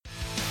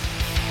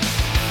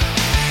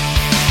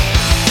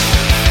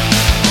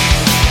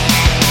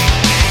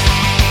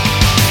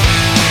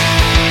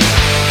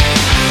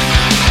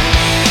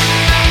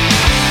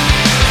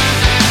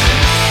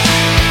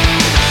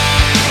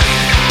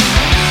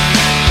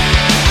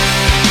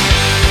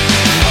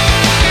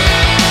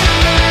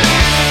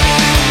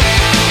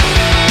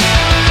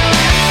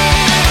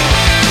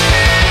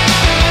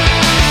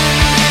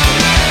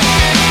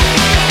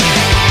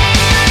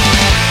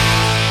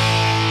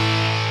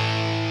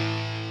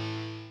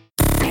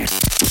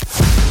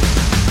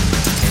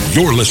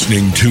You're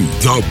listening to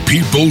the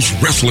People's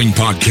Wrestling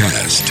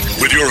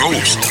Podcast with your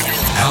host,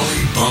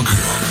 Ali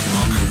Bunker.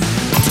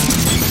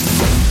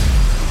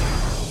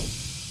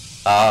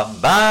 I'm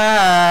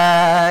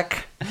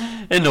back,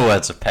 in the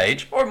words of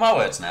Paige, or in my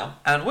words now,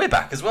 and we're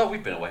back as well.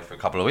 We've been away for a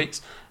couple of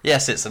weeks.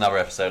 Yes, it's another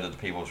episode of the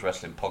People's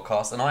Wrestling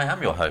Podcast, and I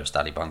am your host,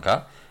 Ali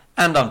Bunker,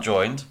 and I'm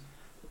joined,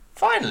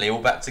 finally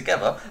all back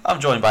together, I'm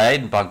joined by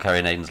Aidan Bunker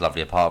in Aidan's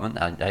lovely apartment.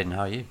 And Aidan,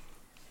 how are you?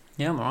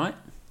 Yeah, I'm alright.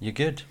 You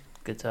good?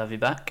 Good to have you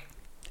back.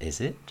 Is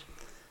it?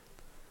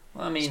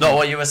 Well, I mean, it's not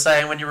what you were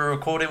saying when you were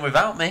recording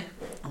without me.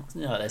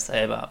 You know what they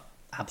say about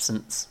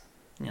absence,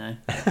 you know.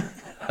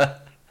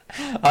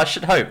 I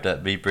should hope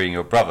that me being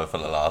your brother for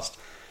the last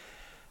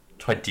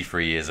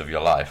 23 years of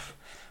your life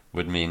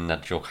would mean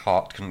that your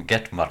heart couldn't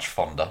get much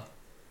fonder.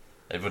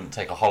 It wouldn't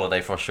take a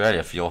holiday for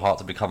Australia for your heart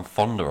to become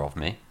fonder of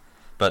me.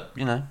 But,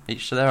 you know,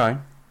 each to their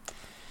own.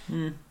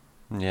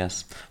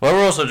 Yes. Well,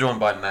 we're also joined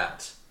by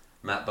Matt.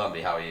 Matt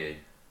Bumby, how are you?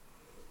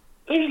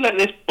 Who's let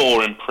this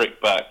boring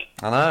prick back?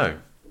 I know.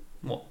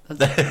 What?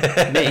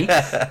 Me?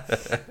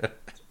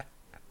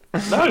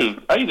 No,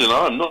 Aidan,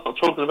 I'm not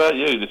talking about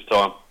you this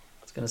time. I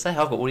was going to say,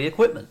 I've got all the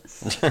equipment.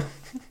 Boring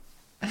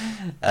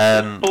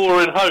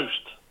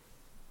host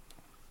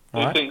who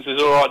Alright. thinks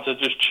it's alright to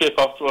just chip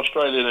off to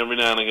Australia every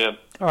now and again.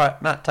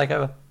 Alright, Matt, take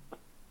over.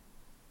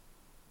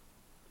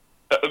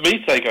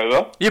 Me take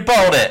over? You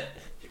bowled it!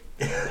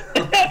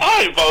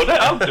 I ain't bold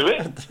it, I'll do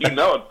it. You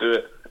know I'd do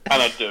it.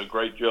 And I'd do a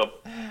great job.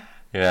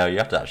 Yeah, you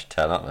have to actually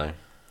turn up though.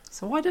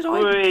 So why did I...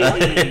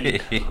 Whee!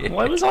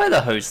 Why was I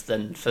the host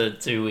then for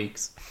 2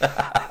 weeks? I'm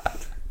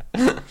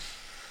not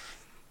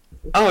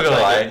gonna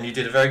lie, and you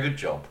did a very good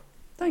job.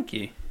 Thank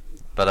you.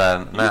 But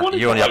Matt, wanted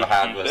you on to the other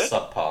host, hand you were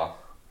said. subpar.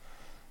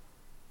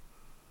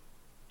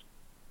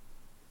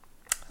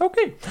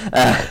 Okay.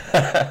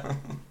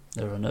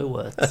 There are no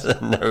words.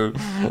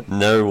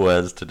 no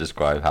words to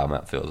describe how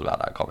Matt feels about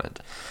that comment.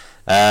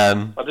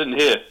 I didn't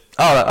hear.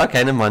 Oh,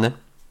 okay, never mind then.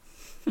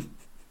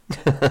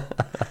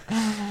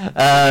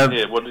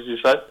 Yeah, what did you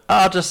say?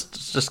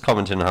 Just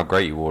commenting on how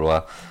great you all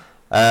were.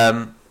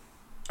 I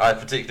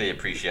particularly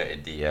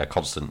appreciated the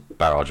constant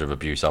barrage of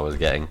abuse I was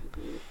getting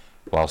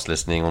whilst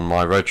listening on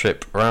my road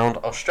trip around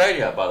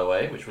Australia, by the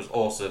way, which was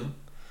awesome.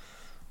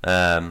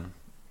 When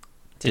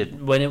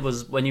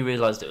you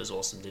realised it was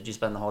awesome, did you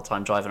spend the whole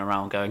time driving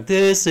around going,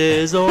 "This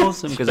is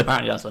awesome"? Because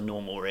apparently that's a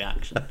normal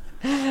reaction.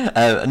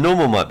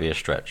 Normal might be a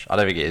stretch. I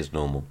don't think it is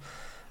normal.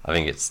 I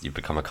think it's you've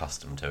become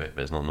accustomed to it,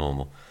 but it's not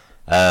normal.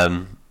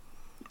 But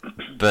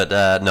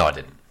no, I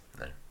didn't.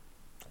 No,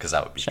 because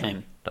that would be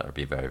Shame. That would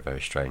be very,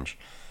 very strange.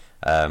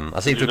 I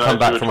seem to You have come know,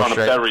 back you from were trying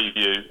to Australia. bury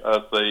you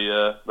as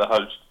the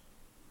host.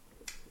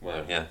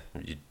 Well, yeah,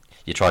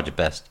 you tried your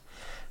best.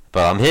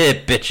 But I'm here,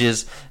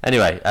 bitches.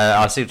 Anyway,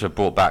 I seem to have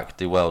brought back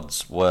the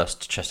world's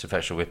worst chest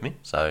infection with me.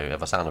 So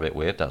if I sound a bit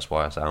weird, that's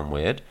why I sound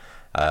weird.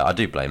 I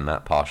do blame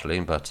Matt partially,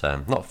 but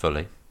not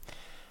fully.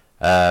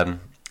 And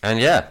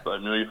yeah,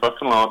 Blame you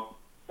fucking lot.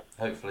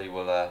 hopefully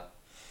we'll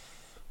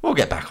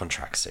get back on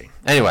track soon.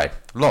 Anyway,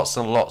 lots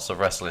and lots of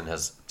wrestling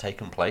has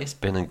taken place,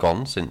 been and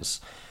gone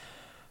since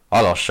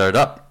I last showed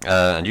up,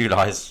 and you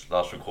guys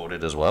last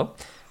recorded as well.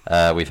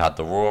 We've had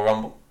the Royal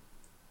Rumble.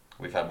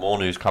 We've had more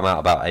news come out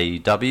about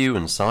AEW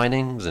and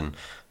signings and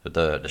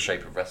the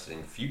shape of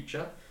wrestling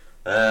future.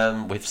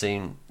 We've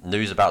seen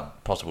news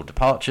about possible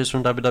departures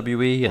from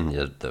WWE and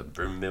the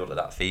room mill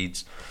that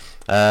feeds.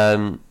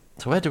 So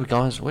where do you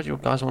guys want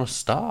to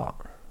start?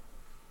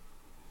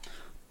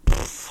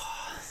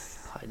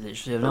 I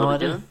literally have no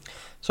idea.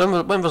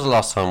 So when was the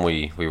last time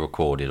we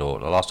recorded, or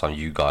the last time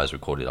you guys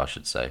recorded, I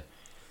should say?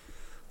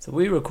 So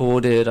we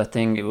recorded, I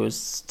think it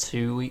was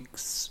 2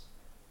 weeks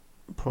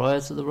prior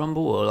to the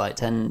Rumble, or like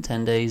 10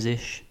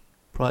 days-ish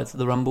prior to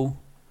the Rumble.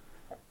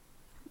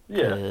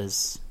 Yeah.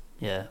 Because,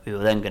 yeah, we were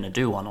then going to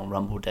do one on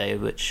Rumble Day,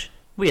 which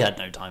we had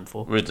no time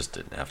for. We just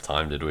didn't have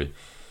time, did we?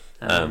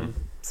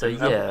 So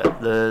yeah,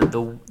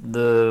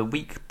 the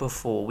week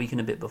and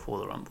a bit before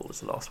the Rumble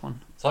was the last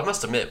one. So I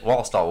must admit,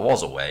 whilst I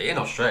was away, in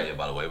Australia,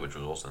 by the way, which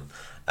was awesome,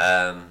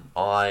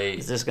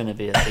 Is this going to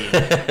be a theme?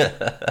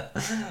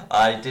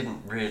 I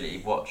didn't really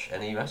watch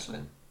any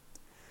wrestling.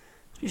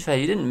 To be fair,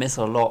 you didn't miss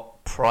a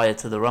lot prior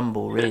to the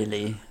Rumble,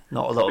 really.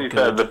 Not a lot To of be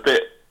fair, good. the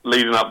bit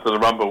leading up to the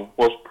Rumble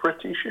was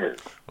pretty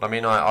shit. Well, I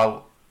mean,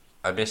 I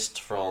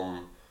missed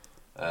from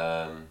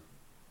the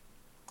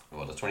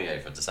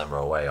 28th of December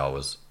away. I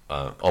was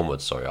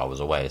onwards. Sorry, I was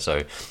away,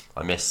 so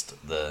I missed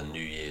the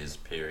New Year's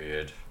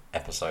period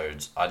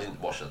episodes. I didn't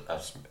watch an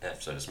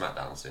episode of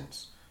SmackDown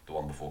since the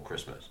one before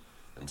Christmas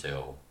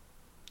until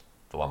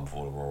the one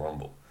before the Royal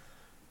Rumble,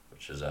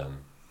 which is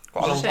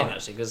quite a long It's a shame, time.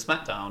 actually, because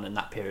SmackDown in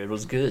that period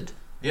was good.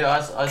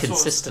 Yeah, I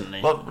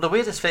Consistently. Well, the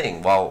weirdest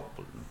thing, while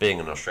being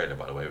in Australia,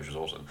 by the way, which was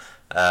awesome,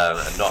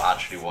 and not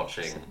actually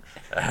watching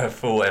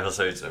full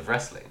episodes of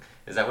wrestling,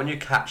 is that when you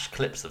catch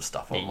clips of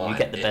stuff online, You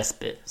get the best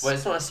bits. Well,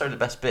 it's not necessarily the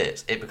best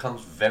bits. It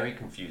becomes very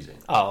confusing.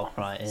 Oh,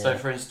 right, yeah. So,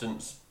 for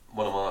instance,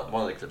 one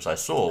of the clips I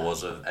saw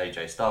was of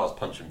AJ Styles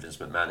punching Vince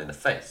McMahon in the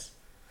face,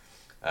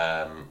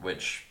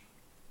 which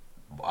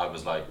I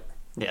was like,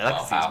 Yeah, that how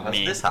confused has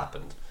me. this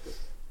happened?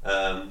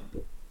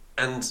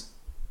 And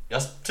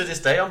just to this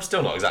day, I'm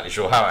still not exactly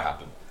sure how it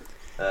happened.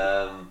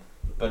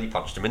 But he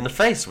punched him in the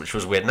face, which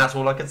was weird, and that's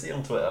all I could see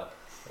on Twitter.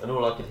 And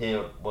all I could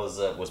hear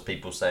was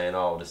people saying,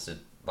 "Oh, this is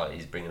like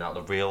he's bringing out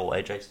the real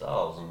AJ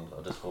Styles," and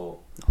I just thought,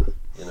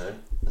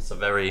 it's a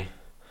very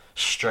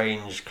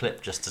strange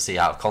clip just to see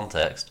out of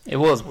context. It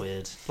was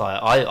weird.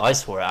 Like I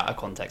saw it out of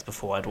context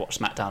before I'd watched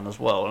SmackDown as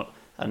well,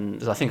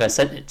 and I think I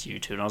sent it to you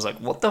two, and I was like,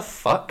 "What the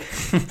fuck?"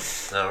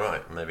 Oh,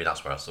 right, maybe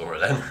that's where I saw it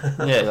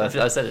then. Yeah,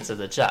 I sent it to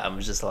the chat and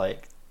was just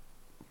like,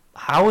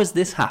 "How has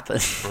this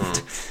happened?"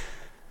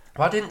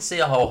 Well, I didn't see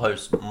a whole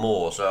host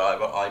more, so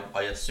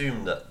I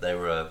assumed that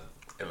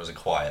it was a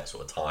quiet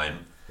sort of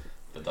time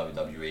for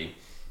WWE.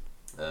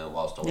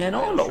 Whilst I was Yeah,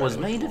 not a away in lot was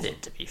Australia, made which of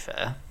it, to be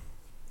fair.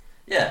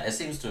 Yeah, it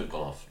seems to have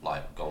gone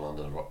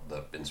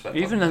under been swept.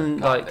 Even under in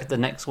the like carpet. the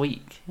next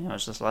week, I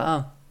was just like,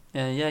 "Oh,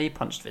 yeah, he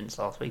punched Vince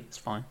last week. It's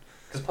fine."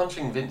 Because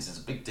punching Vince is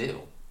a big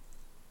deal.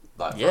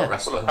 Like for Yeah. a Well,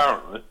 wrestler.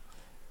 apparently.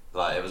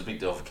 Like it was a big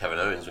deal for Kevin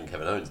Owens when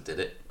Kevin Owens did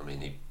it. I mean,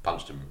 he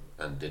punched him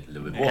and did a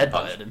little bit He more headbutted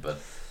punch, him. but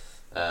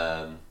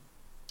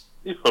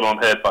He full on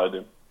headbutted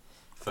him.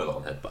 full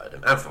on headbutted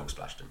him and frog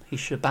splashed him. He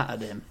should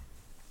battered him.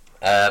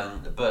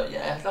 But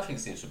yeah, nothing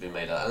seems to have been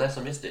made out unless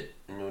I missed it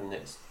in the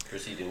next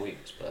preceding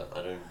weeks. But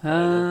I don't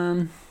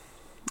know.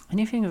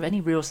 Anything of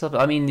any real stuff?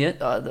 I mean,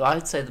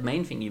 I'd say the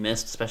main thing you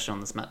missed, especially on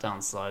the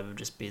SmackDown side, would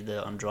just be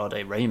the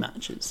Andrade Ray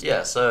matches.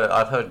 Yeah, so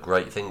I've heard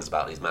great things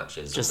about these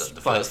matches. Just the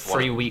like first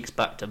 3 one, weeks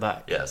back to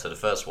back. Yeah, so the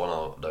first one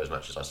of those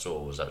matches I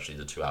saw was actually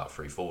the 2 out of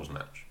 3 falls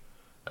match,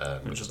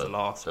 Which was the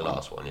last one.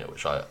 last one, yeah.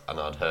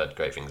 I'd heard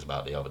great things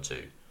about the other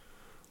 2.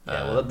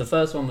 Yeah, well, the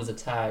first one was a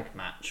tag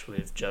match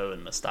with Joe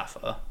and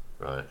Mustafa,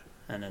 Right.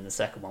 and then the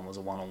second one was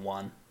a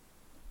one-on-one,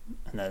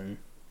 and then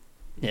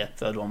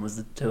third one was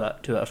the 2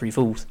 out of 3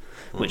 falls,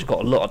 which got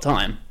a lot of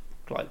time,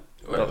 like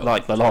Well,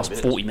 like the 40 last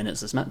minutes. 40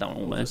 minutes of SmackDown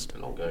almost. A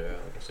long ago, yeah,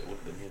 I guess it would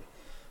have been,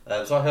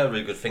 yeah. So I heard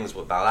really good things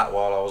about that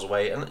while I was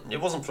away, and it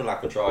wasn't for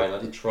lack of trying. I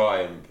did try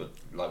and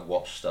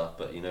watch stuff,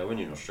 but when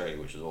you're in Australia,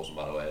 which is awesome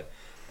by the way,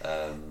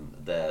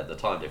 the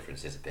time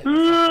difference is a bit.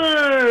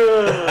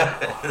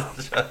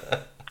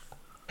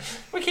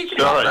 We're keeping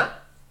it on Sorry.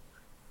 that.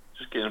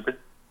 Just getting a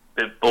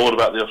bit bored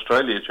about the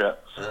Australia chats.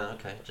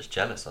 Okay, just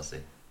jealous, I see.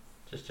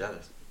 Just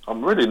jealous.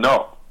 I'm really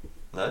not.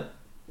 No?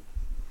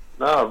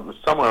 No,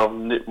 it's somewhere I've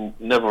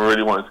never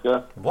really wanted to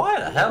go. Why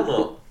the hell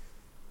not?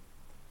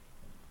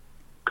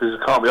 Because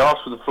I can't be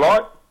asked for the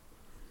flight.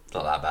 It's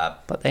not that bad.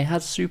 But they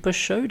had Super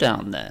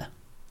Showdown there.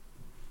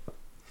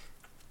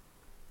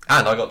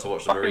 And I got to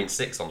watch the Fucking Marine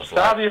 6 on the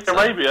flight. Saudi so-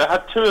 Arabia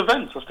had 2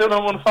 events. I still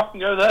don't want to fucking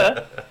go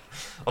there.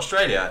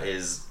 Australia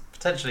is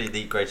potentially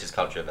the greatest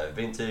country I've ever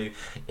been to.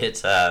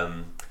 It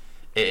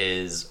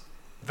is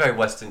very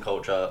Western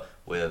culture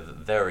with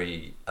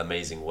very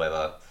amazing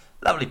weather,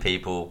 lovely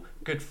people,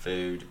 good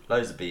food,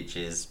 loads of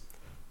beaches,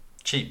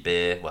 cheap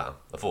beer, well,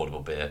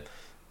 affordable beer.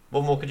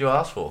 What more could you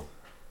ask for?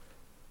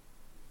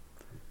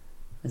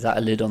 Is that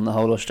a lid on the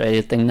whole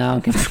Australia thing now?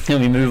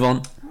 Can we move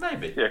on?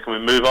 Maybe. Yeah, can we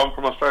move on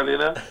from Australia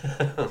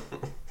now?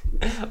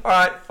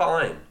 Alright,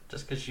 fine.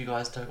 Just because you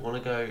guys don't want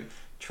to go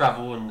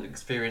travel and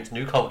experience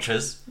new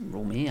cultures,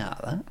 Rule me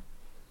out of that.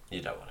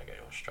 you don't want to go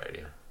to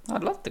Australia.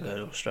 I'd love to go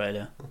to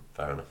Australia.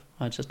 Fair enough.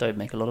 I just don't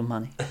make a lot of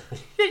money.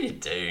 Yeah, you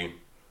do.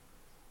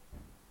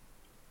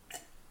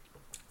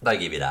 They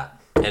give you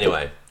that.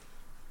 Anyway,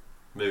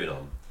 moving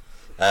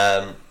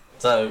on.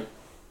 So,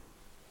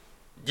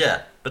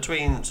 yeah,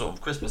 between sort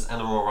of Christmas and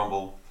the Royal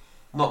Rumble,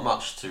 not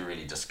much to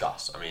really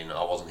discuss. I mean,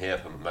 I wasn't here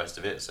for most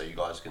of it, so you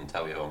guys can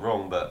tell me if I'm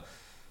wrong, but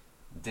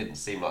it didn't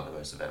seem like the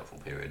most eventful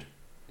period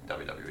in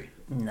WWE.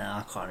 No,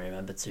 I can't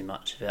remember too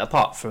much of it,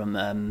 apart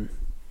from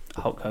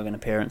Hulk Hogan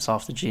appearance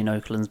after Gene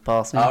Okerlund's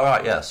passing. Oh,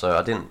 right, yeah, so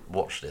I didn't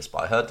watch this,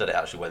 but I heard that it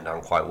actually went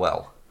down quite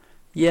well.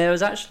 Yeah, it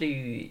was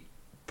actually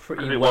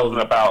pretty Because it well.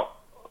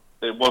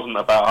 wasn't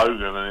about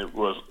Hogan, and it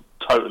was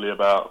totally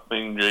about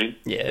Mean Gene.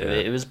 Yeah,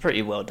 it was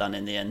pretty well done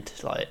in the end.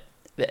 Like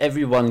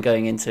everyone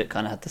going into it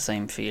kind of had the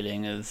same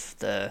feeling of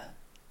they're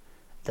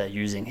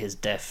using his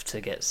death to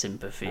get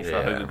sympathy for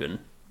Yeah. Hogan.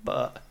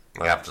 But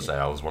I have to say,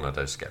 I was one of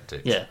those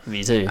skeptics. yeah,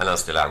 me too. And I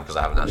still am, because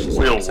I haven't actually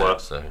We seen all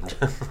it,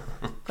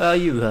 so...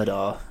 You heard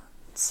our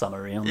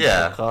summary on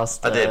Yeah, the podcast.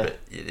 I did,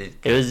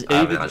 but I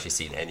haven't actually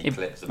seen any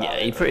clips about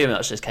it. He pretty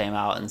much just came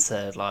out and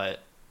said like,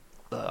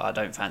 "I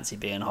don't fancy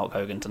being Hulk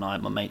Hogan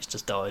tonight. My mate's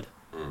just died."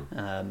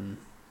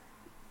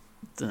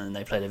 Then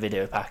they played a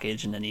video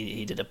package, and then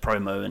he did a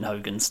promo in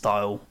Hogan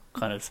style,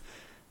 kind of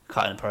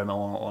cutting a promo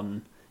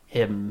on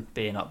him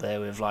being up there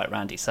with like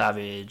Randy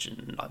Savage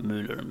and like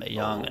Moolah and Mae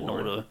Young and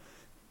all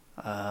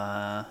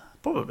the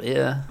probably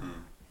yeah.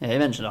 Yeah, he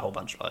mentioned a whole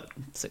bunch of like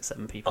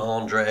 6-7 people.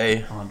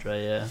 Andre,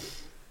 yeah.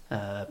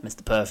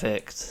 Mr.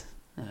 Perfect,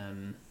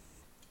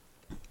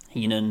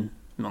 Heenan,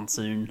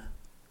 Monsoon.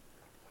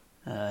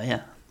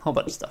 Yeah, a whole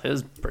bunch of stuff. It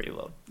was pretty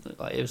well.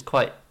 Like, it was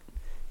quite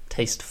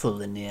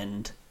tasteful in the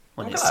end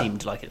when it Okay.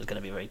 seemed like it was going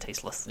to be very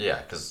tasteless.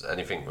 yeah, because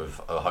anything with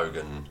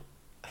Hogan,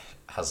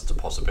 has the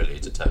possibility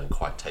to turn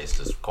quite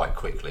tasteless quite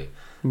quickly.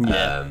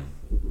 Yeah.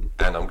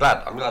 And I'm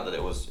glad that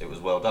it was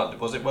well done.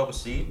 Was it well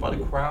received by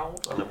the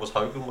crowd? And was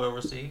Hogan well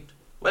received?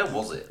 Where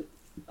was it?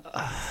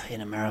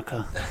 In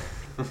America.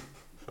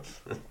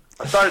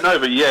 I don't know,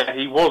 but yeah,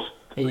 he was.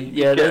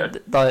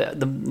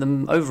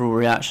 The overall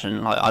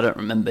reaction, like, I don't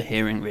remember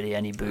hearing really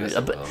any boos.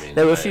 But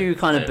there were a few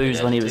kind of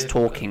boos when he was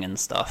talking and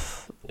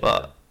stuff.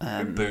 Yeah.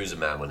 But boos a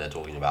man when they're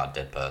talking about a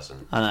dead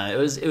person. I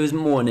know it was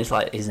more in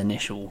his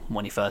initial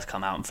when he first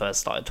come out and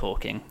first started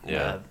talking.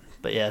 Yeah.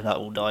 But yeah, that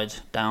all died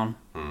down.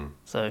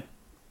 So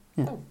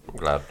yeah. I'm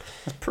glad.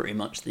 That's pretty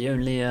much the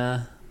only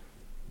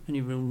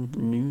real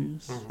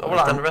news. Oh,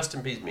 well, and rest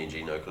in peace, Mean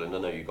Gene Okerlund. I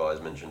know you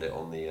guys mentioned it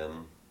on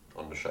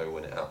the show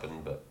when it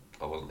happened, but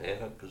I wasn't here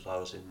because I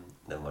was in.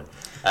 Never mind.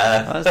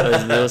 I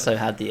suppose we also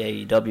had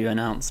the AEW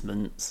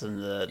announcements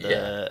and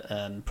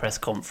the press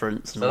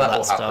conference and all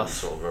that stuff. So that all happened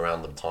sort of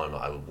around the time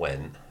that I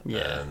went.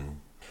 Yeah.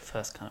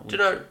 First kind of. Do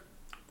you know?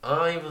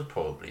 I was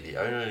probably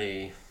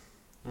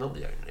not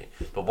the only,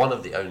 but one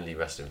of the only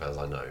wrestling fans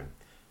I know.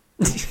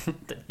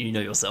 You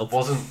know yourself.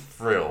 Wasn't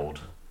thrilled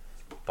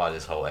by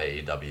this whole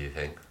AEW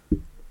thing,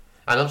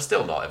 and I'm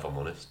still not, if I'm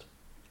honest.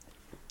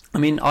 I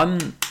mean,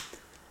 I'm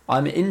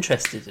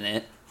interested in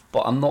it,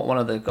 but I'm not one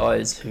of the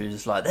guys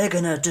who's like, they're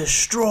gonna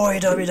destroy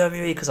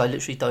WWE, because I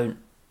literally don't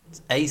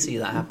see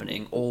that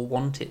happening or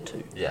want it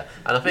to. Yeah,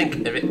 and I think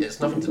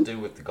it's nothing to do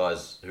with the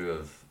guys who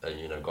have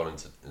gone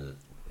into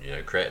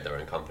created their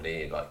own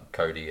company, like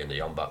Cody and the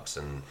Young Bucks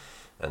and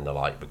the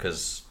like,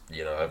 because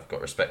I've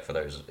got respect for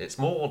those. It's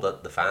more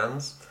the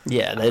fans.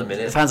 Yeah,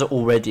 the fans are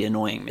already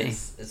annoying me.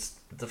 It's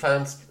the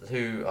fans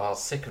who are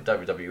sick of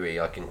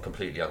WWE. I can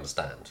completely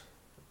understand.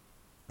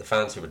 The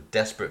fans who are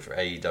desperate for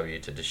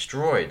AEW to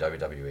destroy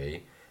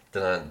WWE,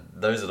 then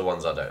those are the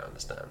ones I don't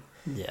understand.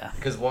 Yeah.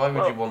 Because why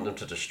would you want them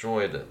to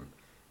destroy them?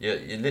 You're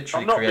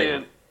literally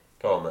creating.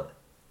 Go on, Matt.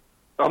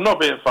 I'm not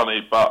being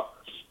funny, but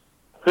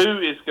who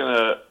is going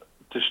to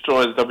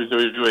destroy the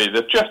WWE?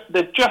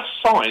 They've just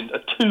signed a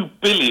 $2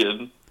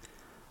 billion.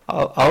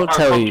 I'll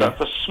tell you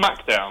for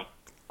SmackDown.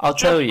 I'll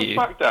tell you.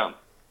 SmackDown.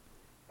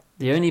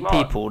 The only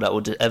people that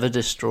will ever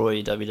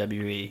destroy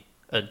WWE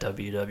are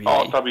WWE.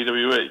 Oh,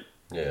 WWE.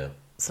 Yeah.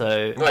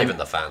 So not even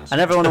the fans. And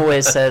everyone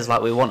always says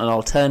like we want an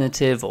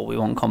alternative or we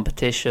want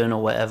competition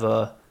or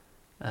whatever.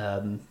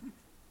 I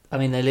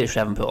mean, they literally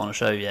haven't put on a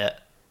show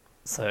yet,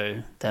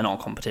 so they're not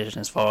competition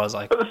as far as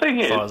I'm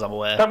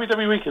aware.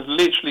 WWE can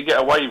literally get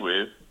away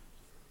with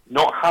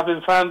not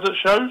having fans at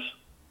shows.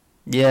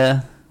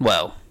 Yeah,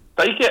 well,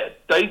 they get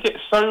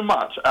so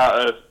much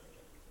out of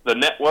the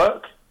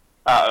network,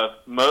 out of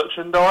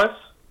merchandise.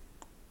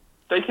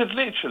 They could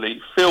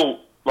literally do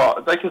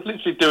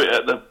it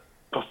at the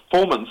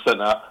Performance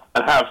Center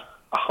and have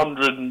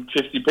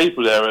 150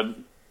 people there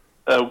and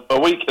a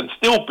week and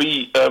still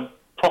be a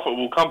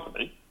profitable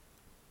company.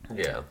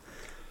 Yeah.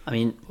 I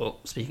mean, well,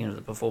 speaking of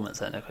the Performance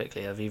Center,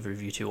 quickly, have either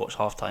of you two watched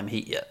Halftime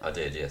Heat yet? I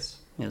did, yes.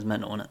 It was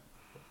mental, wasn't it?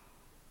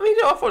 I mean,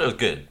 I thought it was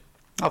good.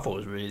 I thought it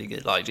was really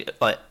good. Like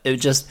it was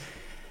just.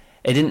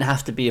 It didn't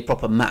have to be a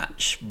proper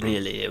match,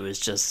 really. It was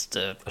just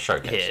a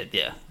showcase.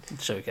 Yeah,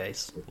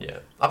 showcase. Yeah.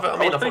 I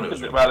was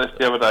thinking about this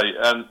the other day,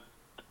 and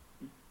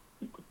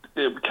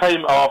it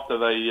came after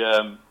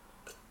they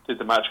did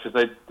the match because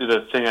they did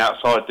a thing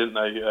outside, didn't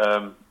they?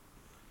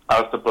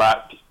 Aleister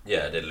Black.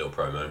 Yeah, I did a little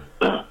promo.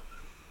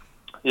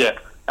 Yeah.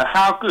 And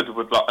how good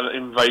would like an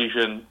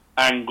invasion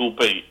angle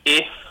be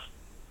if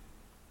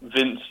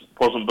Vince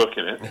wasn't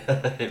booking it?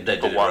 If they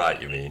did it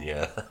right, you mean?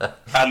 Yeah.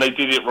 And they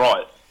did it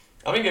right.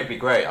 I think it'd be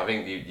great. I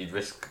think you'd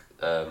risk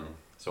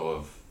sort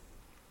of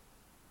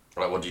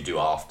like what do you do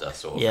after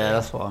sort of. Yeah, thing.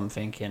 that's what I'm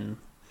thinking.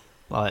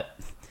 Like,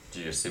 do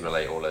you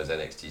assimilate all those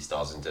NXT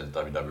stars into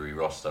the WWE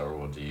roster,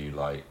 or do you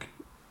like?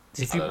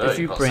 If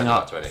you bring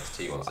up to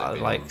NXT once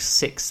like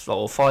 6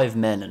 or 5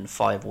 men and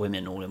 5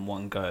 women all in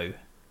one go,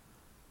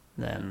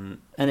 then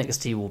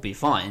NXT will be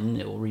fine.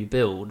 It will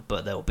rebuild,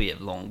 but there'll be a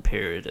long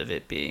period of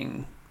it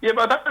being. Yeah,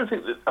 but I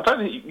don't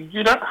think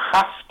you don't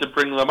have to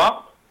bring them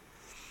up.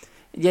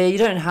 Yeah, you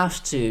don't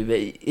have to, but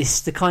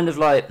it's the kind of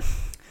like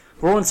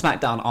Raw and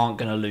SmackDown aren't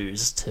going to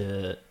lose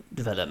to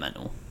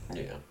developmental.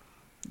 Yeah.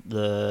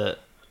 But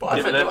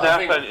I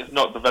think it's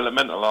not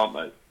developmental, aren't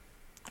they?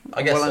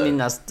 I guess. Well, I mean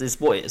that's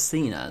what it's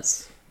seen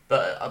as.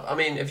 But I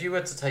mean, if you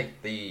were to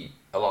take the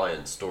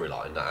Alliance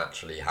storyline that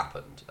actually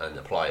happened and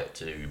apply it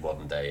to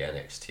modern day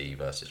NXT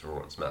versus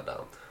Raw and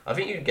SmackDown, I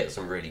think you'd get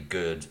some really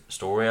good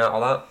story out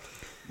of that.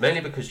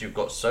 Mainly because you've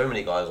got so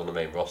many guys on the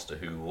main roster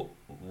who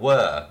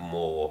were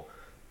more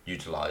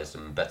utilised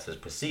and better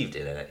perceived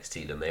in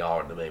NXT than they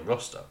are in the main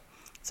roster.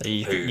 So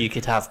you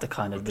could have the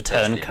kind of the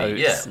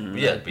turncoats and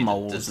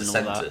moles and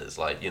all that. Centres,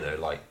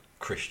 like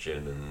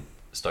Christian and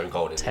Stone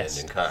Cold in the end,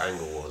 and Kurt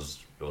Angle was.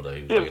 Although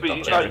he was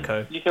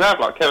you can have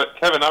like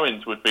Kevin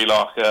Owens would be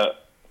like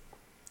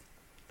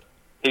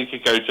he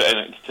could go to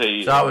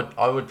NXT. So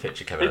I would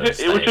picture Kevin Owens.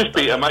 It would just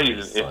be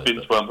amazing if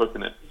Vince weren't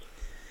booking it.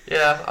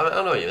 Yeah,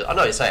 I know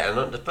what you're saying.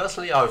 And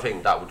personally, I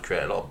think that would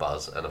create a lot of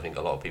buzz, and I think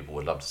a lot of people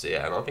would love to see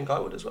it, and I think I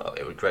would as well.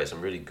 It would create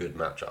some really good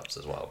matchups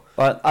as well.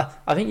 But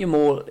I think you're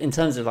more, in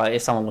terms of like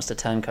if someone was to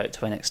turncoat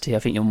to NXT, I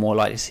think you're more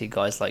likely to see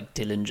guys like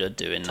Dillinger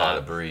doing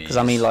Tyler that. Breeze. Because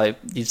I mean, like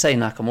you'd say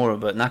Nakamura,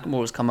 but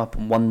Nakamura's come up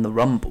and won the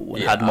Rumble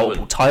and had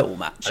multiple title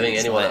matches. I think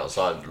anyone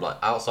like,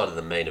 outside of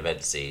the main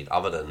event scene,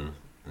 other than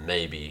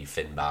maybe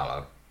Finn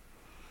Balor.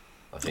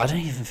 I don't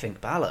even think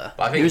Balor.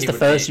 But I think he was the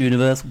first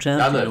Universal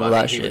Champion and all I that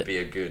think he shit. would be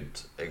a good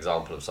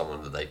example of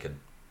someone that they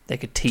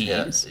could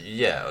tease.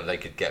 Yeah, or they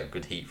could get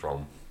good heat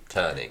from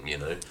turning, you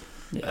know.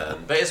 Yeah.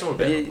 But it's all a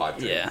bit of a pipe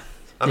dream. Yeah.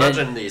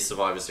 Imagine the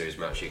Survivor Series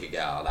match you could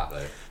get out of that,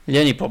 though. The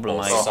only problem,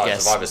 Or I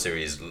guess, Survivor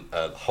Series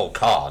whole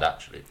card,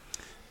 actually.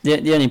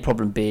 the only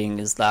problem being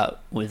is that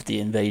with the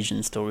Invasion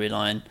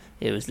storyline,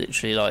 it was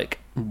literally like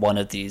one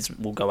of these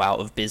will go out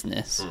of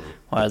business.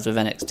 Whereas with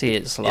NXT,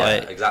 it's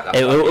like exactly.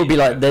 it will be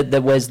like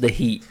where's the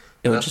heat?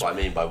 That's what I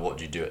mean by what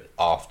do you do it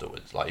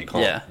afterwards? Like you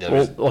can't.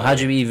 Yeah. Or how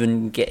do you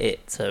even get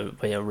it to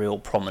be a real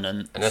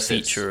prominent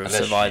feature of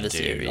Survivor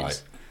Series? Like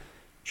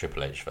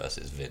Triple H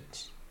versus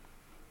Vince,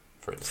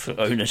 for instance.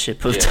 For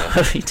ownership of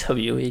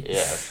WWE.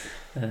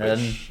 Yeah.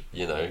 Which,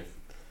 you know,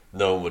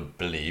 no one would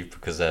believe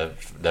because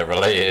they're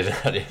related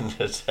at the end of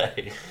the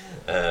day.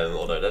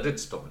 Although they did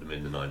stop them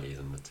in the 90s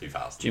and the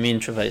 2000s. Do you mean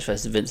Triple H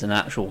versus Vince an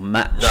actual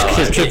match? No,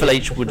 Because Triple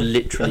H would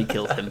literally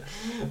kill him.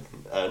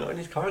 Not in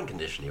his current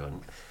condition, he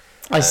wouldn't.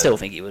 I still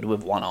think he would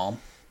with one arm.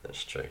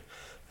 That's true.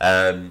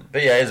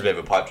 But yeah, it is a bit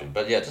of a pipe dream.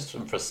 But yeah, just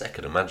for a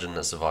second, imagine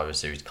the Survivor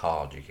Series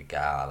card you could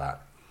get out of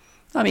that.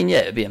 I mean, yeah,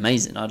 it'd be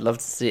amazing. I'd love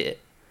to see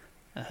it.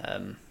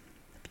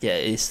 Yeah,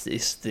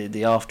 it's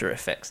the after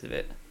effects of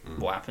it.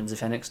 What happens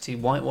if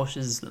NXT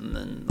whitewashes them?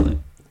 Then like,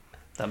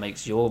 that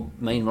makes your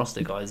main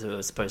roster guys who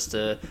are supposed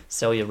to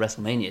sell your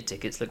WrestleMania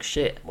tickets look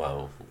shit.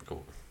 Well,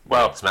 cool.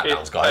 Well,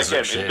 SmackDown's guys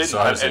look shit. If it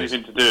didn't have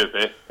anything to do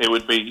with it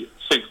would be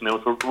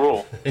 6-0 to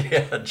Raw.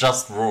 Yeah,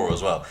 just Raw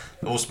as well.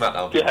 All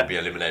SmackDown people would be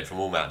eliminated from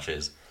all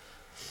matches,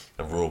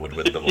 and Raw would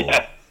win them all.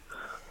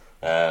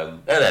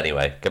 And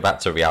anyway, go back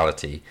to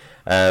reality.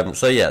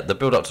 So yeah, the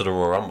build up to the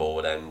Royal Rumble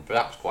would end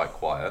perhaps quite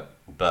quiet,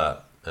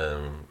 but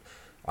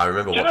I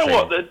remember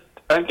watching.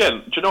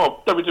 Do you know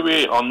what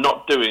WWE are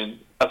not doing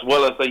as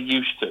well as they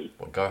used to?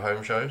 What, go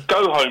home shows?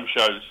 Go home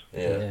shows.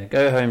 Yeah,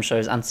 go home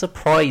shows and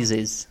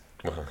surprises.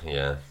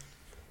 Yeah,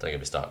 don't get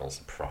me started on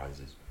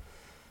surprises.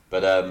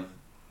 But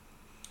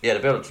yeah, the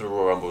build up to the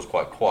Royal Rumble was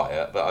quite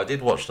quiet. But I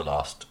did watch the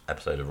last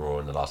episode of Raw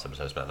and the last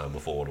episode of SmackDown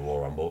before the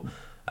Royal Rumble,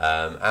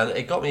 and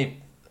it got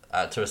me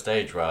to a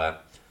stage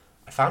where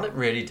I found it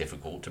really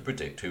difficult to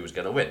predict who was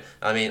going to win.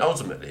 I mean,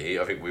 ultimately,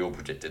 I think we all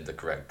predicted the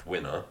correct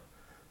winner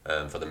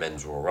for the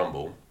men's Royal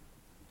Rumble.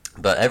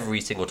 But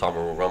every single time a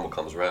Royal Rumble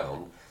comes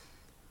around,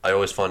 I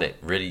always find it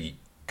really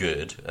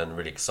good and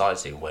really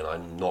exciting when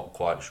I'm not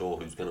quite sure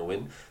who's going to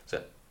win.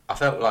 So I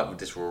felt like with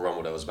this Royal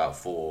Rumble there was about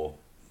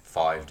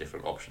 4-5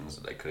 different options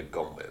that they could have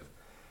gone with.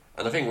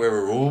 And I think we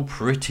were all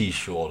pretty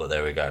sure that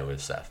they were going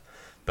with Seth.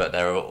 But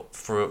there are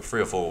 3 or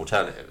 4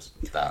 alternatives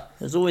that...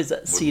 There's always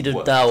that seed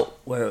of doubt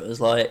where it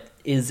was like,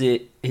 is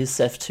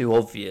Seth too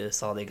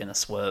obvious? Are they going to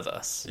swerve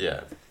us?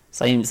 Yeah.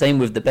 Same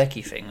with the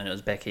Becky thing, when it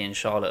was Becky and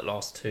Charlotte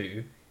last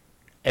 2.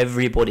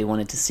 Everybody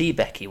wanted to see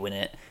Becky win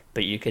it,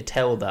 but you could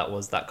tell that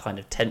was that kind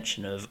of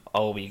tension of,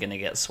 are we going to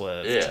get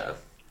swerved? Yeah.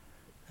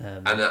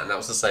 And that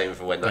was the same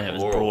for when Nakamura... it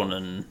was Braun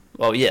and...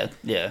 Well, yeah.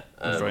 It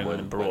was Roman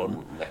and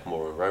Braun.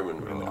 Nakamura and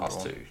Roman were the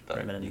last 2.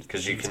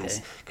 Because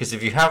Shinsuke. Because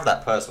if you have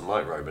that person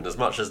like Roman, as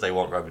much as they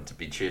want Roman to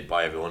be cheered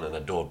by everyone and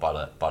adored by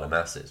the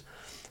masses,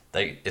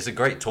 it's a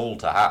great tool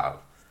to have.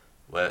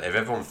 Where if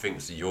everyone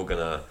thinks that you're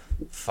going to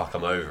fuck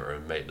them over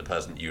and make the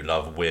person you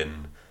love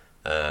win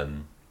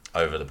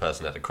over the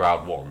person that the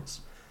crowd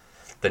wants,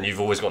 then you've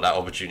always got that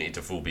opportunity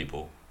to fool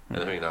people. And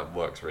I think that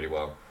works really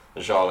well.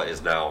 And Charlotte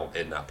is now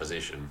in that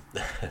position,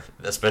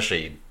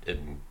 especially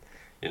in,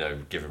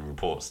 given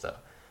reports that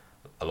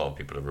a lot of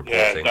people are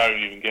reporting. Yeah, don't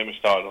even get me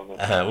started on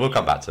that. We'll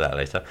come back to that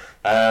later.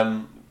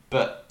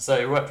 But so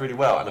it worked really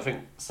well, and I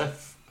think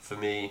Seth, for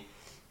me,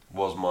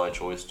 was my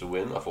choice to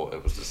win. I thought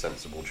it was the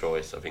sensible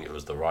choice. I think it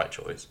was the right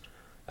choice.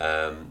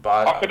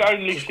 But I could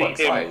only see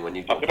him. I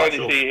could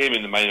only see him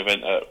in the main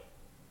event at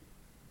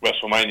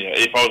WrestleMania,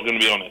 if I was going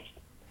to be honest.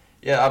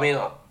 Yeah, I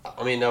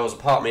mean, there was a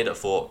part of me that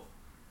thought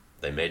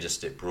they may just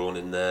stick Braun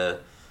in there.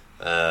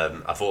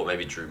 I thought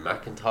maybe Drew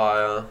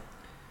McIntyre.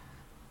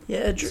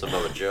 Yeah,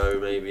 Samoa Joe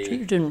maybe.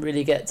 Drew didn't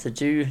really get to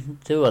do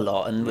a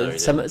lot, and No,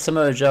 with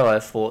Samoa Joe, I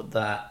thought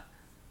that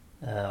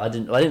I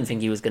didn't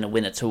think he was going to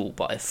win at all,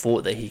 but I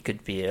thought that he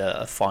could be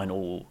a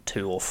final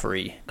 2 or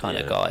 3 kind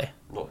of guy.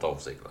 Not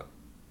Dolph Ziggler.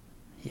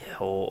 Yeah,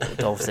 or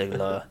Dolph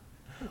Ziggler.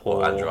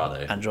 Or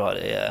Andrade.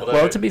 Andrade, yeah. Although,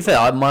 well, to be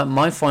fair,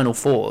 my final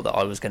 4 that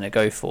I was going to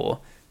go for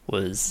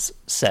was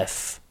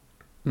Seth,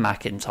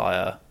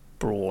 McIntyre,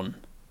 Braun,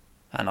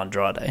 and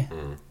Andrade.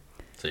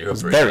 So you were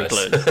very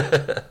close.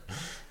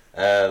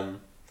 But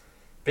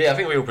yeah, I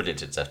think we all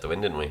predicted Seth to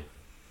win, didn't we?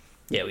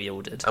 Yeah, we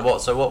all did. And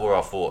what were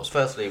our thoughts?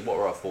 Firstly, what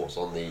were our thoughts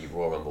on the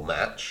Royal Rumble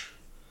match?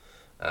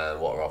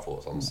 And what were our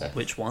thoughts on Seth?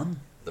 Which one?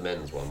 the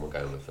men's one we're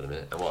going with for the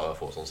minute, and what are our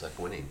thoughts on Seth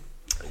winning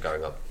and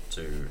going up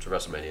to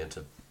WrestleMania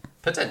to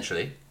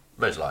potentially,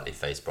 most likely,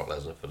 face Brock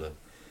Lesnar for the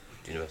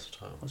Universal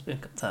title. It's been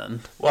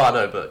confirmed. Well, I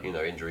know, but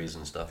injuries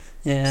and stuff.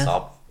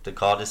 Yeah. The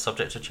card is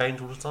subject to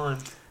change all the time.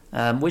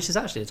 Which is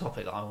actually a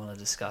topic that I want to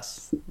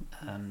discuss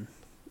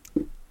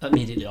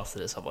immediately after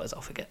this, otherwise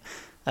I'll forget.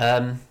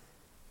 I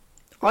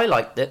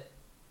liked it.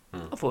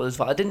 I thought it was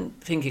fun. I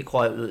didn't think it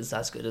quite was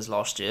as good as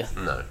last year.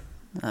 No.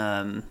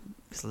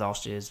 Because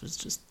last year's was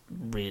just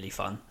really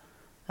fun.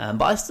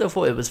 But I still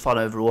thought it was fun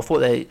overall. I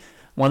thought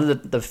one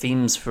of the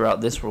themes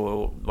throughout this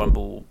Royal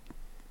Rumble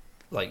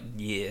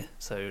year,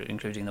 so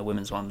including the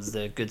women's one, was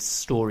the good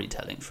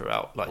storytelling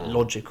throughout,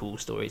 logical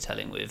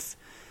storytelling with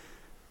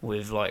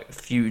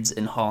feuds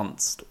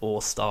enhanced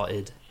or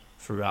started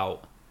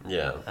throughout.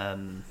 Yeah.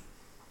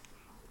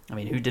 I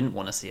mean, who didn't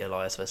want to see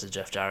Elias versus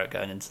Jeff Jarrett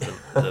going into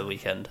the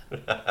weekend?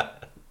 I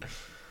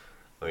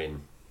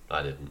mean,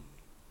 I didn't.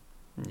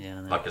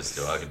 Yeah, no. I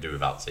could do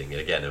without seeing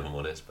it again if I'm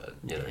honest, but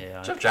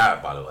Yeah, Jeff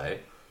Jarrett, by the way,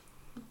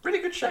 really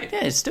good shape.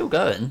 Yeah, it's still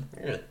going.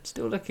 Yeah.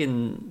 Still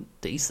looking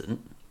decent,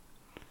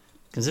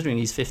 considering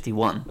he's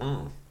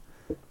 51.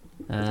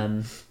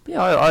 Yeah,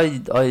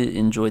 I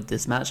enjoyed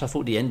this match. I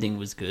thought the ending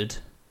was good.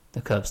 The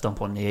curb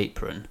stomp on the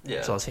apron.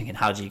 Yeah. So I was thinking,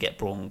 how do you get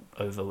Braun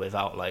over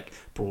without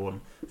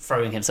Braun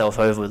throwing himself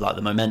over with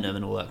the momentum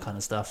and all that kind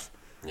of stuff?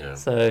 Yeah.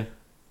 So,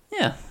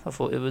 yeah, I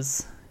thought it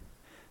was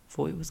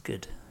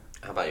good.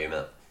 How about you,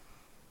 Matt?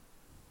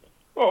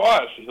 Well,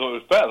 I actually thought it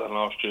was better than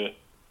last year.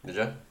 Did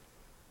you?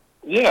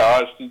 Yeah, I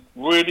actually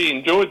really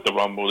enjoyed the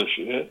Rumble this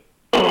year.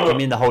 I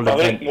mean, the whole I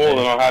event. think more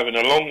than I have in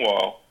a long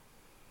while.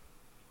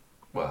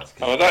 Well, that's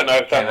 'cause And I don't know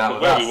if came that's out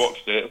with where us. we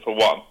watched it, for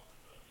one.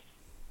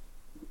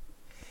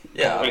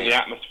 Yeah, I think the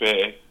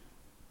atmosphere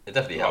it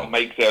definitely helped.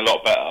 makes it a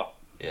lot better.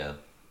 Yeah.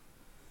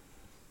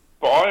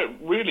 But I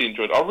really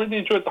enjoyed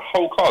the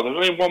whole card. There's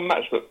only one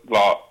match that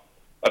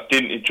I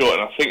didn't enjoy,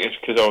 and I think it's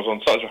because I was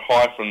on such a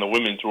high from the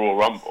Women's Royal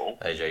Rumble.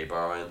 AJ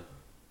Bryan.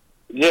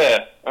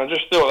 Yeah, I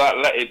just thought that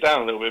let it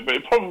down a little bit, but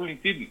it probably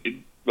didn't.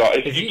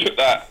 If you took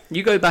that...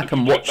 You go back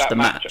and watch the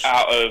match.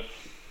 out of...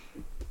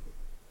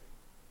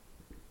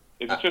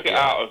 If you took it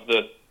out of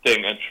the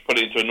thing and just put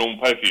it into a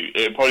normal pay-per-view,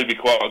 it'd probably be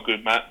quite a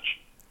good match.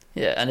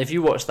 Yeah, and if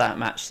you watch that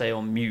match, say,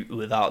 on mute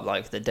without,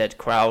 the dead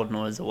crowd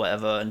noise or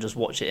whatever, and just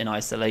watch it in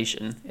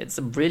isolation, it's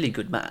a really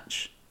good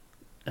match.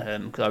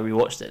 Because I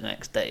rewatched it the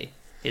next day.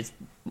 It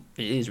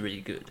is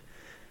really good.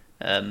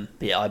 But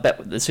yeah, I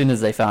bet as soon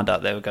as they found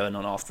out they were going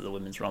on after the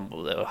Women's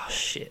Rumble, they were, oh,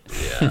 shit.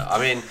 Yeah, I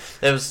mean,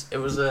 it was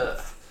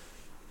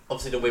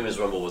obviously the Women's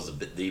Rumble was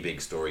the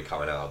big story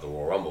coming out of the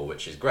Royal Rumble,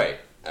 which is great.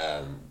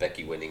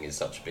 Becky winning is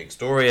such a big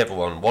story.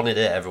 Everyone wanted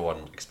it.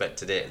 Everyone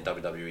expected it. And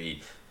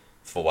WWE,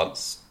 for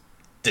once,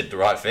 did the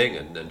right thing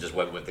and just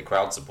went with the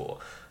crowd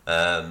support.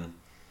 But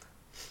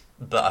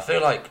I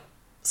feel like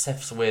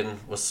Seth's win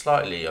was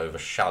slightly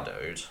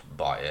overshadowed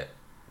by it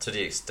to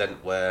the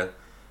extent where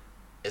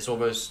it's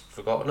almost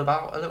forgotten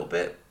about a little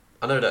bit.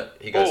 I know that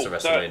he goes to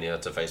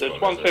WrestleMania to face There's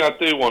Brock one Lesnar. thing I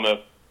do want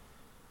to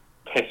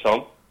piss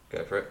on.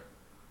 Go for it.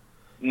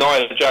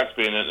 Nia Jax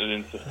being entered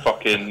into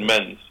fucking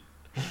men's.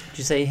 Did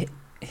you say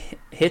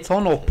hit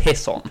on or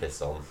piss on?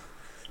 Piss on.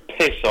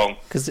 Piss on.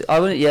 Because I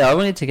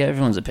wanted to get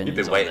everyone's opinions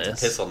You've been on waiting to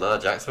this. piss on Nia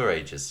Jax for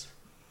ages.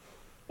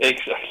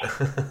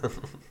 Exactly.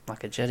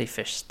 Like a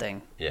jellyfish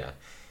sting. Yeah.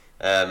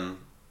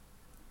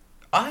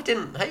 I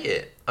didn't hate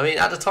it. I mean,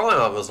 at the time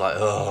I was like,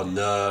 oh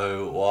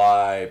no,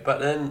 why? But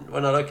then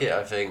when I look at it,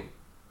 I think,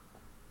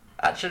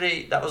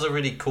 actually, that was a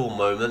really cool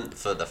moment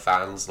for the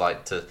fans,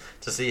 to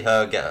see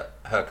her get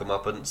her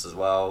comeuppance as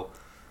well.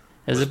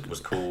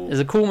 Was cool. It was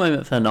a cool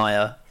moment for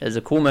Nia. It was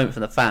a cool moment for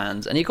the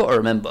fans. And you got to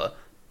remember,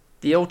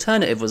 the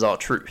alternative was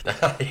R-Truth.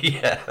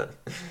 Yeah.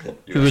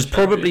 Who was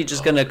probably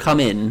just going to come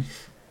in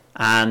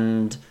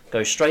and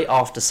go straight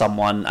after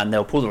someone, and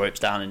they'll pull the ropes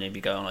down, and he'd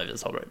be going over the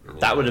top rope. Yeah.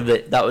 That would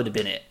have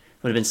been it.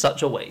 It would have been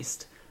such a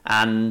waste.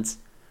 And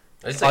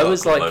I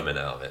was like, moment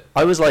out of it.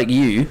 I was like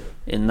you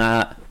in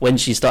that when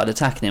she started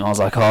attacking him, I was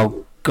like,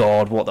 oh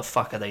god, what the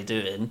fuck are they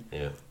doing?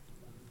 Yeah.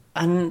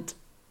 And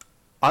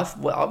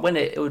when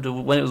it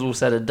was all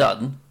said and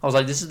done, I was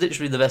like, this is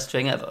literally the best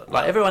thing ever.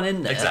 Everyone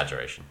in there,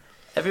 Exaggeration.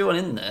 everyone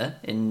in there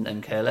in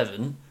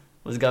MK11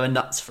 was going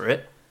nuts for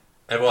it.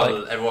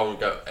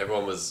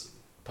 Everyone was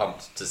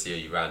pumped to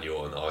see Randy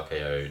Orton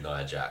RKO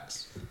Nia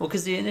Jax. Well,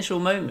 because the initial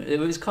moment, it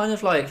was kind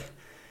of like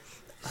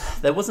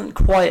there wasn't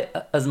quite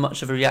as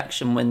much of a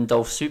reaction when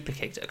Dolph super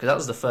kicked her, because that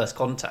was the first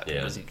contact,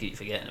 because you keep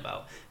forgetting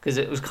about. Because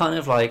it was kind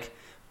of like,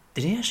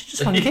 did he actually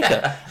just fucking kick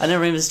her? And then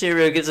Rey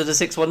Mysterio gives her the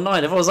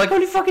 619. Everyone was like,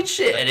 holy fucking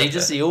shit! And he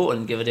just see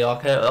Orton give her the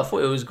RKO. I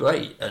thought it was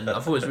great, and I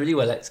thought it was really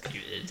well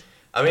executed.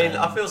 I mean,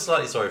 I feel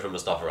slightly sorry for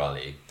Mustafa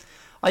Ali.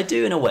 I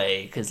do in a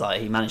way, because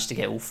he managed to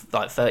get all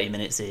 30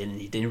 minutes in,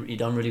 and he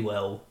done really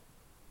well,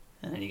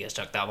 and then he gets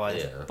chucked out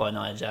by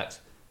Nia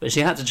Jax. But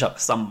she had to chuck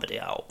somebody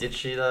out. Did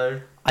she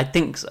though? I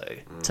think so,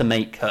 to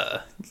make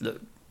her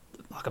look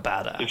like a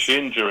badass. Did she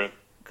injure him?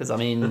 Because I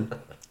mean,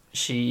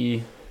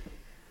 she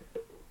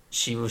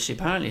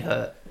apparently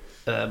hurt.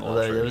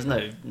 Although there was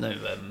no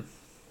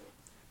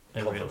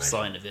real Confirmation.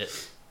 sign of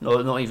it.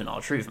 No, not even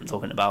R-Truth. I'm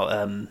talking about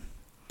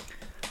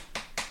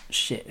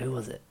who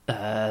was it?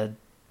 Io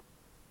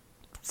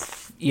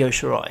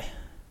Shirai.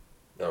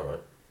 All right.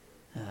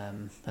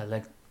 Her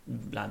leg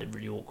landed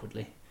really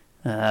awkwardly.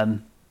 Yeah,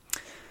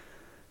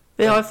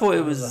 I thought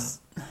it was.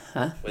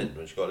 Huh?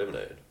 When she got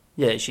eliminated.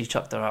 Yeah, she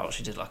chucked her out.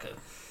 She did like a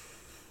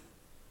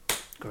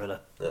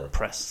gorilla Yeah.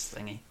 press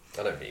thingy.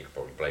 I don't think you could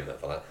probably blame that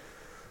for that.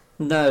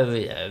 No,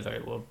 yeah,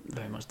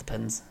 very much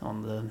depends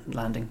on the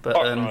landing. But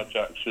Fuck Nia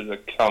Jax, she's a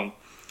cunt.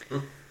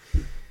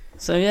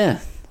 so yeah,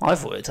 I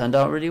thought it turned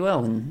out really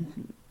well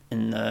in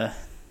the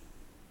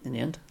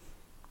end.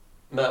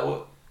 Matt,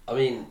 I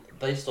mean,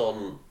 based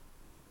on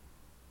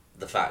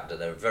the fact that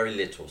there are very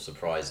little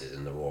surprises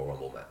in the Royal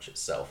Rumble match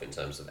itself in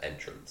terms of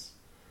entrance,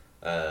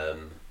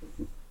 and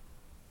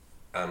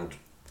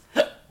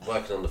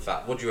working on the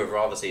fact, would you have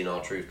rather seen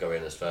R-Truth go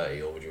in as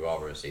 30, or would you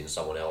rather have seen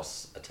someone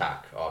else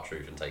attack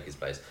R-Truth and take his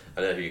place?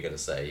 I know who you're going to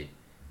say,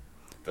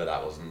 but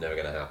that was never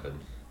going to happen.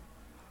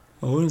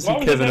 I want to Why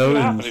would it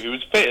never happen? If he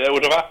was fit, that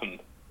would have happened.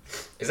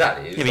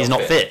 Exactly. If he's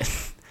not fit.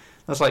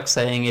 That's like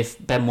saying if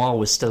Benoit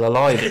was still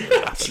alive, it would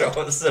happen. Sure,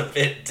 it's a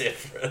bit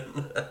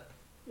different.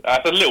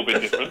 That's a little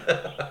bit different.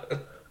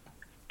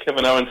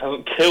 Kevin Owens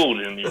hasn't killed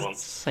anyone.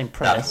 Same That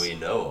premise. we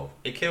know of.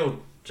 He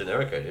killed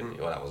Generico, didn't he?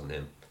 Well, that wasn't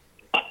him.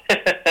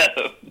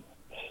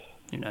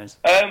 Who knows?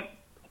 I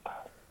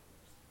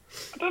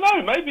don't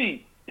know,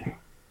 maybe... Do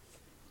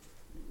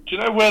you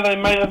know where they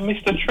may have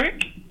missed a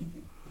trick?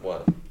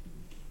 What?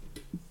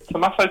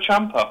 Tommaso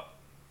Ciampa.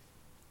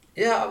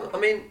 Yeah, I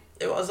mean,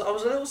 I was a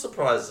little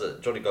surprised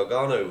that Johnny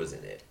Gargano was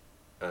in it,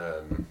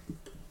 and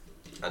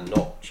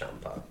not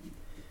Ciampa,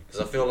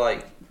 because I thought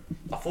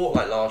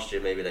like last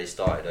year maybe they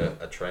started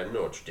a trend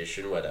or a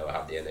tradition where they would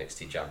have the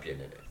NXT champion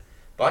in it,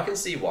 but I can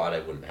see why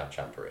they wouldn't have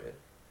Ciampa in it,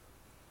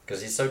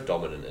 because he's so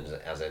dominant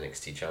as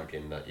NXT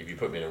champion that if you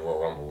put him in a Royal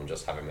Rumble and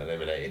just have him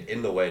eliminated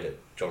in the way that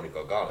Johnny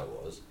Gargano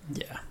was,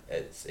 Yeah.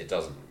 it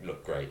doesn't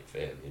look great for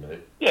him, you know.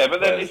 Yeah, but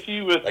then Whereas if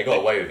you were... they got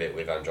away with it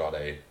with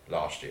Andrade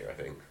last year, I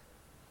think.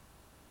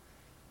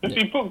 If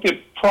you booked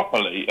it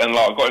properly and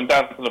like got him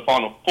down to the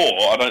final four,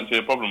 I don't see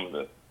a problem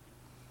with it.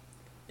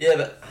 Yeah,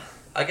 but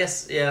I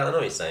guess I know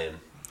what you're saying.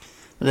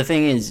 But the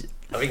thing is,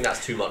 I think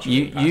that's too much. Of an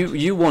you impact.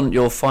 you want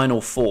your final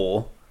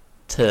four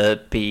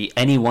to be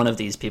any one of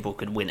these people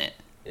could win it.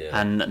 Yeah.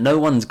 And no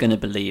one's going to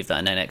believe that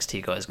an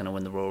NXT guy is going to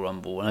win the Royal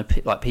Rumble.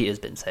 And like Peter's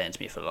been saying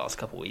to me for the last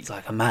couple of weeks,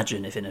 like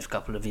imagine if in a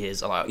couple of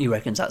years, like he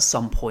reckons at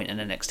some point an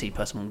NXT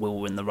person will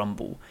win the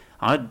Rumble.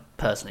 I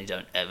personally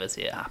don't ever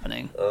see it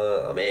happening.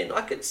 I mean,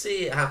 I could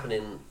see it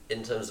happening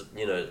in terms of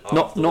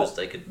Not- afterwards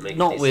they could make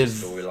not a with-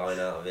 decent storyline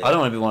out of it. I don't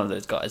want to be one of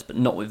those guys, but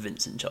not with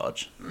Vince in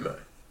charge. No.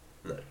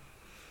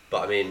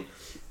 But I mean,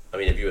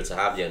 if you were to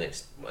have an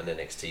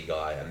NXT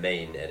guy, a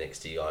main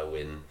NXT guy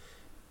win,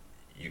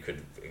 you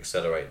could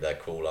accelerate their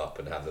call up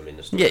and have them in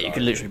the storyline. Yeah, you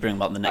could literally bring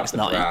them up the next have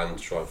night. the brand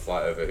try and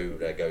fight over who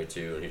they go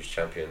to and who's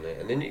champion,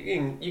 and then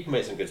you can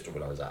make some good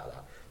storylines out of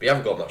that. But you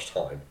haven't got much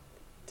time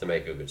to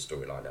make a good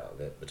storyline out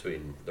of it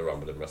between the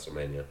Rumble and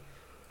WrestleMania,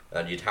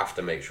 and you'd have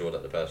to make sure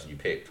that the person you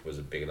picked was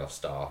a big enough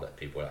star that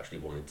people actually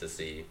wanted to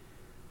see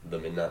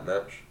them in that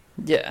match,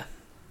 Yeah,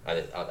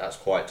 and that's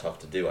quite tough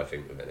to do, I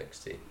think, with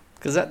NXT.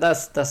 because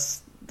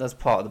that's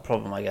part of the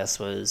problem, I guess,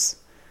 was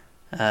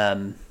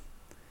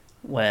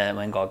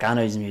when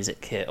Gargano's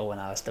music hit or when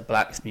Aleister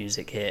Black's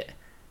music hit,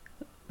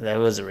 there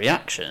was a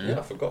reaction. Yeah,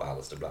 I forgot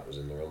Aleister Black was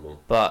in the Rumble.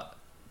 But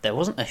there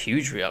wasn't a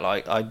huge reaction.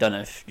 Like, I don't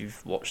know if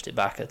you've watched it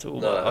back at all,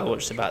 No, but I I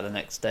watched haven't. it back the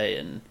next day,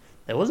 and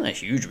there wasn't a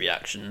huge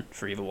reaction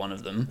for either one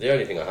of them. The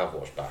only thing I have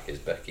watched back is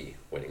Becky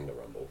winning the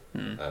Rumble,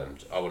 Hmm.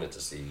 and I wanted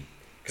to see,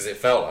 because it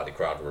felt like the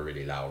crowd were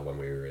really loud when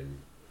we were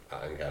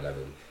at Anchor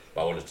 11,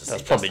 but I wanted to see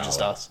That's probably how just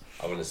loud- us.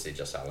 I wanted to see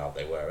just how loud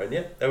they were, and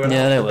yeah, they were loud.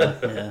 Yeah, they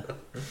were.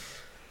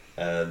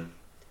 Yeah.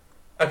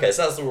 Okay,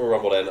 so that's the Royal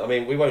Rumble then. I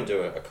mean, we won't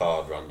do a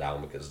card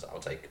rundown because that'll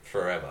take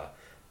forever,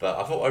 but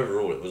I thought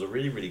overall it was a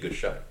really, really good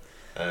show.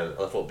 And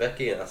I thought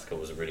Becky and Asuka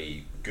was a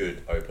really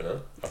good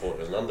opener. I thought it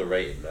was an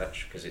underrated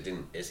match because it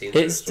seemed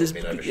to have sort of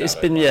been overshadowed. It's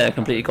been by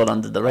completely gone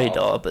under the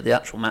radar, but the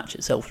actual match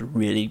itself was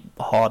really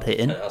hard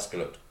hitting. And Asuka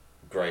looked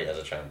great as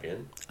a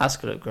champion.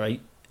 Asuka looked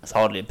great. It's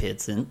hardly appeared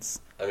since.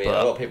 I mean,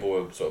 But- a lot of people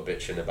were sort of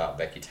bitching about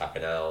Becky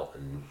tapping out,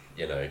 and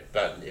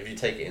but if you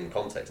take it in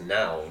context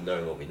now,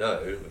 knowing what we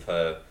know, with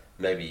her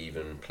maybe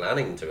even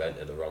planning to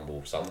enter the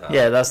Rumble somehow,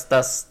 Yeah,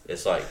 that's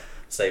it's like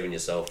saving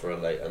yourself for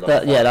another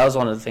that. Yeah, fight. that was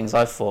one of the things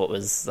I thought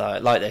was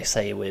like they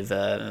say with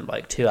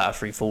like 2 out of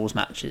 3 falls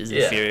matches.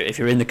 Yeah. If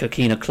you're in the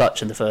coquina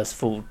clutch in the first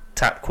fall,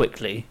 tap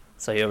quickly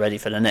so you're ready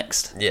for the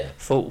next Yeah.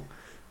 fall.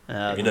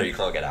 If you know you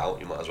can't get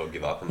out, you might as well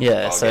give up. And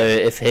Yeah, try so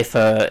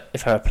again.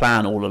 if her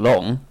plan all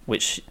along,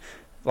 which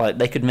like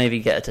they could maybe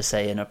get her to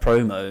say in a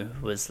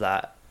promo, was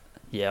that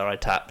I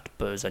tapped,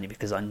 but it was only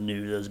because I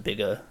knew there was a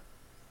bigger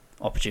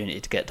opportunity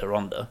to get to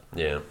Ronda.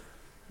 Yeah.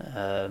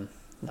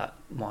 That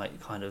might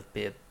kind of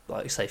be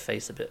save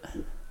face a bit.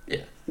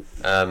 Yeah.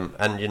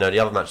 And the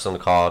other matches on the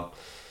card,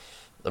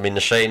 I mean,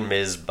 the Shane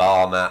Miz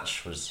bar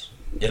match was,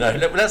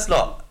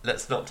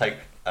 let's not take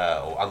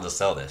or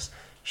undersell this.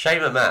 Shane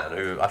McMahon,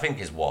 who I think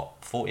is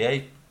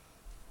 48,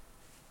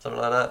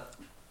 something like that.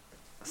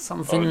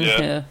 Something,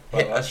 yeah.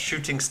 Hit a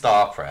shooting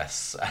star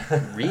press,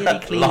 Really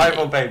cleanly. live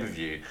on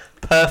pay-per-view,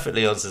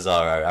 perfectly on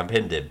Cesaro, and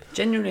pinned him.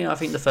 Genuinely, I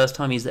think the first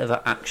time he's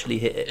ever actually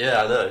hit it.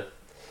 Yeah, I know.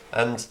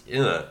 And,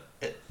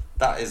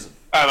 that is...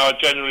 And I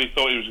genuinely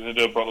thought he was going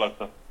to do a Brock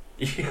Lesnar.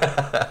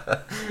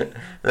 Yeah.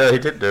 No, he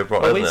did do a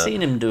Brock Well, Lesnar. we've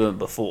seen him do it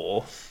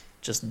before,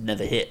 just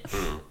never hit.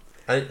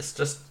 And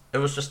it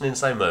was just an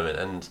insane moment,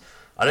 and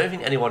I don't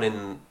think anyone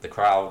in the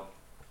crowd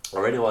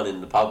or anyone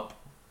in the pub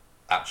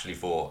actually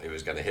thought he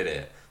was going to hit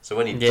it. So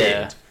when he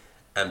did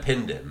and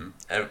pinned him,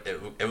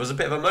 it was a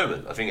bit of a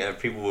moment. I think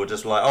people were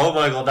just like, "Oh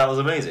my god, that was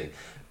amazing."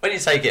 When you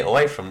take it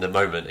away from the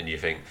moment and you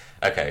think,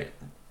 "Okay,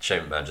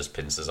 Shane McMahon just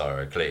pinned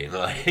Cesaro clean,"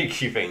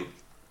 like you think,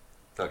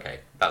 "Okay,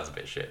 that was a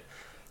bit shit."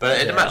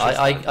 But in the match,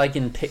 I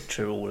can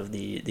picture all of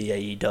the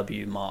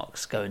AEW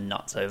marks going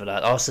nuts over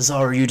that. Oh,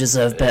 Cesaro, you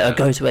deserve better.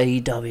 Go to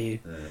AEW.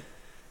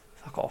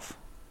 Fuck off.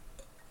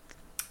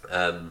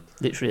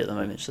 Literally at the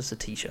moment, it's just a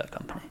t-shirt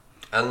company.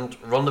 And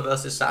Ronda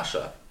versus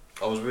Sasha.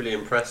 I was really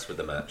impressed with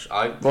the match.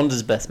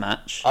 Ronda's best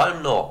match.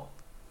 I'm not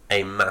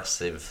a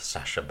massive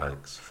Sasha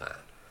Banks fan.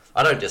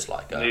 I don't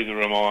dislike her.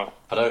 Neither am I.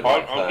 I don't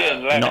like I'm her.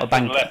 getting less Not a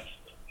banker.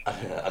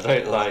 and less. I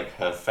don't like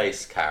her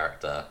face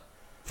character.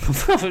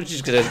 I'm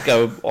just going to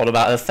go on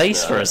about her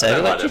face for a I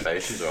second. don't like her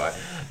face. She's alright.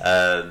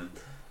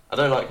 I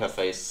don't like her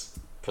face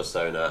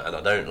persona, and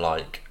I don't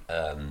like.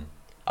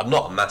 I'm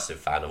not a massive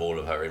fan of all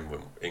of her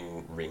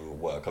in-ring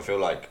work. I feel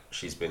like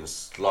she's been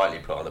slightly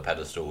put on a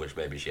pedestal, which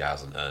maybe she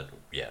hasn't earned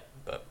yet,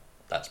 but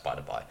that's by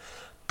the by.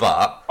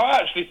 But I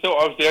actually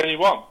thought I was the only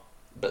one.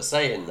 But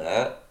saying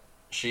that,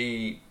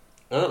 I'm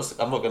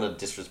not going to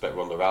disrespect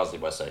Ronda Rousey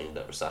by saying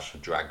that Sasha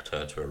dragged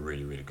her to a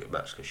really, really good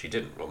match, because she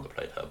didn't. Ronda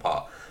played her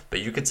part. But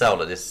you could tell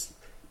that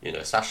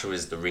Sasha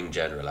is the ring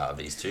general out of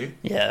these two.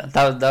 Yeah,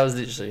 that was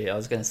literally, I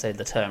was going to say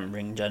the term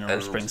ring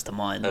general springs to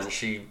mind. And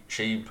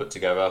she put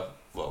together,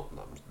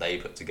 they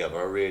put together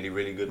a really,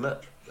 really good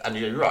match. And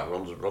you're right,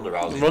 Ronda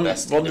Rousey's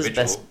Ronda's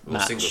best best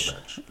match. singles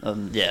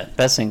match.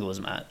 Best singles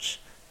match.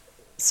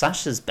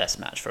 Sasha's best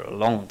match for a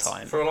long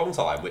time. For a long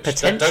time, which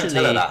don't tell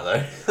her that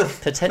though.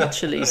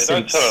 Potentially Don't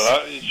since tell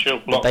her that. She'll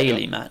the block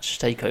Bailey you. match,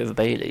 Takeover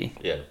Bailey.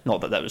 Yeah.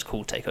 Not that was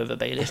called Takeover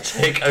Bailey.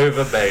 Take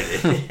over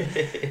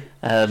Bailey.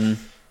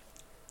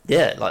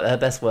 Yeah, like her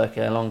best work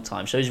in a long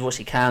time. Shows you what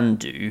she can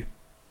do.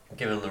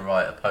 Given the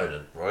right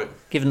opponent, right?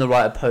 Given the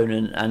right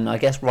opponent and I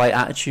guess right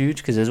attitude,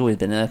 because there's always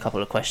been a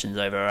couple of questions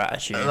over her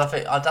attitude. And I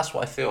think that's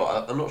what I feel.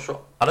 I'm not sure.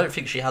 I don't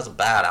think she has a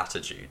bad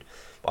attitude,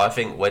 but I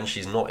think when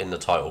she's not in the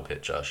title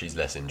picture, she's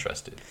less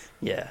interested.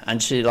 Yeah,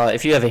 and she, like,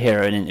 if you ever hear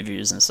her in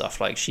interviews and stuff,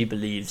 like, she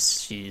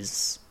believes she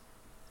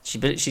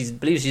believes she's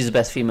the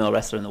best female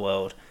wrestler in the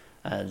world,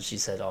 and she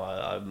said,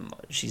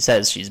 she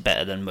says she's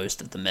better than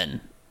most of the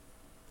men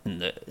in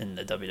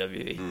the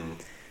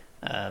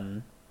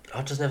WWE.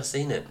 I've just never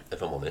seen it,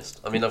 if I'm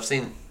honest. I mean, I've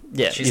seen.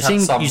 Yeah, she's you've had seen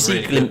some you see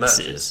really good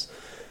glimpses, matches,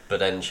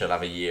 but then she'll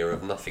have a year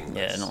of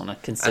nothingness. Yeah, not on a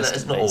and consistent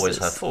it's not always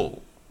her basis.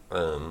 fault.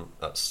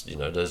 That's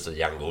there's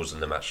the angles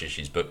and the matches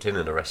she's booked in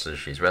and the wrestlers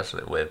she's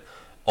wrestling with.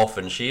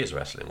 Often she is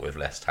wrestling with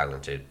less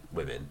talented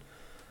women.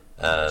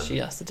 She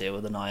has to deal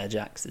with the Nia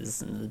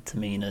Jaxes and the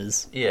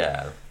Taminas.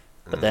 Yeah.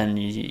 But then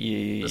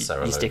you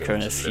Sarah stick her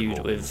in a Logans and Liv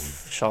feud Morgans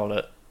with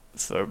Charlotte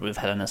with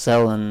Hell in a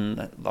Cell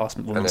and Last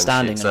Woman then she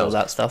Standing and all excels.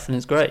 that stuff, and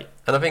it's great.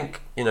 And I think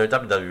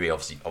WWE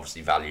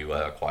obviously value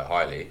her quite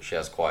highly. She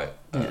has quite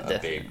a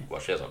definitely.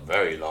 big, she has a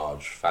very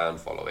large fan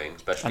following,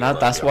 especially. And among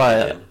that's the why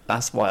young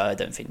women. I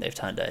don't think they've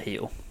turned her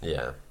heel,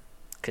 Yeah,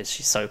 because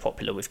she's so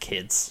popular with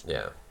kids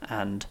yeah.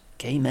 and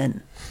gay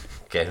men.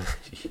 Gay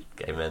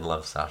men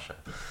love Sasha.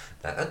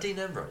 And Dean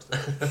Ambrose.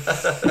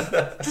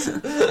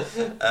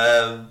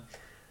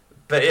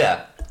 But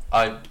yeah,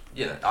 I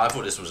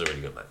thought this was a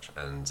really good match,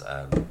 and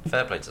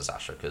fair play to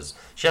Sasha, because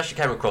she actually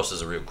came across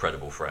as a real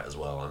credible threat as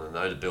well. And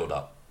I know the build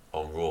up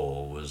on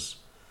Raw was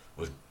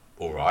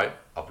all right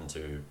up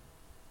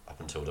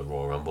until the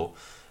Royal Rumble,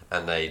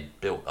 and they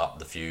built up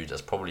the feud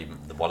as probably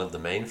one of the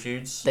main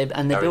feuds. They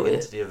going built into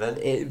it. the event.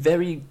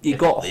 It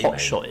got the hot main.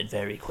 shotted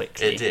very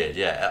quickly. It did,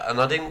 yeah,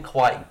 and I didn't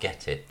quite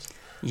get it.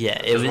 Yeah,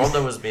 it Because was.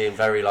 Ronda was being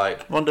very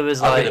like, Ronda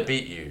was I'm like, going to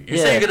beat you. You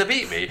yeah. say you're going to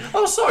beat me?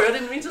 Oh, sorry, I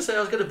didn't mean to say I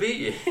was going to beat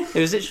you. It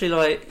was literally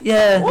like,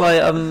 yeah,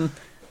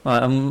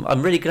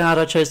 I'm really glad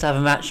I chose to have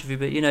a match with you,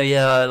 but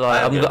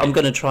I'm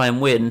going to try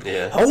and win.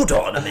 Yeah. Hold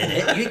on a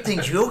minute, you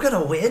think you're going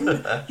to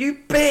win? You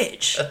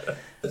bitch!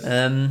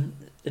 And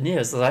yeah,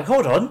 it's like,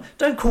 hold on,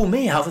 don't call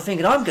me out for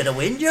thinking I'm going to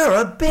win. You're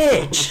a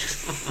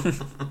bitch.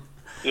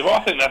 Yeah, but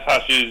I think that's how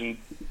she is in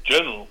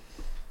general.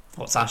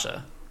 What,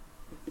 Sasha?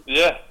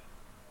 Yeah.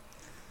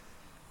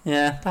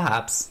 Yeah,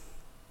 perhaps.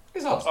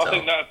 It's hard to I tell.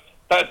 think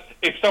that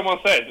if someone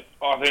said,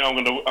 I think I'm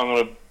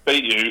gonna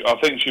beat you, I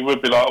think she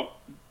would be like,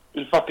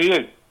 who the fuck are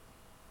you?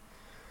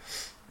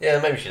 Yeah,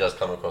 maybe she does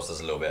come across as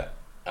a little bit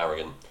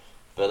arrogant.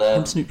 But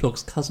I'm Snoop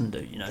Dogg's cousin,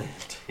 do you know?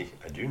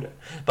 I do know.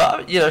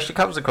 But she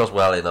comes across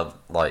well in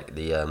like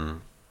the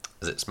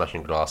is it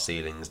Smashing Glass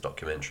Ceilings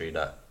documentary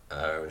that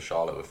her and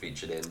Charlotte were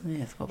featured in.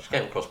 Yeah, I forgot She about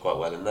came across quite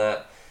well in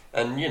that.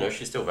 And,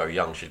 she's still very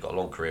young. She's got a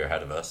long career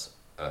ahead of her.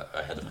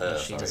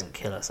 She doesn't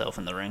kill herself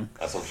in the ring.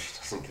 As long as she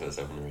doesn't kill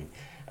herself in the ring.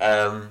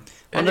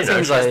 One of the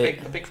things she has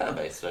a big fan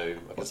base, so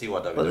I can see why.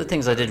 One of the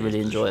things I did really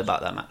enjoy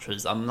about that match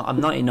was I'm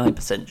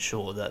 99%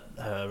 sure that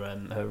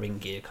her ring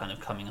gear kind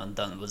of coming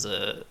undone was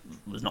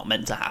not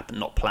meant to happen,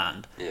 not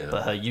planned. Yeah.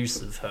 But her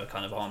use of her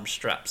kind of arm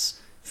straps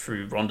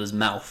through Ronda's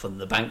mouth and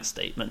the bank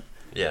statement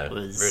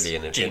was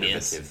really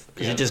genius. innovative.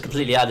 Because it just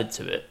completely added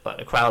to it, but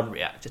the crowd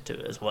reacted to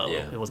it as well.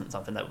 Yeah. It wasn't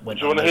something that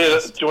went. Do you want to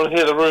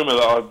hear the rumor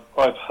that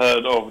I've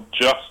heard of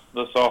just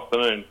this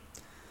afternoon?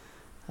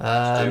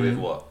 To do with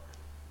what?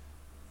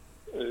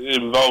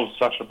 It involves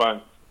Sasha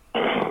Banks.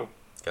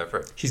 Go for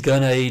it. She's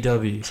going to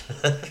AEW.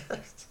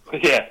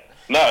 Yeah,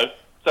 no.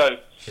 So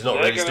she's not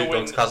really Snoop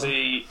Dogg's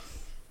cousin.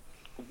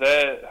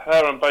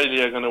 Her and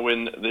Bayley are going to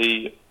win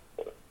the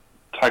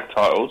tag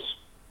titles,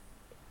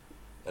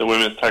 the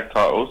women's tag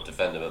titles,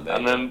 defend them,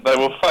 and then they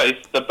will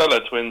face the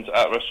Bella Twins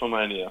at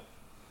WrestleMania.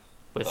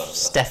 With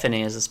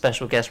Stephanie as a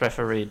special guest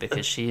referee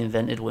because she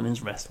invented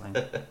women's wrestling.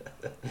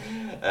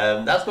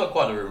 That's not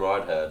quite the rumor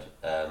I'd heard,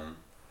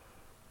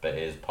 but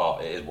it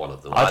is one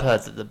of them. I've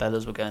heard that the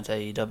Bellas were going to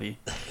AEW.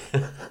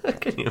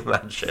 Can you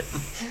imagine?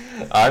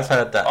 I've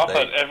heard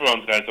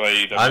everyone's going to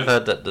AEW. I've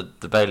heard that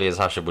the Bayley and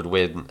Sasha would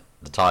win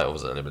the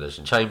titles at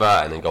Elimination Chamber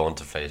and then go on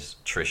to face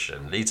Trish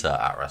and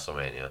Lita at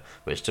WrestleMania,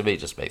 which to me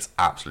just makes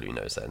absolutely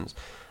no sense.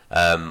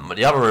 But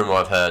the other rumor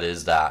I've heard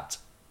is that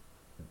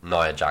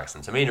Nia Jax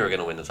and Tamina are going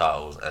to win the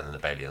titles, and then the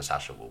Bayley and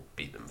Sasha will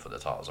beat them for the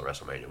titles at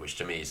WrestleMania, which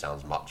to me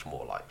sounds much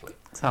more likely.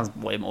 Sounds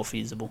way more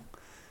feasible.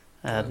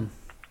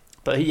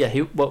 But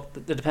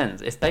it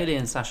depends. If Bayley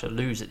and Sasha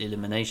lose at the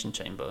Elimination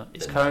Chamber,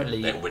 it's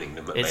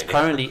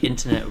currently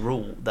internet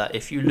rule that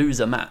if you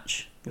lose a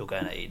match, you're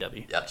going to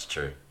AEW. That's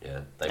true.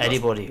 Yeah.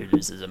 Anybody who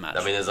loses a match.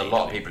 I mean, there's a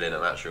lot of people in a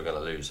match who are going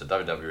to lose. So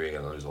WWE are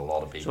going to lose a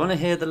lot of people. Do you want to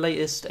hear the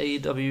latest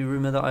AEW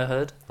rumor that I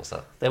heard? What's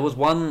that? There was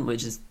one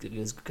which is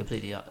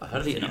completely I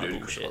heard a few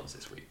ludicrous bullshit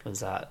this week. Was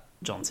that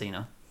John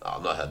Cena? Oh,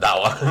 I've not heard that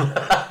one.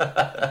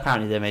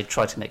 Apparently, they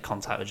tried to make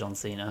contact with John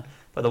Cena,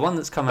 but the one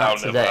that's come out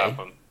today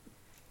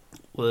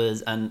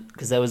was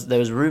because there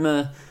was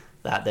rumor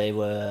that they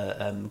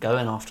were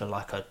going after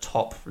like a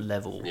top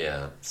level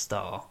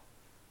star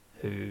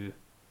who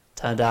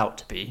turned out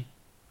to be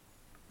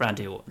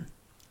Randy Orton.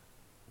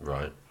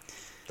 Right,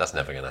 that's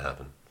never going to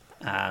happen.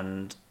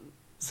 And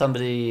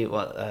somebody,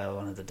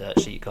 one of the Dirt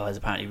Sheet guys,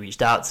 apparently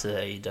reached out to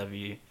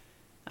AEW,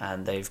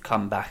 and they've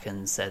come back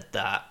and said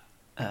that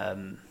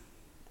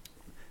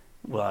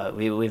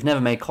we've never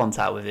made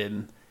contact with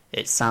him.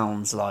 It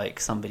sounds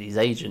like somebody's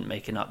agent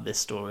making up this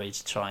story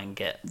to try and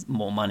get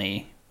more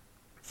money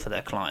for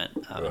their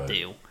client out of the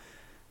deal.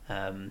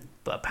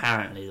 But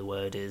apparently the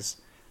word is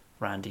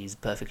Randy's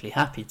perfectly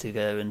happy to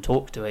go and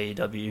talk to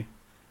AEW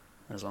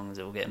as long as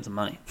it will get him some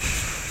money.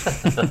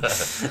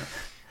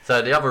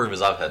 So the other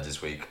rumours I've heard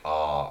this week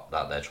are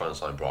that they're trying to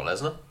sign Brock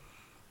Lesnar.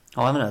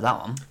 Oh, I haven't heard that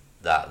one.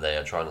 That they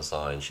are trying to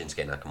sign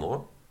Shinsuke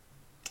Nakamura.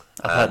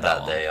 I've heard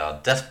that one. They are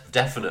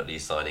definitely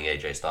signing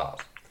AJ Styles.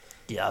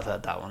 Yeah, I've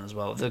heard that one as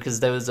well.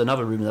 Because there was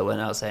another rumour that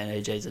went out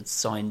saying AJ's had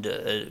signed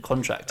a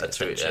contract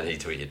extension. And he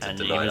tweeted to and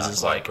deny he was that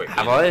just quite like, quickly.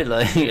 have I?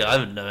 Like, I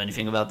don't know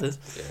anything about this.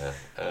 Yeah.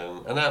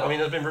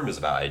 There's been rumours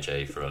about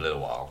AJ for a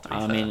little while, to be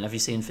fair. mean, have you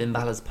seen Finn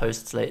Balor's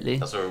posts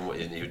lately? I saw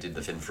him, he did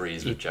the Finn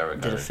Freeze with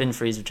Jericho. Did a Finn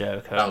Freeze with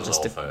Jericho. That was an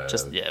old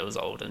photo. It was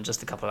old. And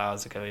just a couple of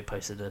hours ago, he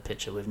posted a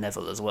picture with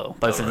Neville as well.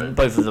 Both of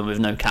them with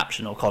no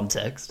caption or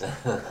context.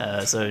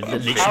 So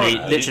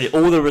literally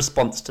all the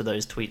response to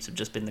those tweets have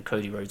just been the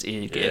Cody Rhodes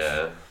ear gif.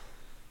 Yeah.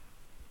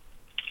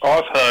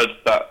 I've heard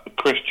that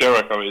Chris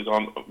Jericho is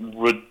on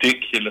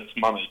ridiculous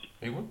money.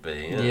 He would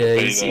be, yeah.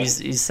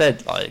 He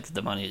said like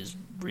the money is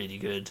really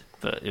good,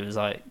 but it was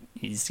like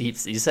he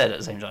said at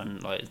the same time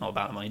like it's not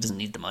about the money. He doesn't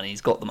need the money. He's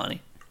got the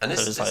money. And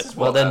this is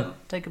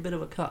take a bit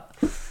of a cut.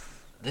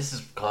 This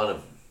is kind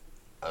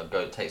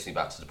of takes me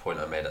back to the point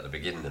I made at the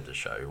beginning of the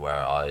show,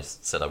 where I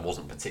said I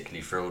wasn't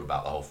particularly thrilled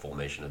about the whole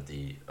formation of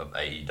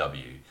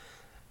AEW.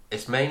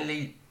 It's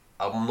mainly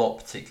I'm not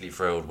particularly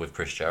thrilled with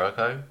Chris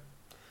Jericho.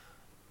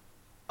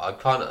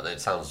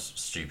 It sounds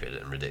stupid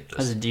and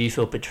ridiculous. Do you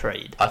feel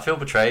betrayed? I feel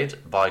betrayed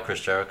by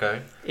Chris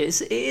Jericho.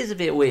 It is a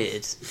bit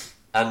weird.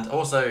 And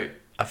also,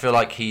 I feel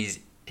like he's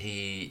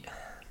going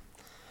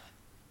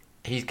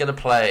to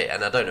play,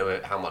 and I don't know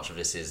how much of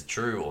this is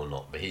true or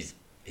not, but he's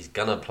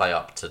going to play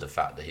up to the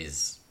fact that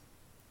he's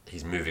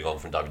moving on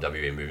from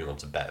WWE and moving on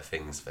to better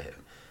things for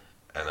him.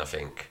 And I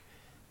think,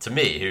 to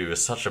me, who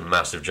was such a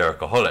massive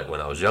Jericho-holic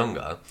when I was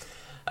younger,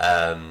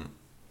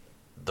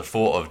 the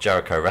thought of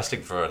Jericho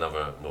wrestling for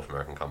another North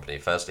American company,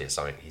 firstly, is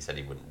something he said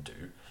he wouldn't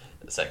do.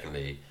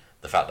 Secondly,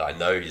 the fact that I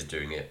know he's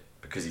doing it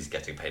because he's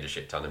getting paid a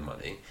shit ton of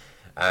money.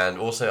 And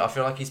also, I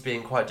feel like he's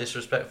being quite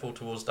disrespectful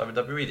towards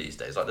WWE these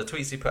days. Like the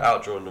tweets he put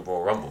out during the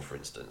Royal Rumble, for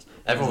instance.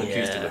 Everyone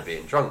accused him of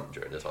being drunk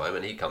during the time,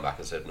 and he'd come back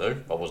and said, no,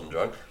 I wasn't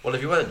drunk. Well,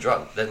 if you weren't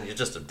drunk, then you're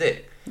just a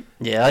dick.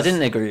 Yeah, I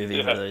didn't agree with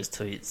either of those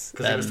tweets.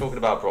 Because he was talking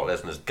about Brock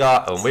Lesnar's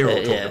gut, and we were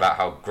all talking about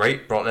how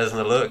great Brock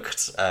Lesnar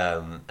looked.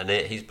 And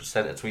he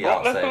sent a tweet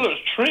out saying... Brock Lesnar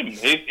looks trim.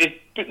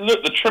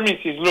 the trimmings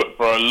he's looked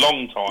for a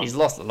long time. He's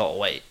lost a lot of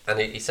weight. And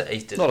he said he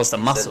did Not lost the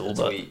he muscle, sent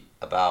a but tweet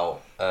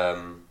about.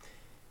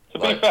 To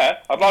be fair,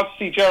 I'd like to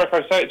see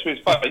Jericho say it to his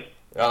face.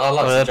 I'd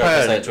like to see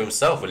Jericho say it to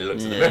himself when he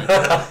looks in the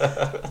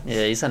mirror.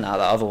 Yeah, he sent out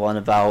that other one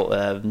about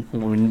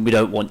we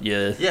don't want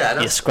your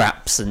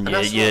scraps and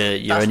your that's what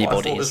I thought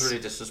anybody's. was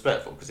really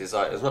disrespectful, because it's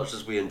like, as much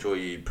as we enjoy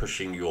you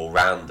pushing your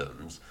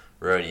randoms,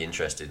 we're only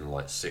interested in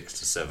like 6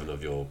 to 7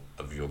 of your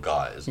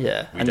guys.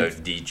 Yeah, we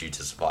don't need you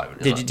to survive.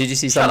 Did you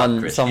see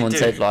someone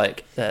said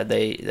like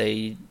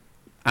they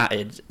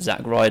added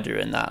Zack Ryder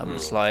in that and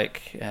was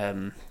like,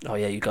 oh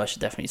yeah, you guys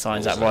should definitely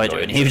sign Zack Ryder,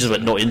 and he was just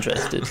like, not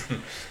interested.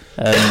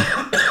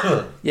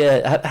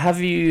 Yeah, have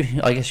you?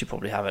 I guess you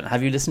probably haven't.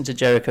 Have you listened to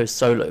Jericho's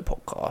solo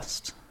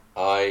podcast?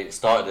 I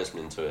started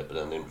listening to it, but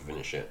then didn't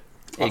finish it.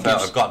 I've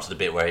got up to the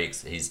bit where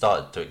he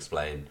started to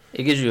explain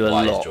it gives you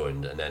why lot. he's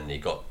joined, and then he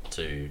got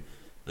to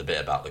the bit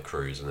about the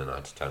cruise, and then I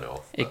had to turn it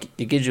off.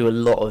 It gives you a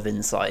lot of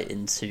insight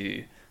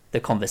into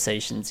the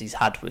conversations he's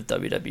had with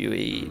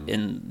WWE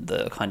in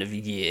the kind of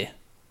year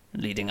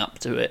leading up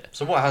to it.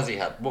 So what has he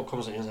had? What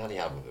conversations had he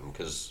had with him?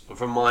 Because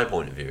from my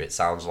point of view, it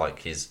sounds like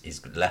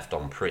he's left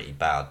on pretty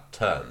bad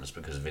terms,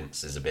 because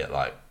Vince is a bit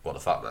like, what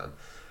the fuck, man?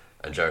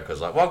 And Jericho's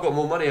like, well, I've got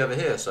more money over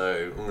here,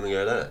 so I'm going to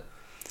go there.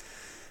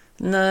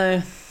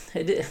 No,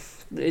 it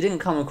didn't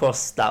come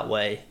across that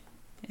way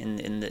in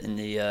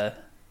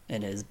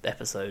his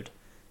episode.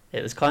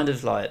 It was kind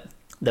of like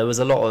there was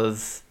a lot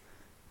of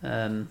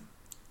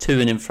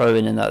to-ing and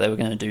fro-ing in that they were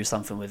going to do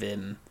something with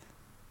him,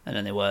 and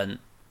then they weren't.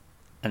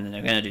 And then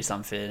they're going to do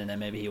something, and then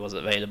maybe he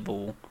wasn't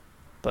available,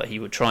 but he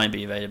would try and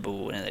be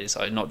available, and then they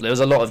decided not. There was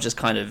a lot of just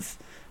kind of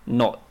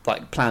not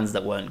like plans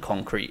that weren't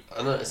concrete.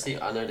 I know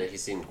that he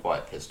seemed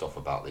quite pissed off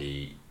about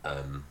the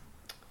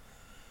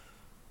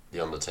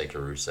Undertaker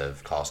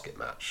Rusev casket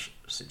match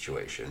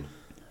situation.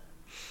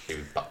 He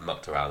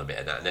mucked around a bit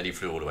in that, and then he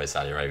flew all the way to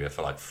Saudi Arabia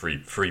for like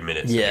three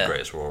minutes in the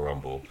Greatest Royal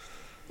Rumble.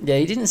 Yeah,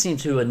 he didn't seem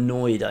too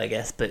annoyed, I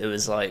guess, but it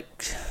was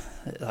like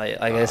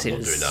I guess he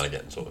was doing that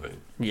again, sort of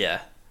thing.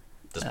 Yeah.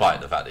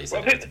 Despite the fact that he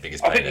said it's the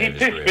biggest I pain think of he his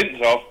pissed career.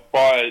 Vince off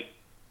by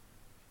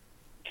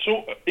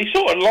he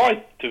sort of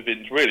lied to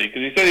Vince, really,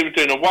 because he said he was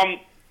doing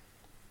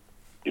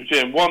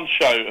one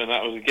show, and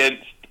that was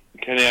against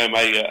Kenny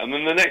Omega, and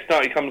then the next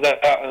night he comes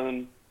out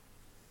and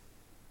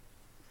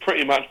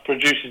pretty much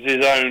produces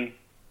his own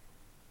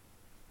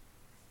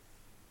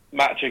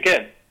match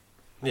again.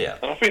 Yeah,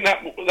 and I think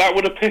that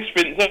would have pissed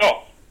Vince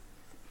off.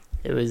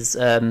 It was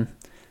I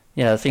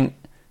think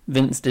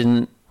Vince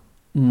didn't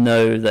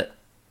know that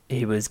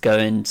he was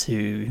going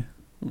to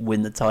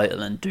win the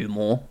title and do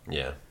more.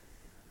 Yeah.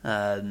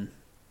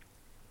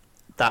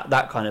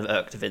 That kind of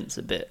irked Vince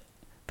a bit,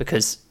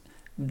 because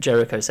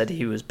Jericho said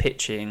he was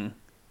pitching.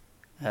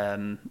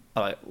 It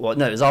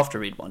was after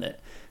Reed won it,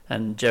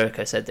 and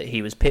Jericho said that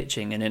he was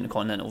pitching an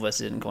Intercontinental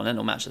versus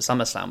Intercontinental match at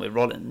SummerSlam with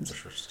Rollins,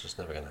 which was just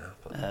never going to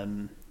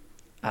happen.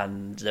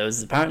 And there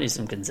was apparently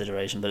some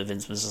consideration, but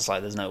Vince was just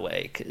like, "There's no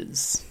way,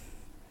 because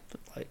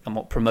like I'm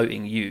not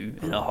promoting you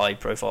in a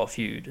high-profile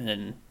feud, and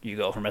then you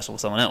go off and wrestle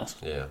with someone else."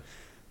 Yeah.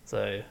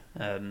 So.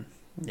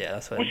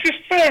 That's when... Which is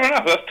fair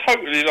enough. That's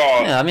totally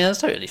like... Yeah, I mean, that's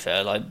totally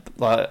fair. Like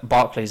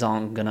Barclays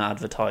aren't going to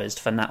advertise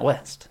for Nat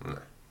West. No.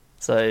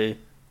 So,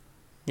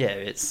 yeah,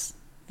 it's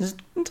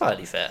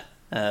entirely fair.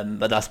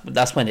 But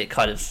that's when it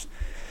kind of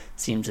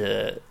seemed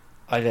to...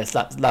 I guess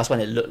that's when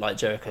it looked like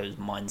Jericho's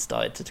mind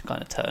started to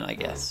kind of turn, I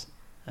guess.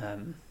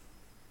 But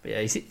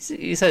yeah,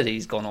 he said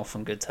he's gone off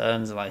on good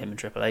terms, like him and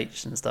Triple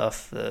H and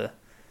stuff. They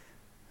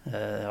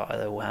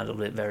all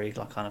handled it very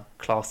kind of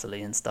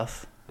classily and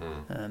stuff.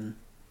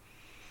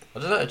 I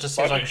don't know, it just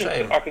seems like a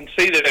shame. I can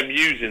see them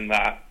using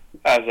that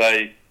as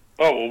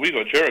we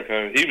got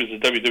Jericho. He was a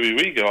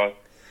WWE guy.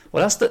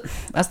 Well, that's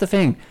the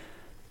thing.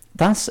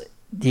 That's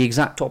the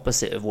exact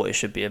opposite of what it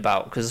should be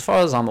about. Because as far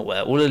as I'm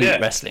aware, all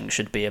elite wrestling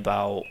should be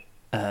about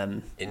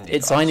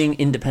signing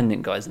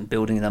independent guys and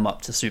building them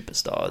up to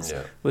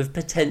superstars with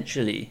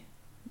potentially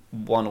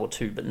one or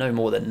two, but no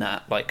more than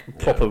that, like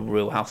proper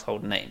real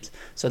household names.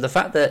 So the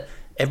fact that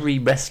every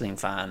wrestling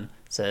fan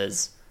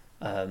says,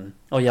 I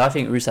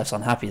think Rusev's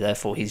unhappy,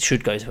 therefore he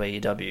should go to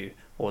AEW,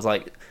 or it's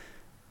like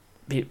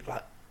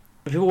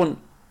people want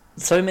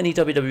so many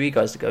WWE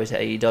guys to go to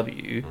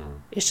AEW,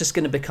 it's just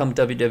going to become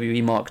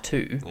WWE Mark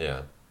II.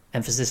 Yeah.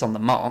 Emphasis on the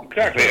mark.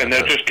 Exactly, and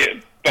they'll just get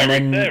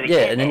buried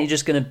there. And then you're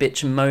just going to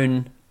bitch and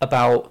moan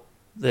about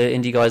the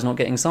indie guys not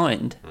getting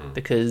signed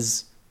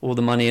because all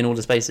the money and all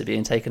the space are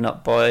being taken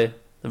up by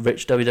the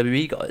rich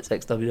WWE guys,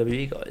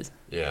 ex-WWE guys.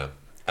 Yeah,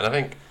 and I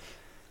think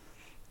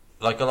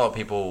like a lot of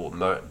people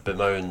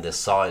bemoan the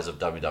size of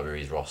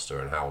WWE's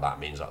roster and how that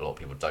means that a lot of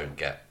people don't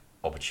get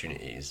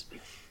opportunities.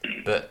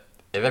 But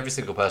if every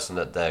single person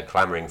that they're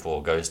clamouring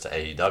for goes to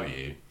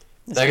AEW,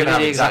 they're going to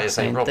have exactly the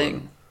same problem.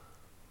 Thing.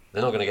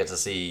 They're not going to get to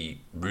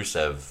see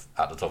Rusev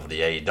at the top of the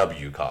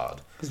AEW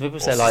card. Because people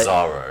say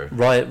Cesaro.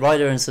 Like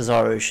Ryder and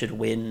Cesaro should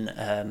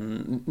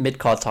win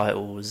mid-card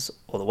titles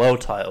or the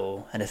world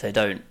title, and if they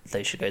don't,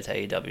 they should go to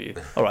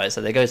AEW. All right,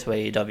 so they go to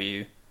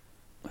AEW.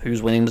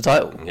 who's winning the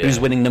title? Yeah. Who's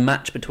winning the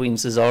match between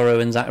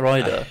Cesaro and Zack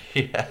Ryder?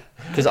 Yeah.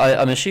 Because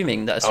I'm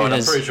assuming that as soon and I'm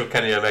as... pretty sure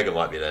Kenny Omega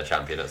might be their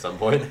champion at some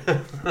point.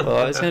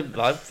 Well, I think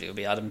it'll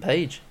be Adam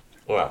Page.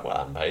 Or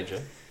Adam Page, yeah.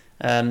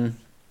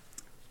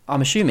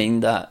 I'm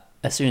assuming that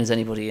as soon as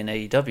anybody in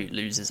AEW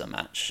loses a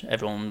match,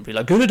 everyone will be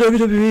like, go to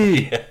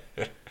WWE!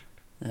 Yeah.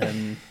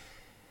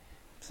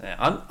 So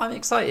yeah, I'm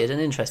excited and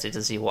interested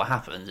to see what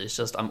happens. It's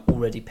just I'm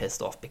already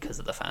pissed off because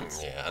of the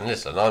fans. Yeah, and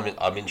listen,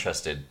 I'm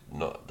interested.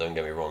 Don't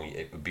get me wrong.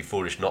 It would be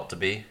foolish not to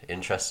be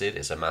interested.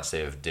 It's a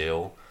massive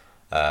deal.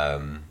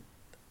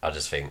 I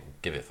just think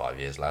give it 5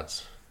 years,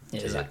 lads.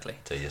 Yeah, exactly.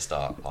 Till you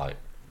start like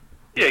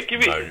give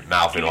it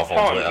mouthing give off it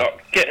on time. Twitter.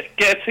 Like,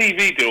 get a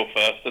TV deal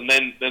first, and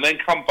then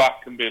come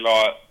back and be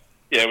like,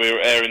 yeah, we were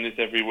airing this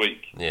every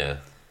week. Yeah.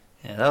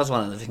 Yeah, that was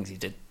one of the things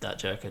that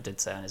Jericho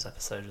did say on his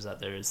episode, was that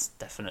there is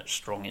definite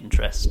strong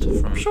interest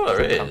from, sure there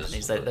from is.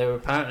 companies. They were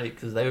apparently,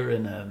 because they were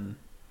in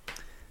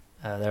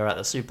they were at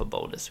the Super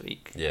Bowl this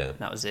week. Yeah.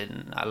 That was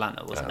in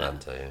Atlanta, wasn't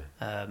Atlanta, it?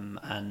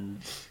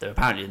 And they were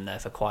apparently in there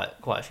for quite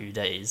a few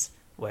days,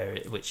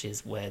 which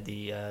is where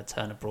the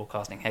Turner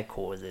Broadcasting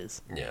headquarters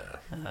is. yeah.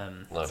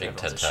 So I think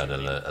Ted everyone's Turner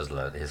assuming- has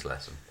learned his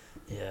lesson.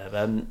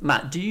 Yeah,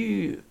 Matt, do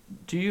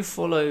you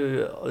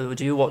follow, or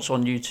do you watch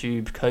on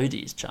YouTube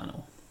Cody's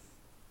channel?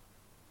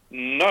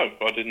 No,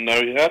 I didn't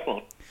know he had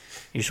one.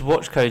 You should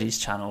watch Cody's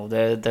channel.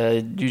 They're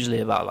usually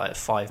about like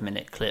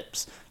 5-minute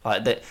clips.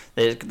 Like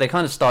they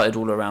kind of started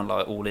all around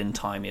like All In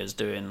time. He was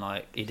doing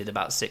he did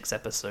about 6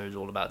 episodes,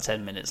 all about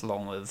 10 minutes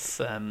long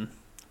of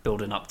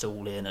building up to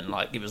All In, and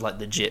like it was like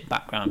legit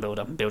background build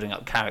up and building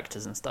up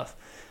characters and stuff.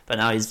 But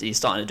now he's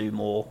starting to do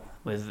more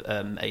with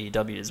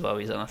AEW as well.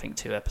 He's done I think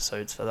 2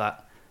 episodes for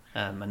that,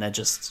 and they're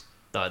just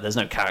there's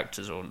no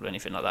characters or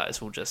anything like that. It's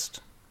all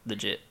just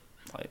legit.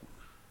 Like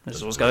this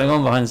is what's going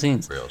on behind the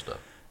scenes. Real stuff.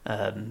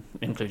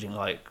 Including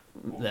like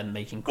them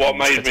making What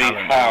calls made to me talent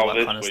and all howl that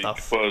this kind of week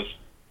stuff. was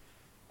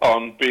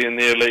on Being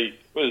the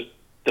Elite was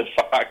the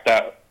fact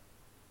that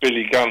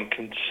Billy Gunn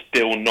can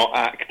still not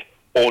act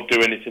or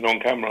do anything on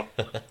camera.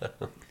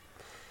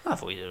 I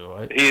thought he did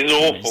alright. He is Didn't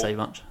really awful. say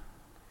much.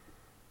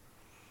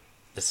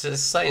 It's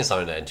saying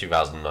something that in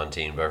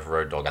 2019, both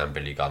Road Dogg and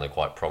Billy Gunn are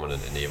quite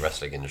prominent in the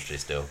wrestling industry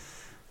still.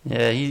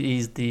 Yeah,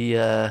 he's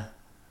the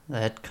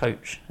head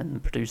coach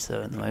and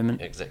producer at the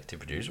moment. Executive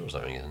producer or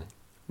something, isn't he?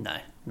 No,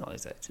 not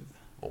executive.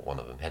 Or one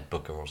of them, head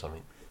booker or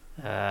something.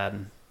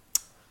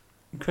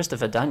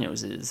 Christopher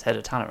Daniels is head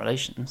of talent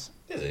relations.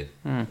 Is he?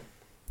 Hmm.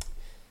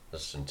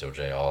 Just until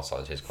JR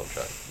signs his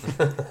contract.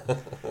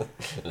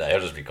 No, he'll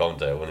just be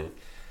commentator, won't he?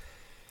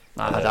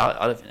 No,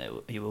 I don't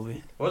think he will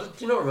be. Well, do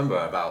you not remember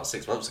about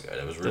 6 months ago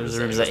there was There was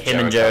rumours rumours that it was him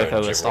and Jericho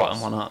were Jim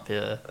starting Ross, one up.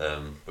 Yeah.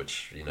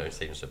 which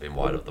seems to have been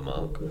wide of the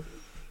mark.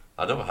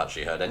 I never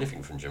actually heard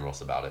anything from Jim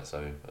Ross about it,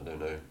 so I don't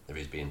know if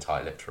he's being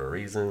tight-lipped for a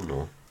reason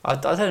or. I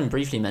heard him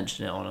briefly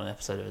mention it on an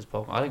episode of his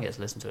podcast. I don't get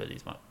to listen to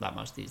it that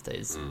much these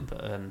days,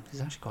 but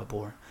he's actually quite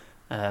boring.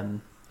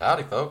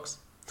 Howdy, folks.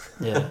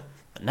 Yeah,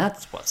 and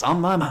that's what's on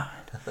my mind.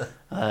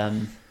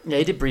 Yeah,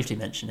 he did briefly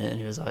mention it, and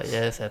he was like,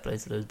 "Yeah, fair play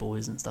to those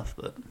boys and stuff,"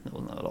 but there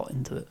wasn't a lot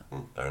into it.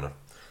 Fair enough.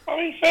 I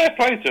mean, fair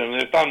play to them.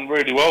 They've done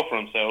really well for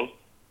themselves,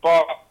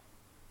 but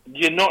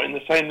you're not in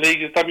the same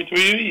league as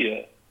WWE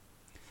yet.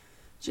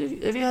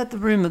 Have you heard the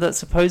rumor that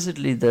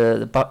supposedly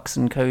the Bucks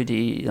and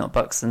Kenny,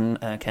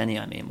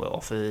 were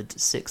offered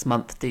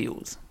 6-month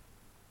deals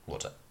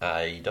What,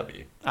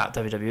 AEW? at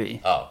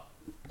WWE? Oh,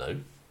 no.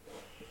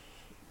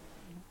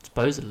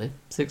 Supposedly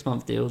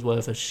 6-month deals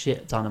worth a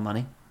shit ton of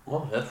money.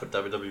 Why on earth would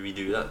WWE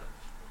do that?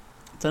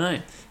 Don't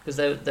know, because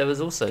there was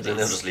also Then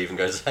they'll these, just leave and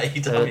go to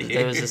AEW.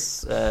 there was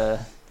this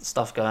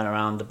stuff going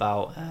around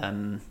about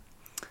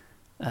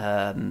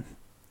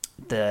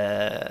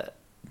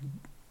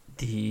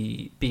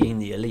the Being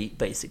the Elite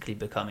basically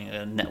becoming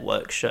a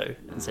network show,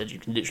 and said you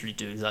can literally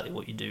do exactly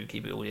what you do,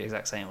 keep it all the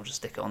exact same, or just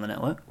stick it on the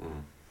network.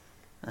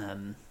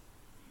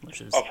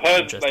 Which is I've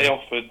heard interesting. they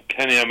offered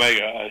Kenny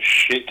Omega a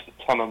shit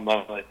ton of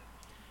money.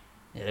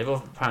 Yeah, they've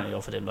apparently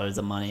offered him loads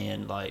of money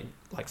and like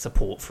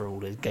support for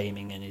all his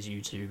gaming and his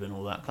YouTube and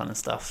all that kind of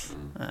stuff.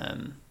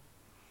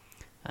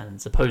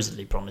 And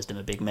supposedly promised him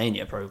a big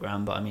Mania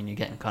program, but I mean, you're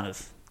getting kind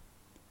of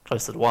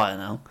close to the wire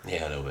now.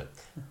 Yeah, a little bit.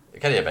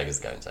 Kenny Omega's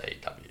going to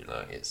AEW.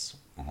 It's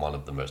one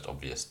of the most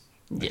obvious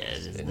Yeah,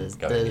 things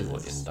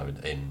there's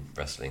in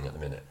wrestling at the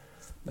minute.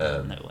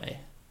 no way.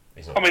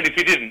 He's not, I mean, if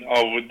he didn't,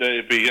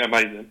 it'd be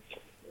amazing.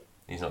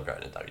 he's not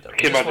going to WWE.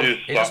 Kim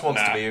He just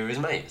wants to nah. be with his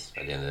mates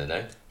at the end of the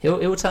day.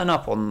 He'll turn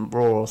up on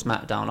Raw or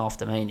SmackDown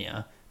after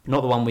Mania, but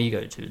not the one we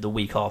go to, the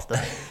week after.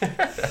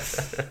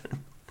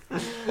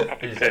 I'd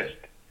be pissed.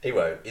 He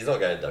won't. He's not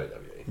going to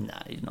WWE.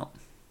 Nah, he's not.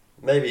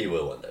 Maybe he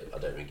will one day. I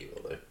don't think he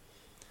will, though.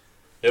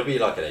 He'll be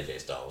like an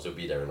AJ Styles. He'll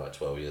be there in like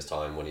 12 years'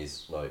 time when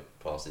he's like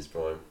past his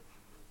prime.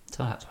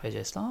 Tell that to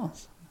AJ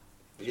Styles.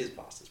 He is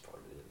past his prime,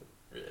 isn't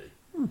he?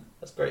 Really.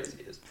 That's great as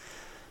he is.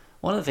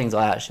 One of the things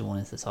I actually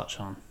wanted to touch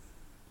on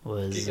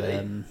was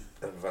Giggity.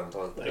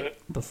 Valentine's Day.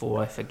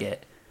 before I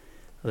forget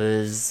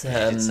was You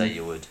did say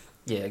you would.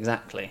 yeah,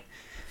 exactly.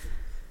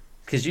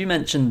 Because you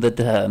mentioned the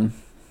term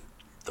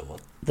The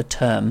what? the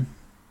term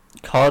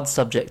card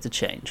subject to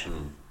change.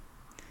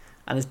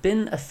 And it's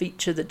been a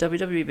feature that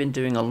WWE have been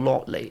doing a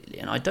lot lately,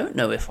 and I don't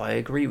know if I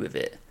agree with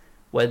it,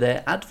 where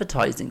they're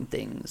advertising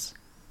things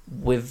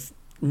with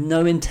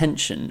no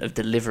intention of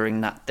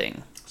delivering that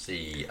thing.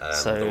 See,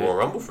 the Royal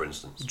Rumble, for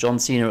instance. John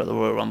Cena at the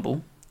Royal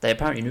Rumble, they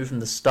apparently knew from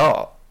the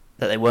start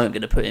that they weren't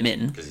going to put him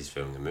in. Because he's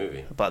filming a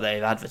movie. But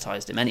they've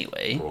advertised him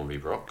anyway. Braun v.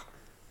 Brock.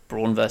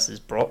 Braun versus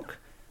Brock.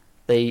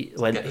 They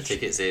went. Get the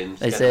tickets in.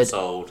 They get said them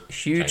sold.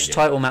 Huge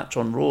title match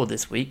on Raw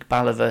this week.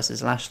 Balor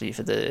versus Lashley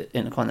for the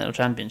Intercontinental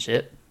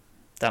Championship.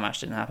 That match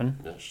didn't happen.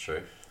 That's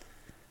true.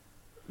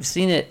 We've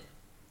seen it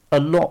a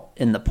lot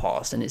in the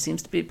past, and it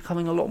seems to be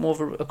becoming a lot more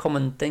of a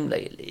common thing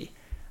lately.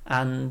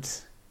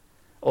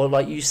 Or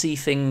like you see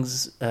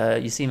things,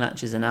 you see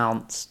matches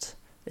announced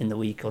in the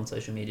week on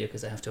social media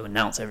because they have to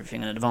announce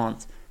everything in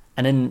advance,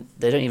 and then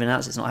they don't even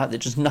announce it's not happening.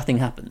 Just nothing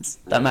happens.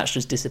 That match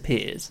just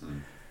disappears.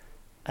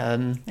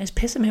 It's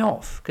pissing me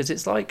off because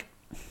it's like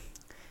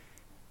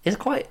it's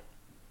quite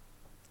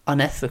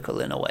unethical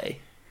in a way.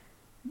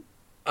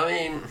 I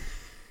mean,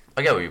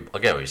 I get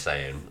what you're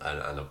saying,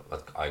 and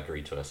I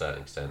agree to a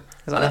certain extent.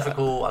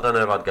 Unethical, I don't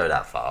know if I'd go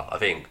that far. I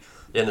think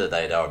at the end of the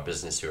day, they're a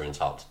business who are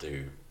entitled to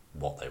do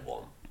what they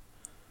want.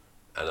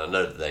 And I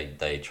know that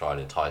they try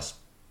and entice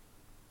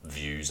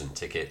views and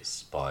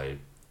tickets by,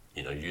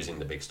 using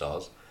the big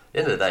stars. At the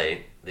end of the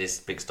day,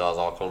 these big stars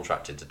are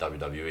contracted to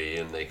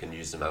WWE and they can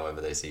use them however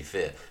they see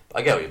fit. But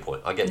I get your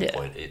point. Your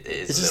point.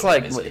 It's just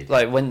like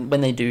when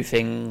they do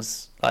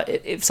things, like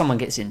if someone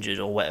gets injured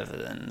or whatever,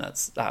 then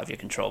that's out of your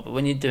control. But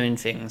when you're doing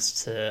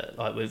things to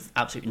like with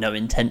absolutely no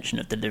intention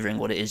of delivering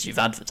what it is you've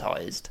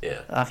advertised,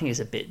 I think it's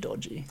a bit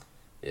dodgy.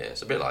 Yeah,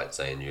 it's a bit like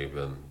saying you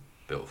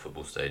built a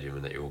football stadium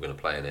and that you're all going to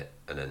play in it,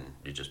 and then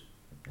you just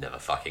never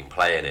fucking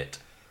play in it.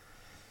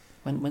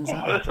 When's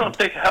that? Let's not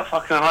pick out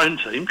fucking our own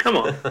team. Come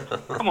on,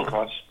 come on,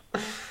 guys.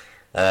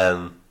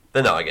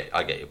 But no, I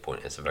get your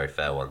point. It's a very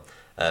fair one.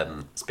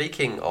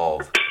 Speaking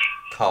of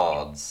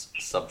cards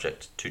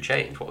subject to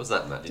change, what was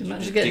that, Matt? Did you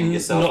just ding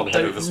yourself on the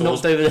head with a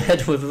knocked over the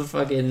head with a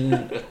fucking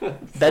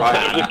Right,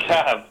 the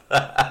cab.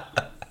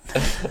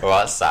 All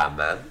right, Sam,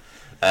 man.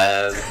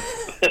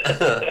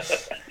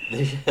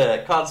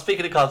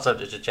 Speaking of cards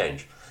subject to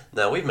change,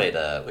 now we made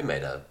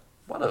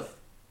one of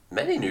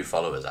many new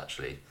followers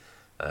actually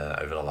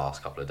over the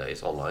last couple of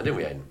days online, didn't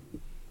we, Aiden?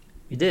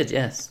 We did,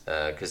 yes.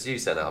 Because you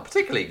sent out a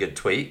particularly good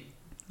tweet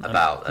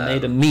about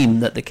made a meme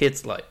that the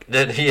kids like.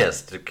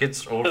 Yes, the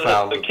kids all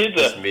found the kids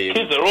this meme.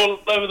 Kids are all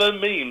over their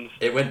memes.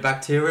 It went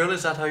bacterial.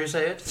 Is that how you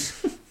say it?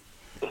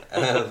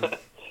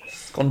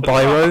 It's gone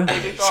viral.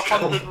 It's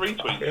got 100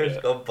 retweets.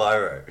 It's gone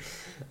viral.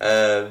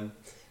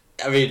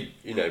 I mean,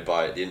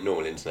 by the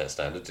normal internet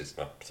standards, it's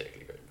not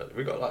particularly good, but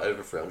we got like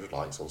over 300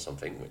 likes on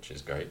something, which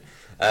is great.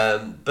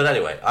 But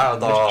anyway, out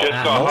of our just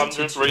got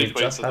 100 retweets.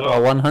 Just had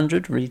our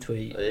 100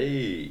 retweet.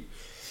 Hey.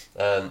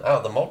 Out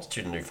of the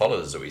multitude of new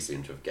followers that we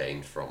seem to have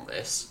gained from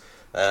this,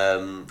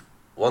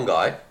 one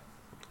guy,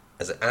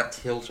 is it at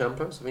Heel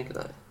Champa, something like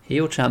that?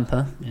 Heel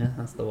Champa, yeah,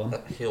 that's the one.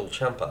 At Heel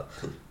Champa.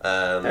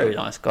 Very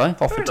nice guy,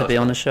 offered to be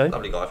on the show.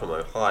 Lovely guy from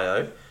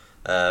Ohio.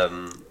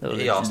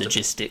 He asked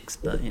logistics,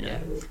 but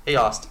he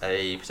asked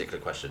a particular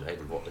question.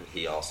 Hayden, what did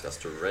he ask us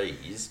to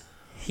raise?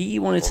 He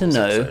wanted to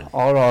know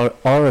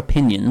our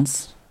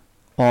opinions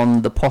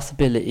on the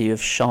possibility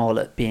of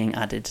Charlotte being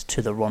added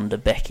to the Ronda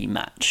Becky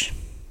match.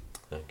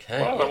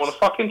 Okay. Well, I don't want to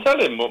fucking tell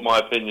him what my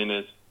opinion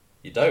is.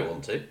 You don't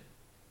want to?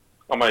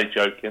 I'm only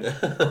joking.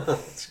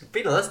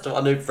 Be nice to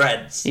our new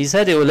friends. He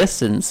said he will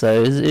listen,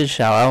 so his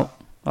shout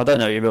out. I don't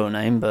know your real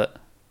name, but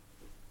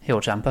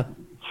Heel Champa.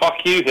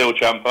 Fuck you, Heel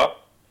Champa.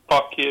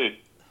 Fuck you.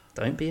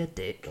 Don't be a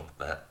dick. God,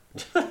 Matt.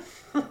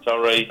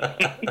 Sorry.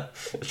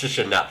 It's just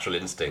your natural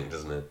instinct,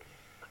 isn't it?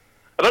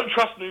 I don't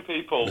trust new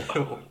people.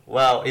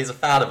 Well, he's a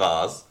fan of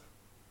ours,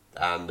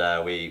 and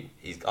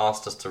he's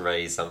asked us to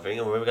raise something,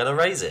 and we were going to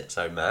raise it.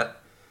 So, Matt,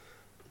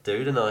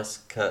 do the nice,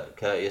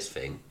 courteous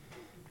thing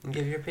and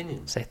give your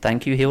opinion. Say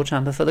thank you, Heel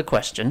Champa, for the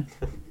question.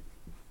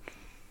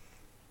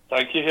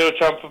 Thank you, Heel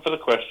Champa, for the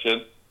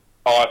question.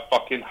 I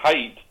fucking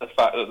hate the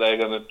fact that they're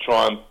going to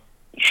try and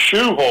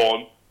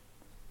shoehorn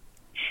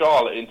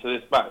Charlotte into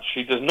this match.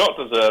 She does not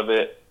deserve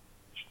it.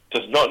 She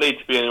does not need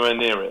to be anywhere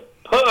near it.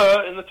 Put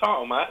her in the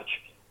title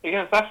match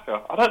against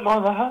Asuka. I don't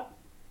mind that.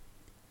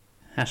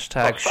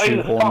 Hashtag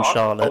shoehorn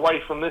Charlotte.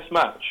 Away from this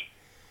match.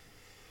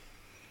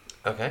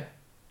 Okay.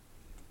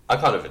 I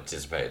kind of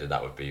anticipated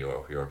that would be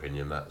your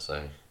opinion, Matt,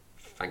 so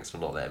thanks for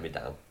not letting me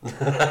down.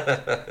 What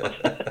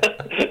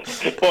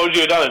would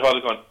you have done if I'd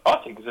have gone, I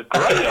think it's a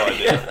great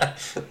idea?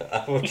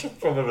 I would have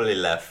probably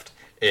left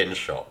in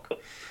shock.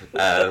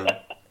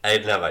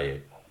 Aiden, how about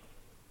you?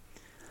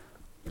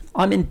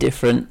 I'm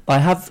indifferent.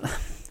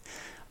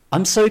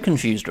 I'm so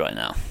confused right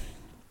now.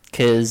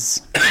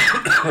 Because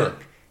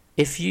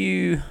if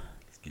you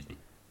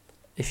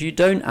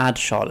don't add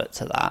Charlotte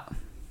to that,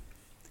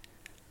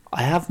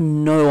 I have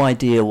no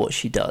idea what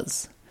she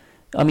does.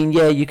 I mean,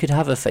 yeah, you could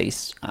have her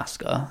face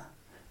Asuka,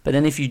 But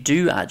then if you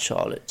do add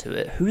Charlotte to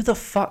it, who the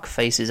fuck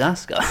faces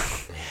Asuka?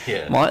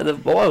 Yeah.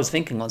 What I was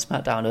thinking on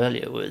SmackDown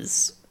earlier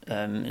was,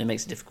 it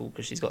makes it difficult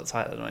because she's got the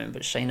title at the moment,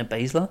 but Shayna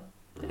Baszler,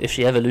 if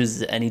she ever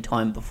loses at any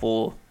time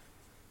before,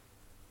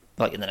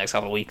 like in the next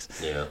couple of weeks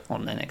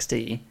on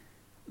NXT,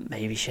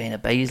 maybe Shayna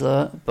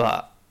Baszler,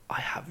 but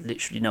I have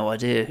literally no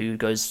idea who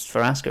goes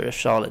for Asuka if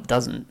Charlotte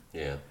doesn't.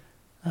 Yeah.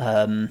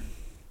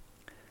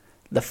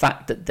 The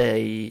fact that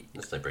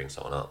Unless they bring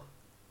someone up.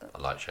 I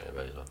like Shayna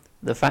Baszler.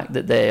 The fact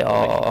that they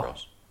are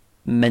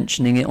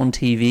mentioning it on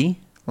TV,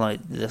 like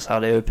that's how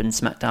they opened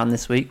SmackDown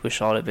this week, with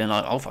Charlotte being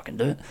like, "I'll fucking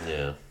do it."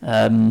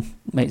 Yeah.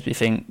 Makes me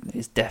think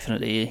it's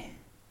definitely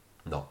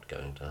not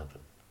going to happen.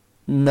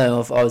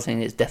 No, I was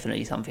thinking it's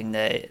definitely something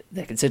they're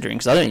considering,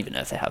 because I don't even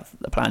know if they have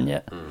the plan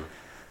yet.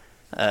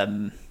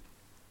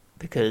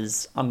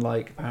 Because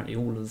unlike apparently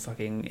all of the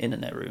fucking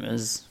internet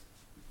rumours,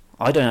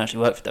 I don't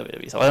actually work for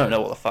WWE, so I don't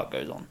know what the fuck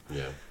goes on.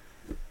 Yeah.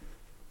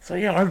 So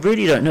yeah, I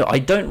really don't know. I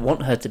don't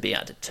want her to be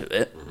added to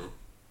it,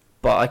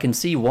 but I can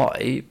see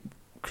why.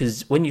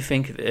 Because when you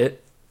think of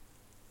it,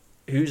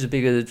 who's a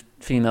bigger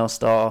female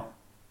star?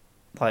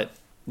 Like,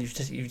 you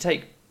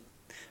take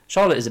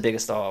Charlotte is a bigger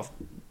star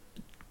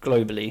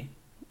globally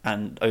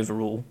and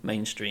overall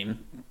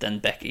mainstream than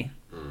Becky.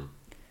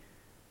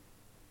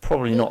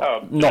 Probably not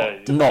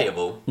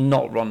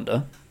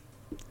Ronda.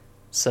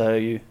 So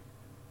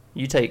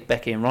you take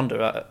Becky and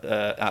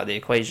Ronda out of the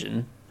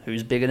equation.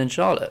 Who's bigger than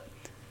Charlotte?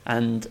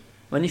 And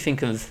when you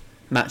think of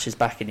matches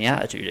back in the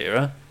Attitude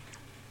Era,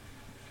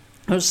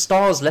 there was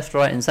stars left,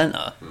 right, and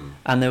centre,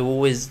 and they were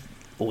always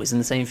in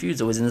the same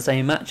feuds, always in the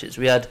same matches.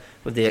 We had,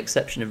 with the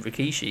exception of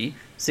Rikishi,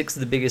 6 of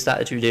the biggest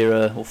Attitude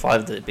Era, or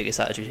 5 of the biggest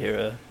Attitude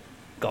Era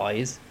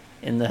guys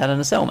in the Hell in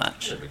a Cell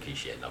match.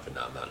 Rikishi ended up in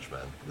that match,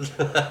 man.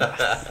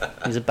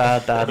 He's a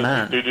bad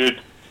man. He did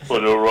for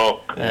the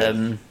Rock.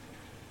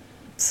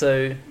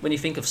 So when you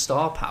think of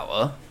star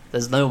power,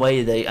 there's no way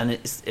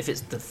if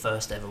it's the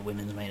first ever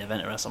women's main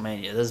event at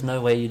WrestleMania, there's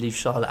no way you leave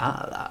Charlotte out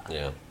of that.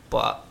 Yeah.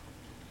 But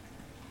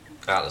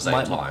at the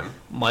same time,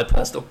 my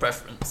personal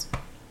preference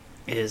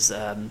is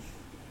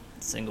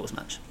singles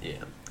match.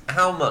 Yeah.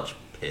 How much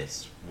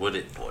piss would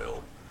it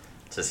boil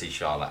to see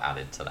Charlotte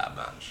added to that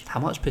match? How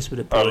much piss would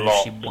it boil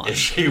if she won? If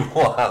she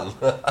won.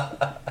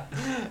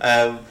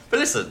 But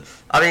listen,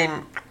 I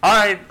mean,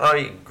 I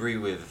agree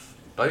with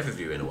both of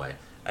you in a way,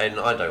 and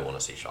I don't want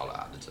to see Charlotte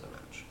added to the match.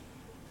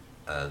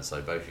 And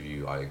so both of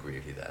you, I agree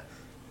with you there.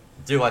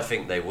 Do I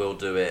think they will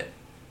do it?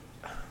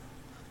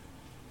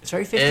 It's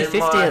very 50-50 at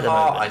the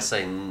moment. I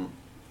say in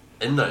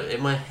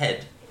my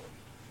head.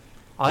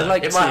 In my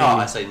heart,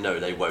 I say no,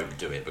 they won't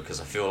do it,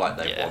 because I feel like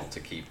they want to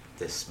keep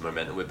this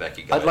momentum with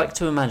Becky going. I'd like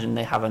to imagine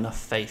they have enough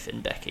faith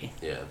in Becky.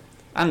 Yeah.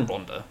 And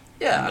Ronda.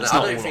 Yeah, and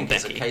I don't think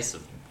it's a case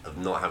of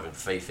not having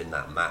faith in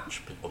that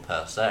match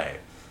per se.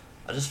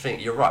 I just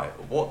think you're right.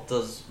 What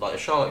does, like,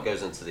 if Charlotte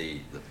goes into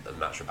the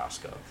match with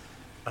Asuka,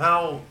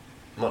 how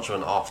much of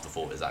an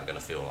afterthought is that going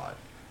to feel like?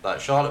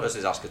 Like, Charlotte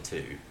versus Asuka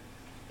 2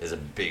 is a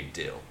big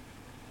deal.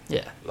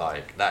 Yeah.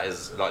 Like, that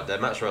is, like, their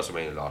match at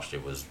WrestleMania last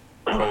year was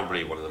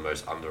probably one of the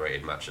most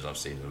underrated matches I've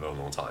seen in a long,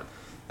 long time.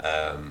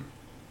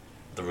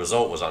 The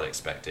result was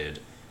unexpected.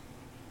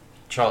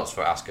 Chance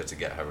for Asuka to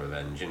get her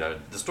revenge. You know,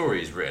 the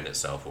story is written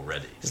itself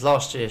already. Because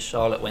last year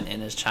Charlotte went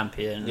in as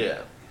champion.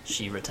 Yeah.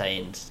 She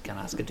retained. Can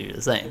Asuka do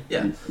the same?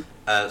 Yeah.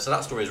 So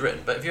that story is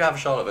written. But if you have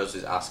Charlotte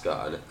versus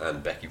Asuka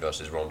and Becky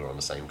versus Ronda on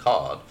the same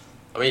card,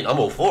 I mean, I'm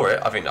all for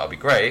it. I think that would be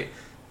great.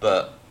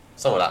 But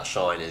some of that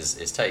shine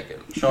is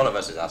taken. Charlotte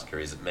versus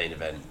Asuka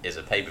is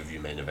a pay-per-view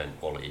main event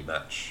quality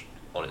match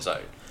on its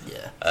own.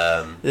 Yeah.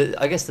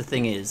 I guess the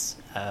thing is,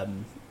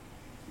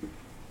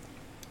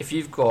 if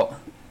you've got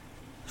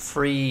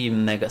 3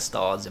 mega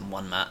stars in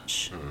one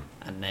match,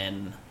 and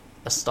then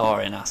a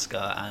star in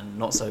Asuka and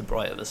not so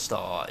bright of a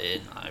star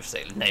in,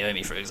 say,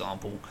 Naomi, for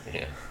example,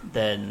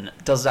 then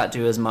does that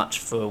do as much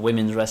for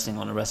women's wrestling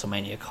on a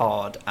WrestleMania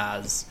card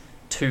as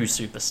 2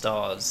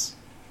 superstars?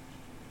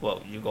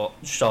 Well, you've got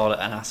Charlotte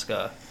and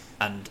Asuka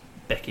and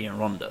Becky and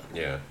Ronda.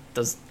 Yeah.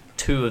 Does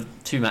two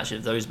matches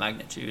of those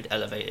magnitude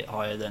elevate it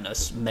higher than a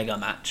mega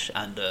match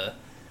and a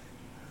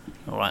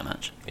alright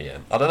match? Yeah,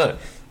 I don't know.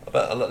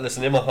 But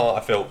listen, in my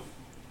heart, I feel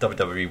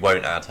WWE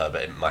won't add her,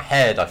 but in my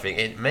head, I think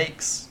it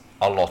makes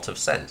a lot of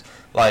sense.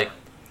 Like,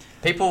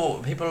 what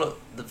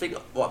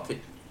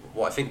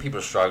I think people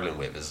are struggling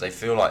with is they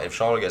feel like if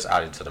Charlotte gets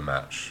added to the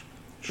match,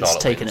 Charlotte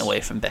it's taken wins.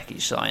 away from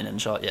Becky's shine,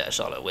 and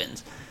Charlotte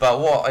wins. But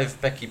what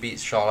if Becky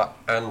beats Charlotte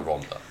and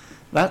Ronda?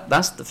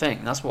 That's the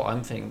thing. That's what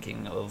I'm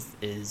thinking of.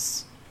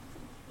 Is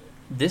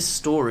this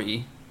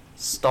story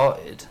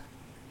started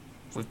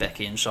with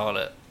Becky and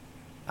Charlotte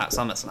at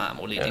SummerSlam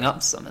or leading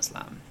up to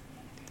SummerSlam?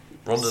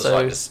 Ronda's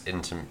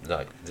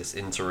this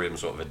interim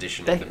sort of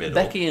addition in the middle.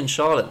 Becky and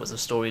Charlotte was a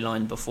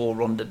storyline before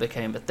Ronda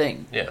became a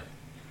thing. Yeah.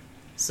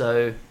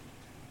 So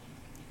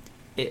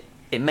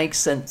it makes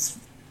sense.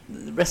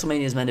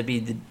 WrestleMania is meant to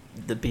be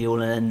the be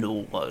all and end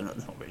all. Well,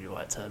 not really the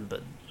right term,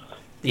 but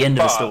the end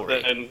of the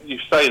story. And you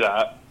say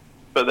that,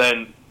 but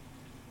then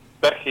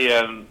Becky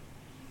and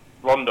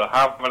Ronda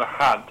haven't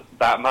had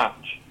that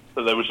match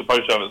that they were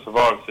supposed to have at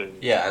Survivor Series.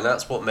 Yeah, and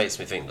that's what makes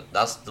me think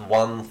that's the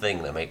one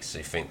thing that makes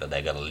me think that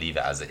they're going to leave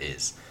it as it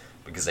is,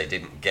 because they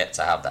didn't get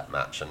to have that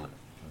match, and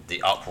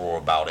the uproar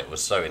about it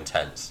was so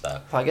intense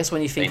that I guess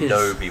when you think they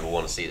know people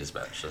want to see this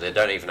match, so they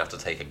don't even have to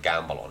take a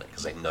gamble on it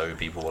because they know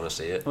people want to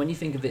see it. when you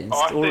think of it in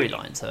I think-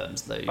 storyline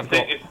terms, though, I you've got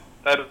think if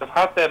they'd have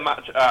had their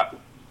match at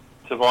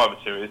Survivor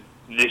Series,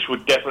 this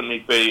would definitely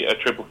be a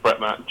triple threat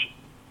match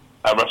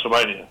at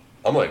WrestleMania.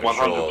 I'm not even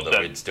sure 100%. that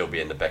we'd still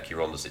be in the Becky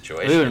Ronda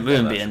situation. we if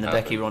wouldn't that be in the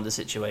happened. Becky Ronda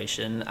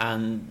situation,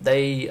 and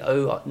they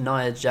owe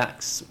Nia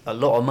Jax a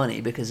lot of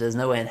money because there's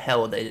no way in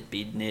hell they'd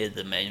be near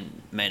the main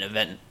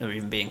event or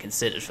even being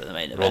considered for the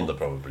main event. Ronda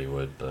probably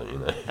would, but you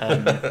know.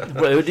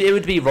 Well, it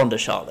would be Ronda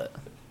Charlotte.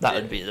 That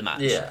would be the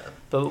match. Yeah.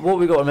 But what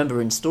we got to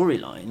remember in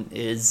storyline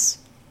is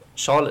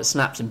Charlotte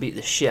snapped and beat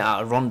the shit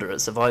out of Ronda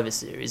at Survivor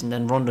Series, and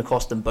then Ronda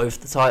cost them both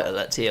the title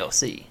at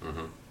TLC.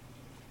 Mhm.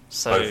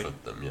 So Both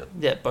of them, yeah.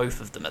 yeah,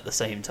 both of them at the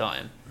same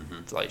time. Mm-hmm.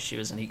 It's like she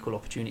was an equal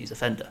opportunities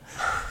offender.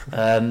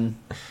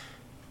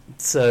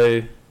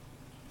 So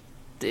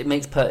it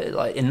makes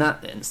like in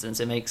that instance,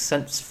 it makes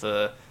sense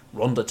for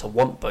Ronda to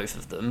want both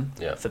of them,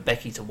 Yeah. for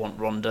Becky to want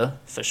Ronda,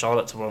 for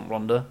Charlotte to want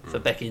Ronda, for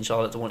Becky and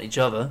Charlotte to want each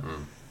other.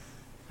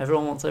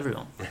 Everyone wants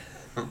everyone.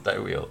 They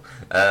will.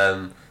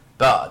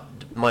 But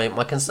my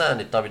concern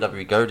if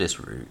WWE go this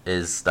route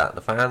is that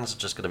the fans are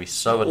just going to be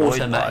so annoyed by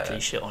Automatically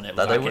it shit on it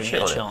that they without will giving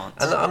shit it a on it.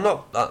 chance.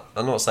 And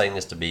I'm not saying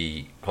this to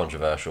be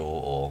controversial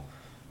or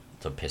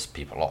to piss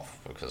people off,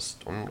 because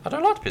I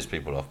don't like to piss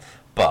people off.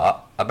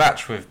 But a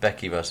match with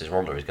Becky versus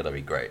Ronda is going to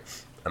be great.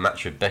 A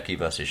match with Becky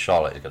versus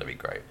Charlotte is going to be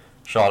great.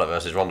 Charlotte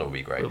versus Ronda will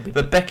be great.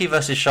 But Becky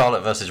versus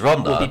Charlotte versus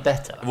Ronda Will be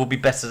better. Will be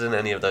better than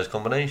any of those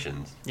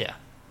combinations. Yeah.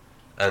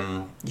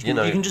 And You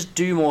can just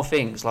do more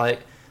things. Like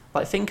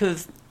think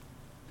of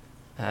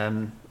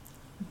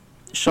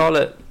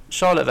Charlotte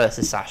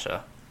versus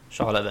Sasha,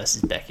 Charlotte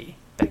versus Becky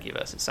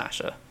versus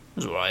Sasha. It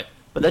was alright.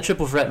 But their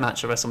triple threat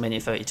match at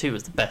WrestleMania 32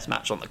 was the best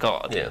match on the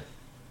card. Yeah.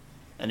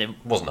 And it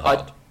Wasn't hard.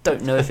 I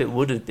don't know if it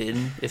would have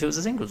been if it was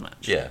a singles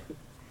match. Yeah.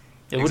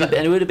 It would have been,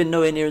 and it would have been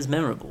nowhere near as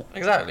memorable.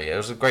 Exactly. It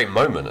was a great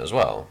moment as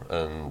well.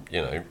 And,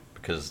 you know,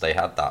 because they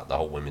had the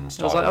whole women's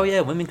I was title. like, oh yeah,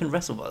 women can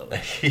wrestle, by the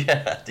way.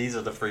 Yeah, these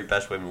are the three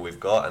best women we've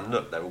got, and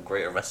look, they're all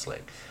great at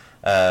wrestling.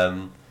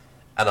 And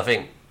I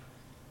think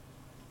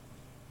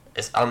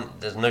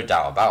there's no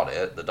doubt about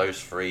it that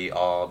those three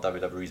are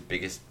WWE's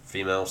biggest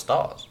female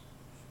stars.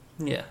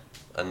 Yeah.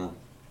 And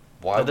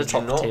why They're the would you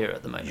top not tier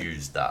at the moment.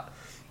 use that?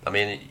 I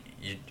mean,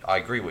 I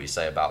agree what you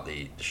say about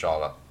the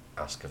Charlotte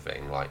Asuka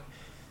thing. Like,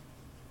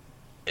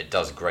 it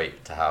does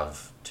great to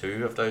have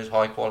two of those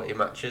high quality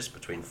matches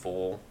between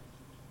four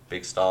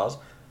big stars.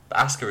 But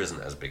Asuka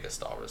isn't as big a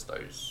star as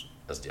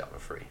the other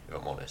three, if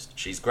I'm honest.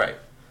 She's great.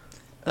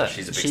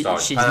 She's a big star in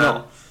She's Japan.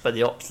 not. But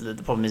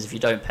the problem is if you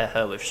don't pair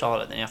her with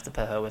Charlotte, then you have to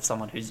pair her with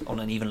someone who's on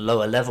an even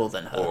lower level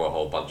than her. Or a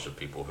whole bunch of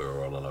people who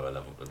are on a lower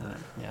level than her.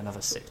 Yeah, another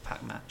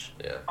 6-pack match.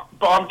 Yeah.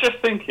 But I'm just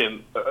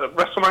thinking, at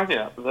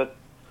WrestleMania, that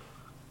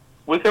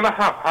we're going to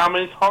have how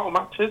many title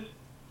matches?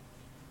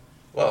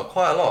 Well,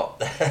 quite a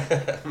lot.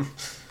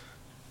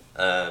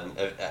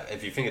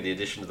 If you think of the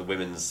addition of the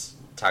women's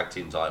tag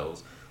team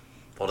titles,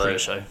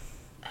 Pre-show.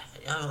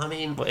 I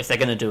mean, But if they're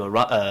going to do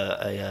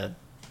a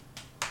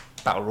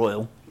battle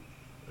royal,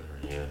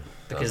 yeah,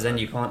 because then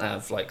you can't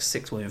have like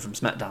 6 women from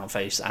SmackDown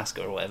face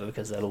Asuka or whatever,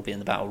 because they'll all be in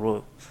the battle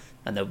royal,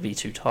 and they'll be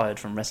too tired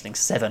from wrestling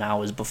 7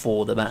 hours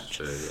before the match.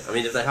 true. I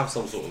mean, if they have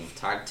some sort of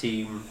tag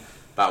team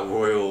battle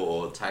royal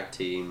or tag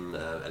team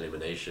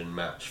elimination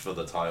match for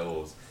the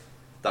titles,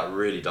 that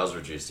really does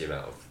reduce the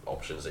amount of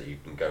options that you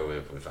can go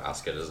with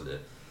Asuka, doesn't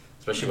it?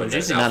 Especially when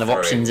Reduce the they're amount of now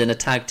options throwing- in a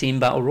tag team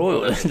battle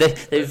royal.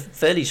 they've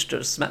fairly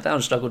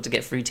SmackDown struggled to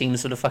get 3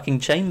 teams for the fucking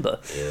chamber.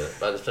 Yeah,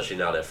 but especially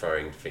now they're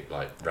throwing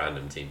like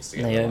random teams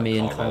together. Naomi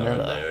like and Carmella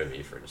Carmella. and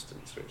Naomi, for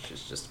instance, which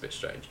is just a bit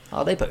strange.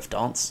 Oh, they both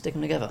dance. Stick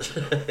them together.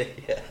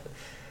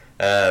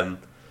 Yeah.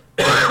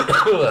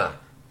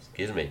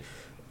 Excuse me.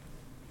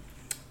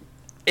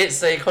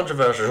 It's a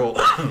controversial.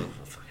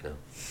 Fucking hell.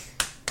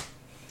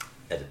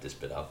 Edit this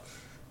bit out.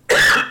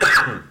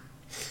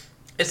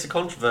 It's a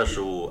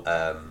controversial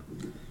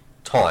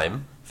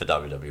time for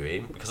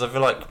WWE because I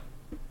feel like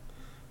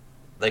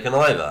they can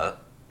either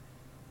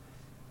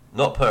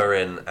not put her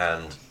in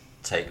and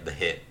take the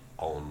hit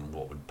on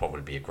what would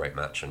probably be a great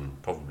match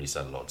and probably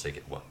sell a lot of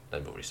tickets. Well,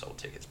 they've already sold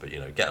tickets, but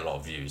get a lot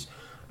of views.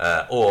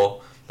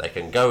 Or they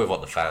can go with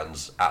what the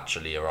fans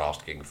actually are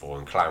asking for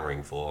and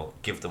clamouring for,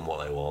 give them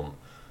what they want,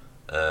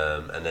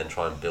 and then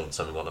try and build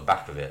something on the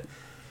back of it.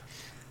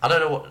 I don't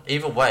know what.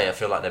 Either way, I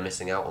feel like they're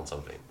missing out on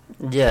something,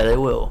 Yeah, they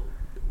will.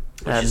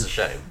 which is a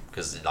shame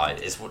because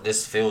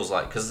this feels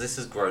like because this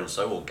has grown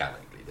so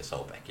organically, this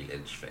whole Becky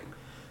Lynch thing,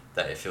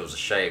 that it feels a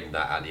shame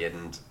that at the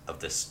end of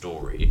this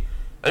story,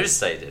 I just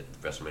say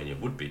that WrestleMania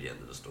would be the end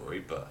of the story,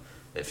 but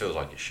it feels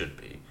like it should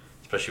be,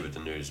 especially with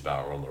the news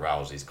about Ronda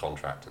Rousey's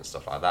contract and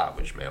stuff like that,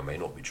 which may or may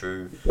not be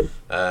true.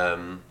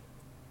 It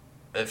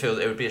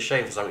would be a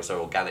shame for something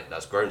so organic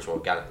that's grown so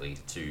organically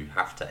to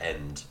have to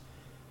end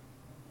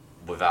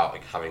without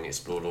having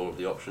explored all of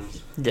the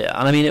options. Yeah,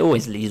 and I mean, it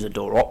always leaves a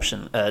door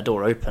open,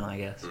 I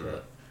guess.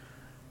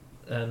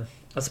 But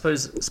I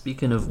suppose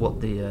speaking of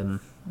what the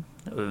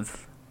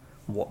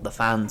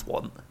fans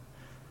want,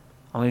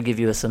 I'm going to give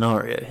you a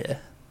scenario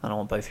here, and I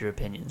want both your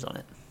opinions on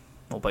it,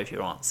 or both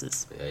your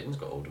answers. Yeah, Aiden's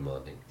got all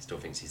demanding. He still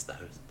thinks he's the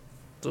host.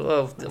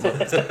 Well,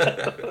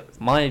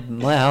 my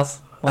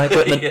house, my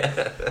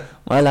equipment,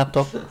 my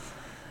laptop.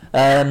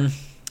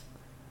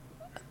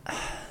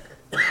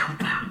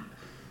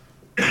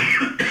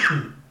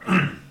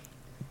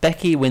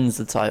 Becky wins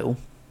the title.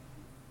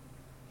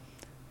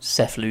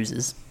 Seth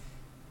loses.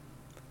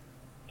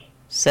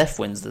 Seth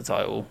wins the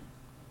title.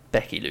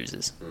 Becky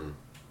loses.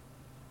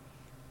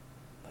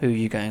 Who are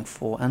you going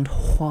for and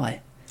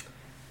why?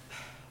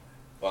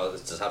 Well,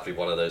 this just have to be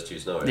one of those two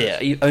scenarios.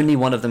 Yeah, only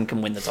one of them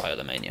can win the title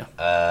at Mania.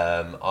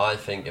 I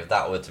think if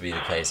that were to be the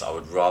case, I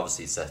would rather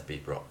see Seth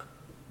beat Brock.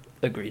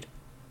 Agreed.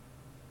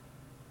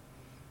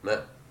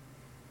 Matt?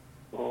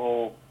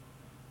 Oh,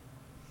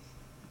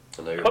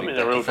 I know you're put me in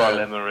a big real Becky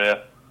fan. dilemma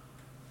here.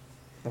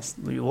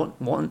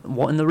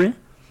 What in the rear?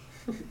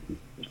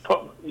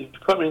 You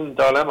put me in a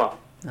dilemma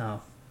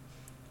Oh.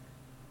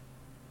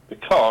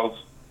 because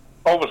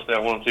obviously I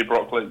want to see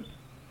Brock lose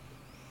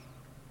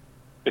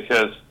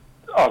because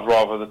I'd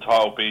rather the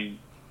title be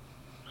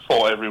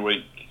fought every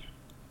week,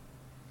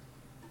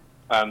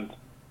 and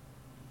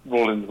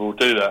Rollins will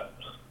do that.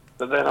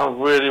 But then I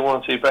really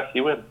want to see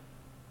Becky win.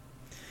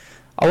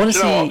 I want to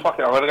Do you know see. what? Fuck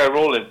it, I'm going to go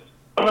Rollins.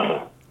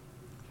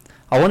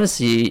 I want to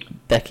see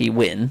Becky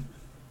win,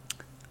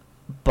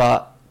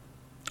 but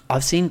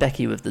I've seen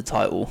Becky with the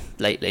title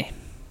lately,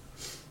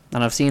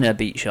 and I've seen her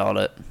beat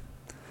Charlotte,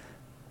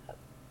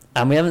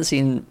 and we haven't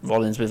seen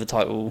Rollins with the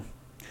title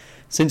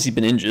since he's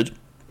been injured,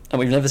 and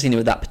we've never seen him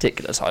with that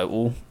particular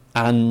title,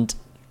 and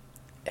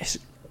it's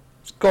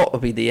got to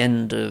be the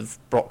end of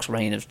Brock's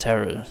reign of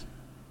terror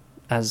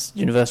as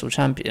Universal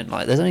Champion.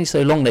 Like, there's only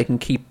so long they can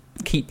keep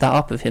that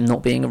up of him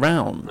not being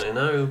around. I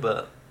know,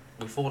 but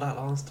we fought that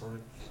last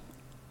time.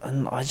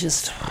 And I'm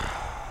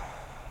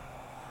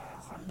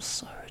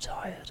so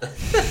tired.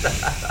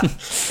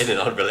 In an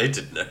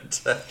unrelated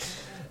note.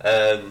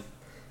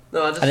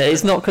 No, I just... And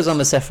it's not because I'm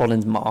a Seth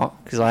Rollins mark,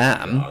 because I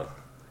am. No.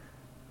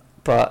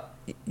 But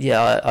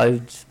yeah,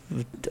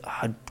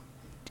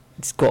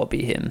 it's got to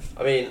be him.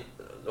 I mean,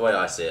 the way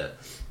I see it,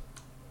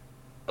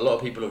 a lot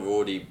of people have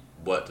already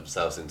worked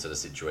themselves into the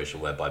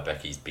situation whereby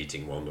Becky's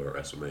beating Ronda at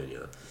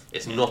WrestleMania.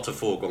 It's not a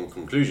foregone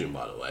conclusion,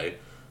 by the way.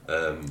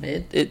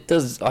 It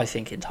does, I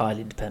think,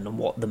 entirely depend on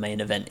what the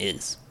main event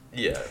is.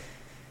 Yeah.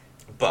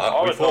 But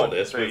we would thought like to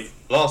this see- with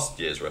last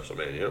year's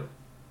WrestleMania.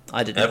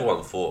 I didn't.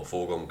 Everyone thought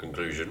foregone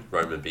conclusion.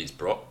 Roman beats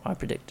Brock. I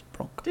predicted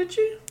Brock. Did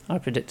you? I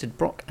predicted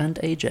Brock and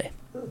AJ.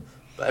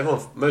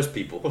 But most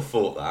people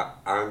thought that,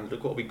 and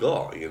look what we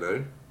got, you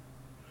know.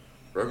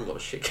 Roman got the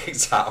shit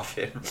kicked out of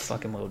him.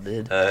 Fucking well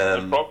did.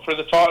 Brock for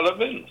the title at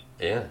Vince.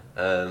 Yeah,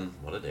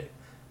 what a dick.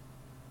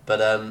 But,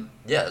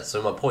 yeah,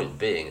 so my point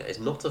being, it's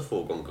not a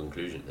foregone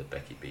conclusion that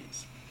Becky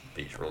beats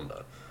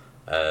Ronda.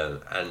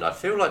 And I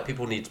feel like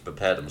people need to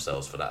prepare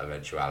themselves for that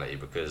eventuality,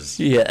 because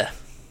Yeah.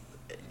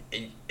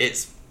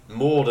 it's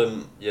more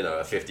than, you know,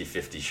 a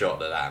 50-50 shot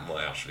that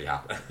might actually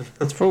happen.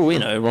 For all we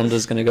know,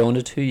 Ronda's going to go on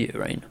a 2-year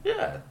reign.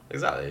 Yeah,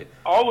 exactly.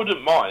 I would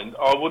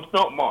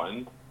not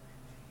mind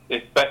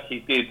if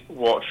Becky did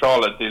what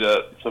Charlotte did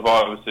at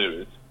Survivor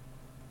Series.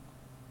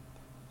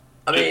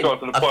 I mean, Just got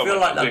to the I point feel where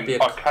like you that'd think,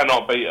 be I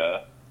cannot beat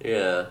her.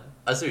 Yeah,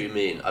 I see what you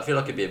mean. I feel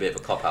like it'd be a bit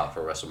of a cop-out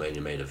for a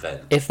WrestleMania main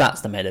event. If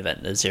that's the main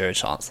event, there's zero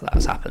chance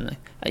that's happening.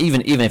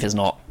 Even if it's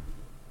not,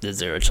 there's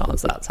zero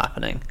chance that's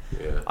happening.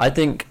 Yeah. I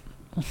think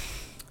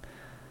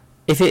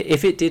if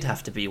it did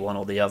have to be one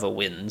or the other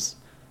wins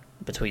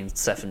between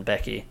Seth and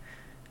Becky,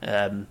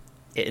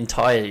 it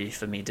entirely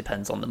for me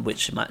depends on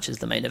which match is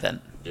the main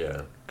event.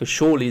 Yeah. Because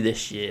surely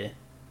this year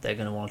they're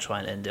going to want to try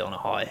and end it on a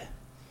high.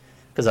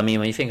 Because I mean,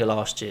 when you think of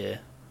last year,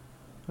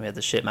 we had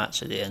the shit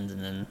match at the end, and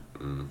then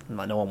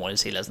like no one wanted to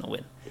see Lesnar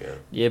win. Yeah.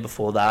 The year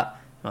before that,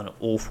 we had an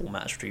awful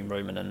match between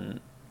Roman and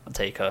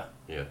Taker.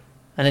 Yeah.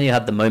 And then you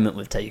had the moment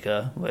with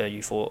Taker where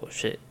you thought,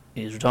 shit,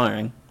 he's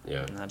retiring.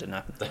 Yeah. And that didn't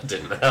happen. That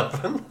didn't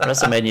happen.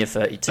 WrestleMania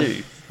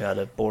 32, we had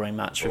a boring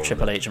match with Boring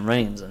Triple match. H and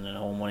Reigns, and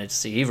no one wanted to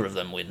see either of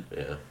them win.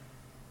 Yeah.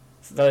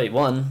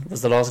 31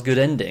 was the last good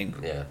ending,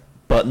 Yeah.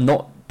 but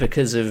not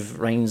because of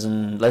Reigns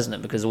and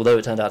Lesnar, because although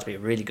it turned out to be a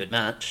really good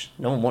match,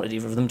 no one wanted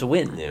either of them to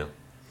win. Yeah.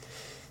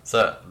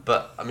 So,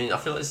 but I mean, I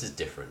feel like this is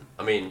different.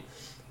 I mean,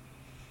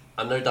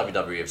 I know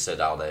WWE have said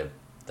how they're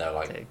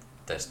like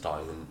they're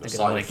starting. They're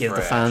gonna wanna give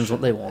the fans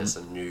what they want. It's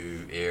a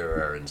new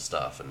era and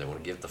stuff, and they want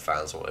to give the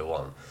fans what they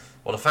want.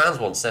 Well, the fans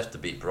want Seth to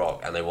beat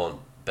Brock, and they want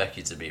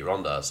Becky to beat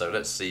Ronda. So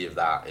let's see if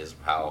that is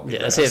how. Yeah,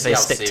 let's see if they how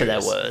stick to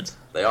their serious word.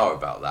 They are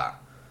about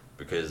that,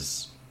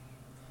 because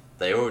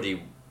they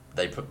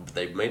booked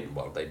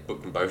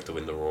them both to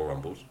win the Royal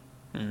Rumbles.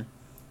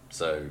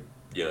 So,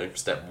 you know,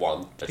 step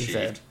one To be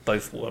fair, achieved.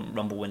 both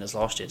Rumble winners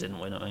last year didn't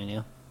win at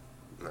Mania,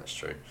 That's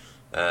true.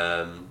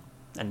 and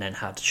then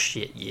had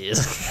shit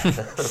years.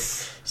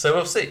 So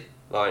we'll see.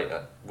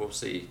 We'll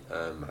see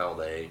how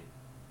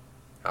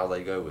how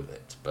they go with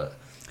it. But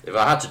if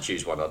I had to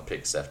choose one, I'd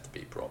pick Seth to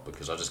beat Brock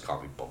because I just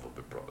can't be bothered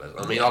with Brock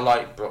Lesnar. I mean, I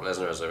like Brock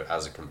Lesnar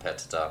as a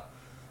competitor.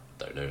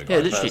 Don't know the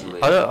guy personally.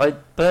 I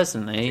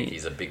personally think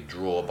he's a big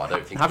draw, but I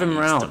don't think have he him needs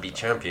around. to be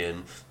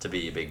champion to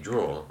be a big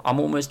draw. I'm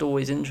almost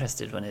always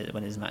interested when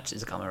his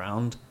matches come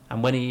around,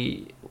 and when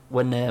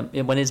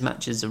his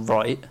matches are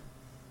right,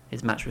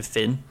 his match with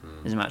Finn,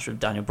 his match with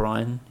Daniel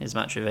Bryan, his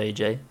match with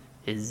AJ,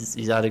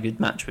 he's had a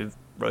good match with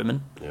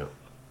Roman. Yeah,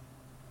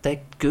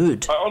 they're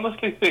good. I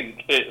honestly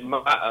think it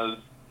matters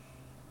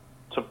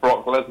to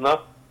Brock Lesnar.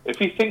 If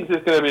he thinks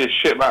it's going to be a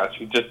shit match,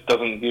 he just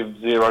doesn't give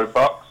 0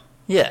 fucks.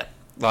 Yeah,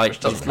 like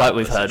we've heard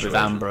with situation.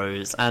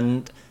 Ambrose,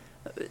 and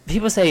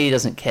people say he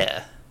doesn't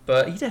care,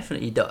 but he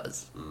definitely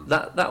does.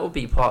 That would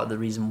be part of the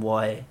reason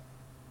why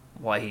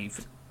he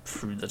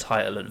threw the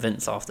title at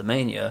Vince after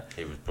Mania.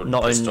 he was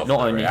Not pissed off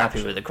only the happy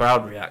reaction. with the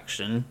crowd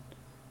reaction,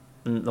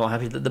 not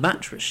happy that the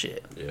match was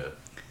shit.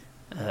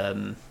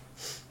 Yeah,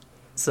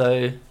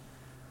 So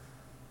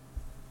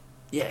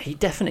yeah, he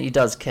definitely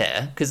does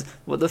care, because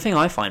the thing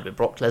I find with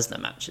Brock Lesnar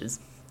matches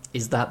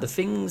is that the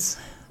things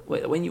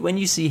when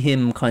you see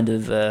him kind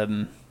of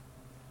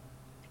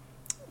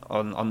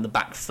on the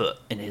back foot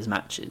in his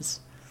matches,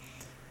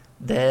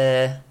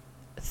 they're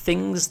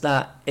things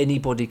that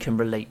anybody can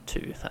relate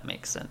to, if that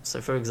makes sense.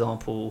 So, for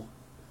example,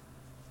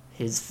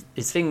 his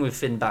thing with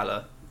Finn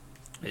Balor,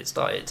 it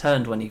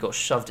turned when he got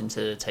shoved into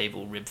the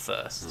table rib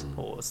first,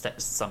 or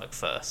stomach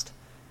first.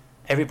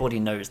 Everybody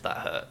knows that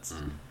hurts.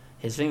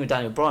 His thing with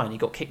Daniel Bryan, he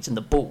got kicked in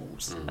the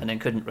balls and then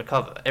couldn't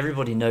recover.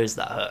 Everybody knows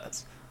that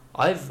hurts.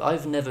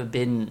 I've never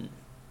been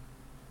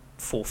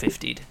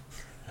 450'd.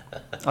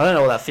 I don't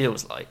know what that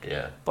feels like.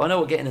 yeah. But I know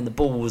what getting in the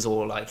balls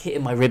or like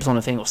hitting my ribs on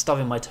a thing or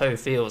stubbing my toe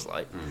feels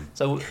like.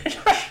 So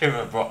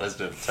Remember Brock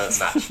Lesnar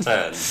match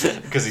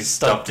turned because he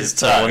stubbed his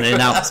toe on the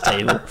announce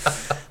table.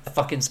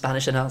 Fucking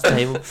Spanish announce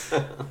table.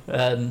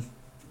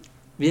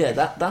 Yeah,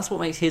 that's what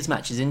makes his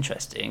matches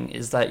interesting,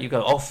 is that you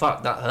go, oh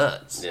fuck, that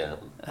hurts. Yeah,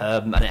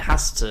 And it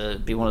has to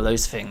be one of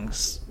those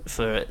things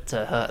for it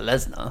to hurt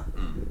Lesnar,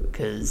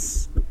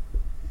 because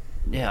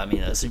yeah, I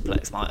mean a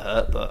suplex might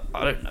hurt, but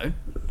I don't know.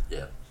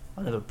 yeah.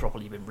 I've never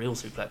properly been real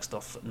suplexed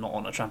off, not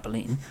on a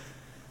trampoline.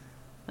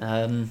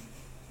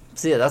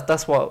 So yeah,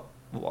 that's what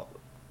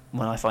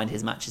when I find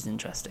his matches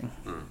interesting,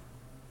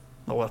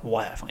 or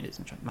why I find his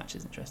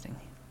matches interesting.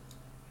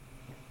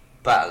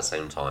 But at the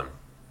same time,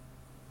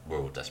 we're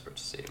all desperate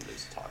to see him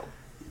lose the title.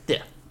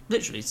 Yeah,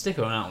 literally stick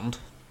around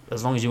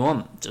as long as you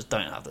want. Just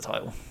don't have the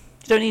title.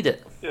 You don't need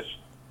it. Just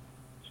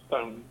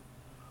don't.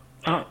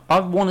 I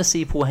want to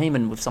see Paul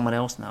Heyman with someone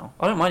else now.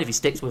 I don't mind if he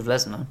sticks with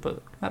Lesnar,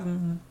 but have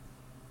him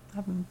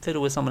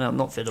fiddle with someone else.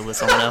 Not fiddle with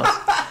someone else.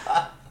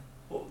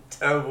 What a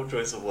terrible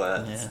choice of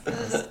words. Yeah,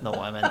 that's not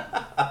what I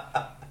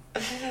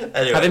meant.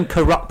 Anyway, Have him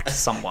corrupt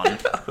someone.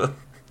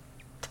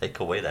 take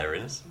away their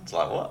innocence.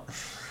 Like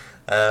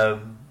what?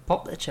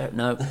 Pop their chair.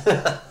 No.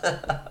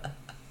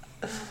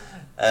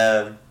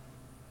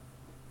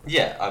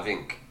 Yeah, I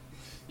think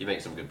you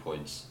make some good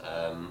points.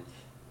 Of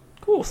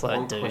course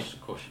I do.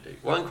 Of course you do.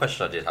 One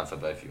question I did have for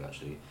both of you,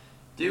 actually.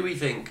 Do we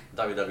think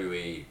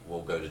WWE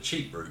will go the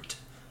cheap route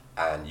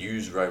and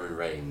use Roman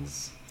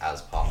Reigns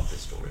as part of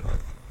this storyline?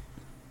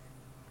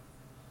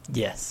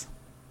 Yes.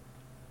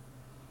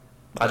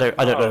 I don't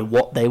know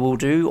what they will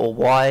do or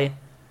why,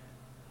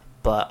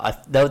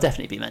 but there'll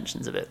definitely be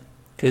mentions of it,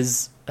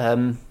 because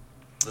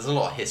there's a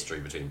lot of history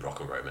between Brock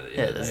and Roman.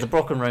 yeah, there's the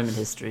Brock and Roman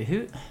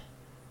history.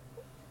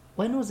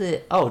 When was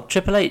it? Oh,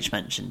 Triple H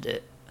mentioned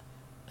it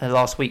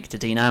last week to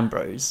Dean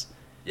Ambrose.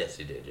 Yes,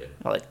 he did. Yeah.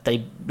 Like they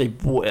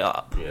brought it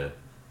up. Yeah.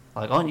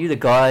 Like, aren't you the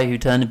guy who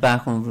turned it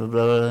back on blah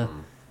blah blah?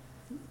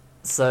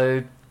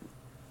 So,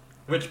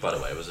 Which, by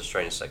the way, was a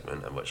strange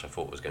segment, and which I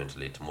thought was going to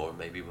lead to more, and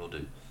maybe we'll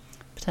do.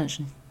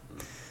 potentially.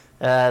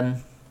 But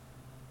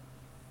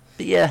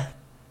yeah,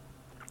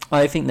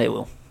 I think they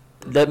will.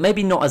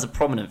 Maybe not as a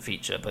prominent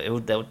feature,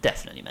 but they'll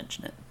definitely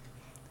mention it.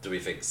 Do we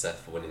think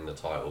Seth winning the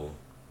title?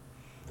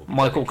 Will be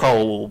Michael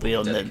Cole will be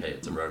on the.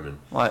 dedicated to Roman.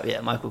 Yeah,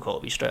 Michael Cole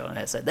will be straight on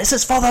air saying, "This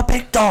is for the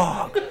big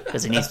dog,"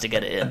 because he needs to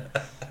get it in.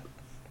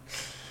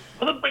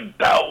 For the big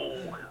dog.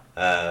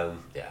 Yeah.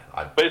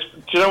 But do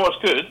you know what's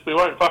good? We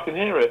won't fucking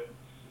hear it.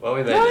 Well,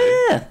 we may Oh,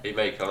 do. yeah. He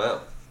may come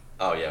out.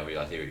 Oh yeah, I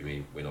hear what you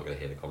mean. We're not going to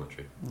hear the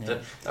commentary. Yeah.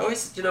 I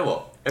always, do you know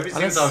what? Every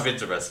single Unless- time I've been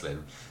to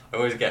wrestling, I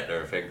always get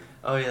there and think,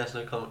 oh yeah, there's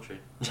no commentary.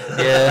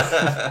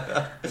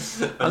 Yeah.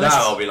 But Unless-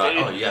 now I'll be like,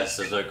 oh yes,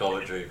 there's no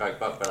commentary. Thank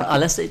fuck for that.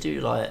 Unless they do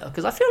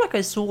because I feel like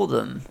I saw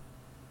them.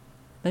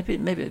 Maybe I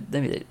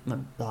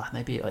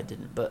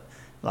didn't. But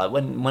like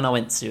when I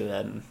went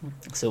to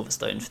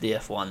Silverstone for the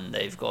F1,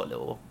 they've got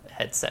little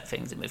headset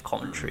things in with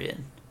commentary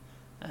in,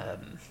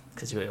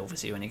 because you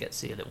obviously only get to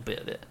see a little bit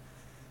of it.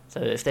 So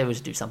if they were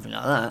to do something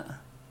like that,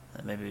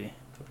 then maybe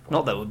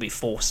not that would be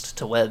forced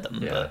to wear them,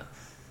 Yeah.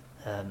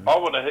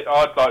 but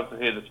I'd like to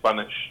hear the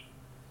Spanish.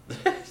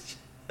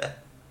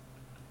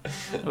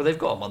 well, they've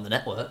got them on the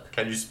network.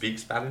 Can you speak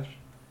Spanish?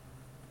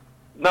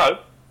 No.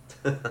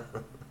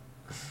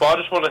 But I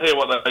just want to hear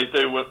what they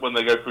do when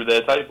they go through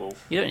their table.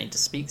 You don't need to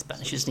speak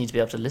Spanish. You just need to be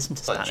able to listen to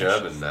It's like Spanish.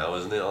 German now,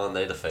 isn't it? Aren't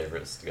they the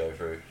favourites to go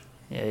through?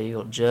 Yeah, you've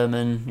got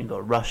German, you've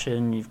got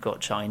Russian, you've got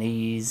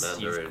Chinese,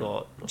 Mandarin, you've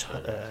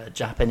got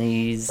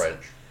Japanese.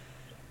 French,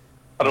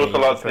 I'd also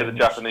Yeah, like to hear French. the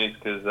Japanese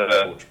because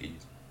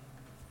Portuguese.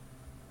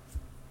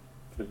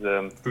 it's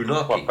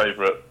Funaki. my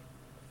favourite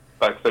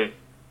vaccine.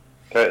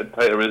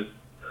 Tater is.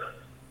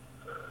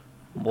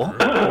 What?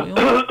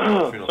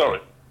 Funaki. Sorry.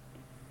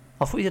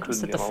 I thought you Couldn't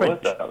said get the my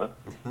French. words out there.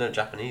 No,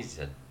 Japanese, you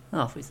said.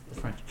 Oh, I thought you said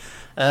the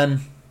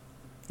French.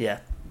 Yeah,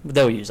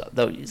 they'll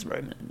use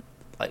Roman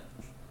like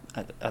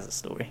as a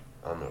story.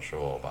 I'm not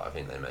sure, but I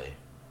think they may.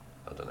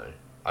 I don't know.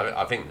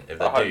 I think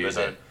if I they hope do they use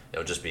don't. it,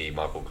 it'll just be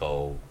Michael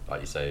Cole,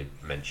 like you say,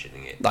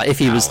 mentioning it. Like if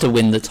he was to over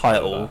win the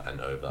title, and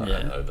over yeah.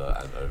 and over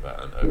and over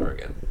and over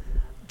again.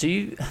 do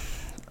you?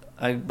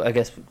 I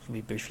guess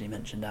we briefly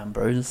mentioned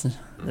Ambrose.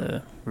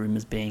 The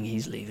rumors being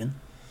he's leaving.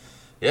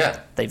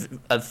 Yeah, They've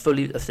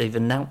formally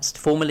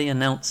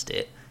announced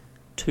it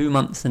 2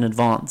 months in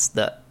advance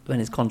that when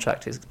his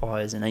contract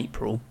expires in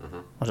April,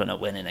 I don't know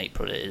when in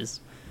April it is,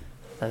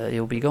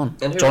 he'll be gone.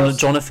 And who else?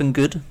 Jonathan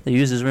Good, they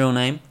use his real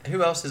name.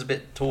 who else is a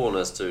bit torn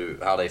as to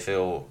how they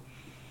feel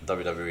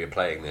WWE are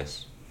playing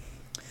this?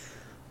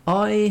 'Cause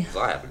I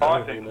haven't.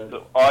 I think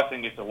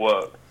it's a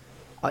work.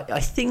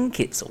 I think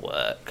it's a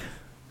work.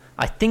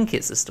 I think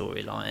it's a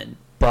storyline,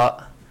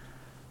 but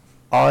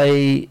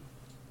I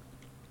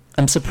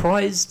am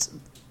surprised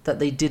that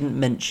they didn't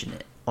mention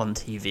it on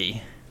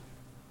TV.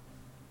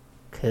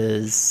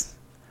 Because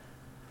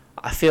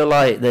I feel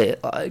like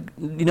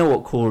you know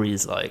what Corey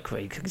is like,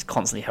 where he's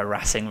constantly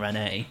harassing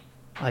Renee.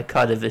 I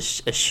kind of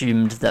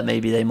assumed that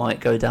maybe they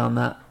might go down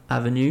that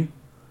avenue.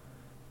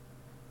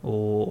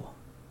 Or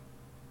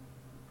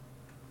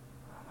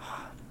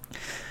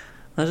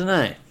I don't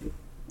know.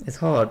 It's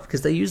hard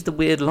because they used the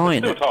weird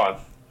line. Still time.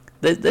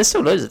 There's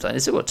still loads of time.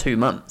 They've still got 2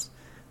 months,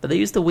 but they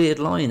used the weird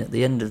line at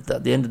the end of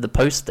the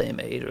post they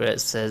made, where it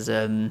says,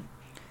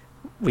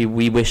 "We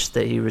wish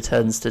that he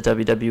returns to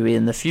WWE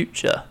in the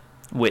future."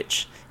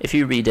 Which, if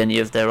you read any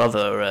of their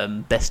other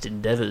best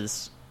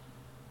endeavors,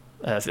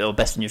 or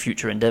best in your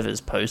future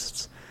endeavors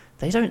posts,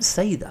 they don't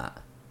say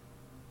that.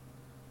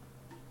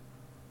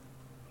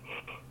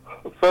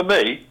 For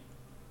me,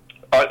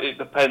 it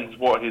depends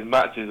what his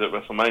match is at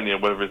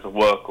WrestleMania, whether it's a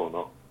work or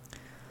not.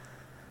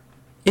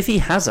 If he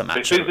has a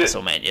match at If he's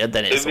WrestleMania,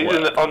 then it's If a he's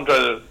in work. the Andre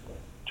the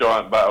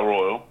Giant Battle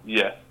Royal,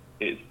 yes,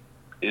 it's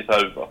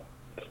over.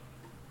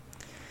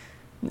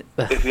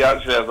 If he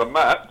actually has a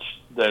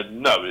match,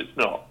 then no, it's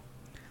not.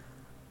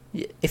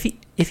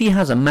 If he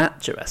has a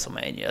match at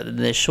WrestleMania, then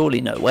there's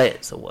surely no way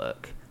it's a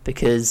work,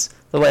 because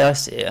the way I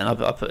see it, and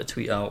I put a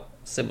tweet out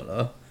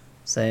similar,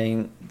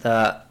 saying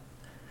that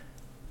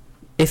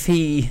if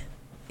he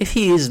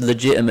is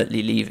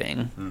legitimately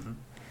leaving,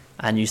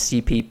 and you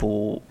see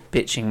people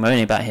bitching,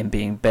 moaning about him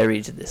being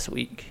buried this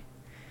week,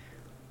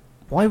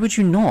 why would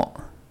you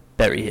not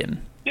bury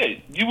him? Yeah,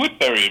 you would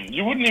bury him.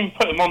 You wouldn't even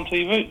put him on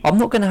TV. I'm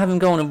not going to have him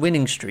go on a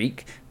winning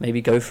streak,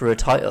 maybe go for a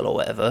title or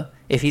whatever,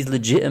 if he's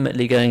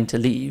legitimately going to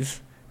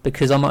leave,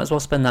 because I might as well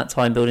spend that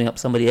time building up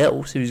somebody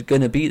else who's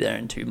going to be there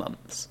in 2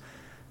 months.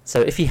 So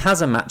if he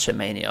has a match at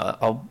Mania,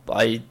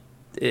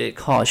 it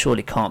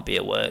surely can't be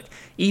a work.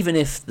 Even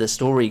if the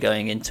story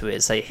going into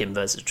it, say him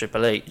versus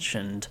Triple H,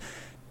 and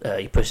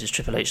he pushes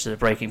Triple H to the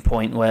breaking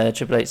point where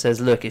Triple H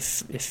says, "Look,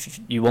 if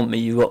you want me,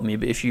 you got me,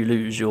 but if you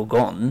lose, you're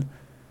gone."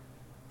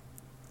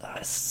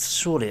 It's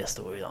surely a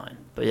storyline.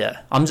 But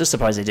yeah, I'm just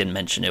surprised they didn't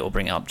mention it or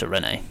bring it up to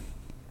Renee.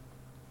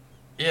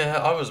 Yeah,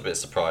 I was a bit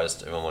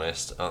surprised, if I'm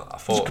honest. I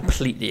Just thought,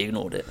 completely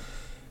ignored it.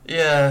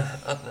 yeah,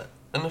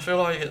 and I feel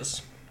like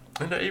it's,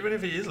 even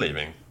if he is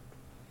leaving,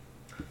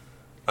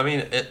 I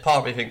mean,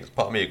 part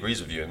of me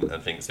agrees with you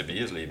and thinks if he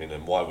is leaving,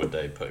 then why would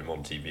they put him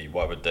on TV?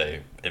 Why would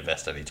they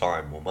invest any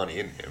time or money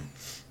in him?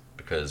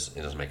 Because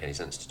it doesn't make any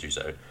sense to do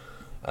so.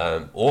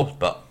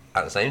 But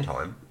at the same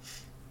time,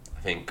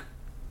 I think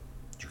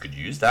you could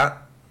use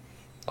that.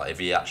 Like, if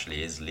he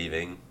actually is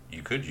leaving,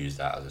 you could use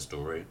that as a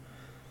story.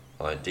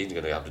 Like, Dean's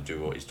going to have to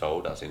do what he's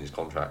told. That's in his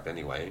contract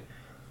anyway.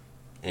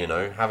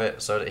 Have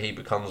it so that he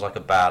becomes like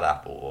a bad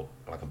apple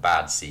or like a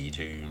bad seed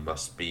who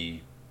must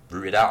be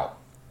rooted out.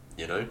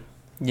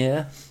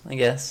 Yeah, I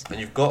guess. And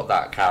you've got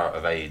that carrot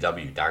of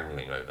AEW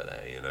dangling over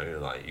there.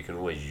 Like, you can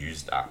always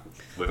use that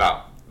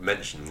without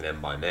mentioning them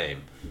by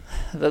name.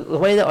 The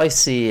way that I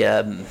see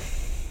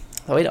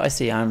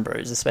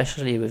Ambrose,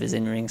 especially with his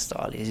in-ring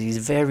style, is he's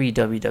very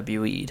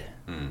WWE'd.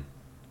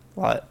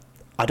 Like,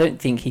 I don't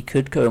think he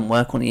could go and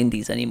work on the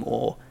indies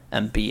anymore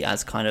and be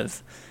as kind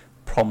of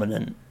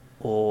prominent,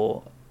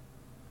 or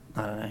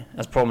I don't know,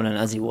 as prominent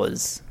as he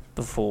was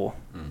before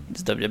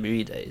his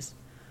WWE days.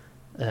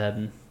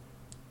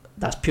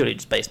 That's purely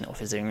just basing it off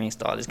his in-ring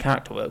style. His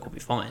character work will be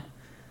fine,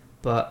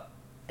 but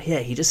yeah,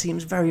 he just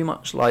seems very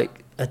much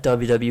like a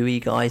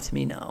WWE guy to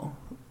me now.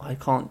 I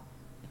can't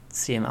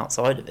see him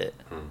outside of it.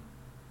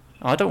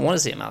 I don't want to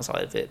see him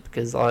outside of it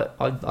because I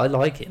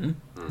like him.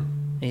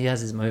 He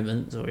has his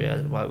moments, or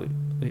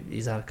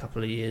he's had a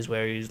couple of years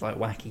where he was like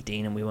wacky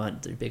Dean and we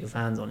weren't too bigger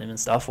fans on him and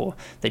stuff, or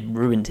they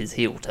ruined his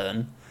heel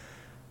turn.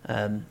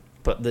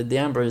 But the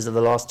Ambrose of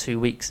the last 2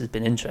 weeks has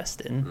been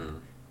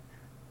interesting.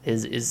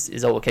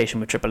 His altercation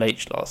with Triple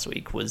H last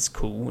week was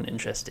cool and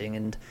interesting,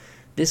 and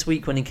this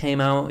week when he came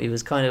out, he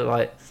was kind of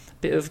like a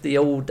bit of the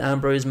old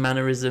Ambrose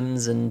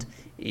mannerisms, and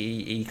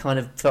he kind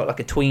of felt like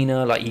a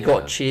tweener, like he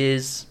got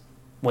cheers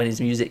when his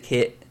music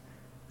hit.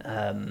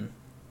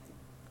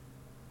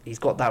 He's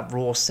got that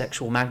raw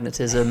sexual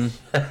magnetism.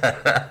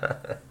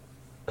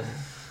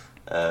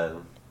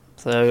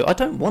 So I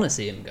don't want to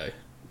see him go.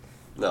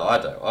 No, I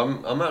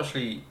don't. I'm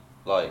actually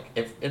like,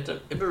 if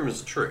the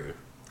rumors are true,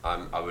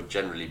 I would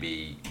generally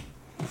be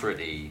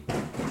pretty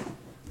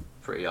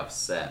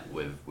upset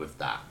with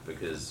that,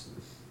 because,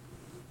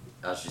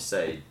 as you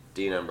say,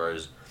 Dean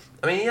Ambrose,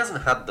 I mean, he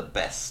hasn't had the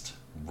best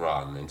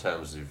run in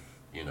terms of,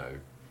 you know,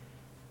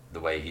 the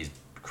way he's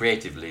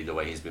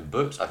been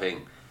booked. I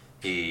think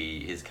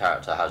his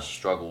character has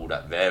struggled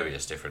at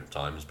various different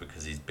times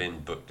because he's been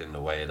booked in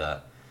the way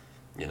that,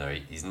 you know,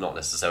 he's not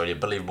necessarily a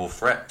believable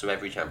threat to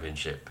every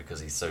championship because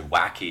he's so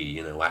wacky,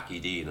 you know,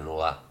 wacky Dean and all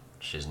that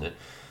shiznit.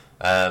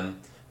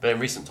 But in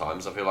recent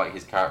times, I feel like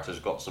his character's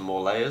got some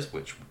more layers,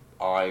 which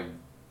I'm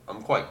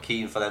quite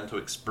keen for them to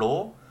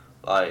explore.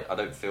 Like, I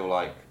don't feel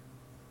like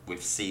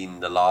we've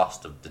seen the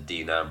last of the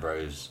Dean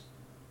Ambrose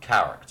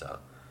character,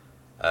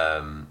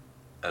 and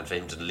for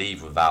him to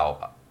leave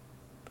without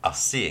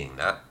us seeing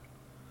that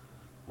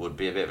would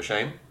be a bit of a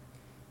shame.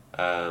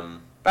 But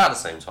at the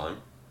same time,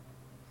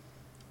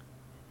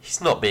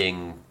 he's not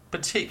being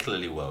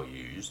particularly well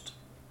used.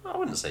 I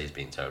wouldn't say he's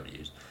being terribly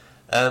used.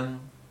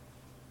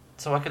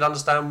 So I could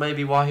understand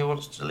maybe why he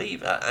wants to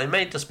leave. It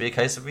may just be a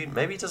case of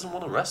maybe he doesn't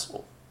want to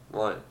wrestle.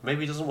 Like,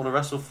 maybe he doesn't want to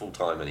wrestle full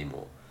time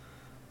anymore.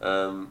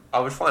 I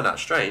would find that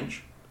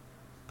strange,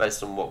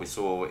 based on what we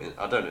saw.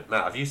 I don't know,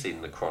 Matt, have you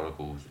seen the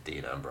Chronicles of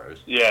Dean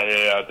Ambrose?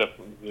 Yeah, I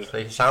definitely do.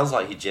 So he sounds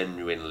like he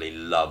genuinely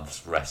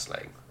loves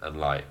wrestling, and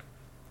like,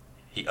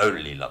 he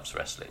only loves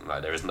wrestling.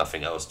 Like, there is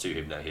nothing else to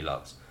him that he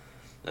loves.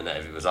 And that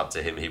if it was up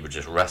to him, he would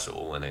just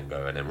wrestle and then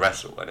go, and then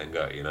wrestle and then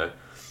go, you know?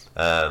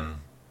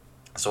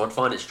 So I'd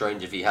find it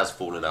strange if he has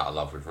fallen out of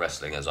love with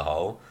wrestling as a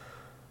whole.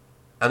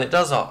 And it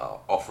does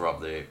offer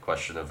up the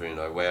question of, you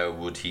know, where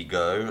would he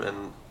go?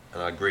 And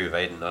I agree with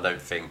Aiden. I don't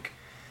think,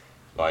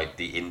 like,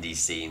 the indie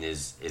scene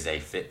is a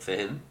fit for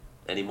him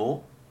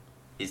anymore.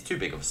 He's too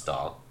big of a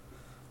star.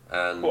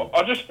 And well,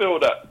 I just feel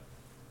that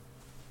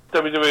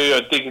WWE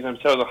are digging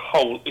themselves a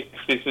hole if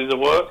this is a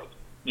work.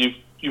 You've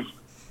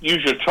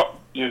used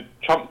your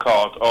trump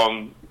card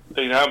on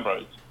Dean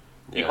Ambrose.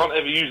 You can't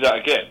ever use that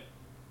again.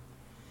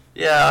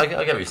 Yeah, I get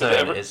what you're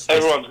saying.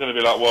 Everyone's going to be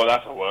like, well,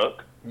 that's a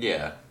work.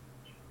 Yeah.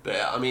 But,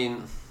 I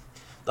mean,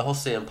 the whole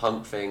CM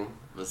Punk thing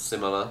was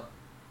similar,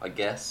 I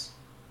guess.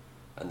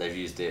 And they've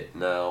used it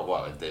now.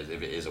 Well, if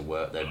it is a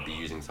work, they'd be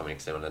using something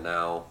similar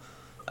now.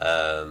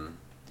 Well,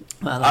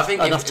 I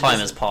think enough time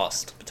has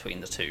passed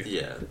between the two.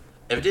 Yeah.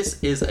 If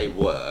this is a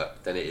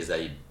work, then it is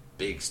a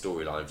big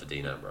storyline for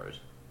Dean Ambrose.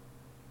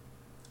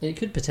 It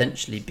could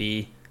potentially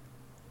be...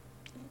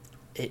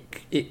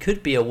 It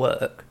could be a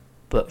work,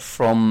 but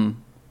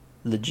from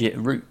legit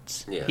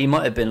roots. Yeah. He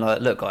might have been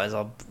like, look guys,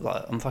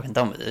 I'm fucking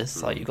done with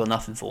this, like, you've got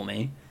nothing for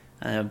me,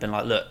 and they've been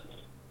like, look,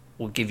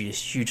 we'll give you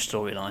this huge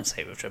storyline,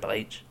 say with Triple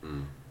H.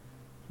 You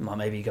might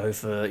maybe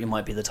you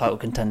might be the title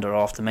contender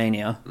after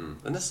Mania.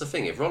 And that's the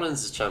thing, if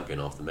Rollins is champion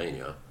after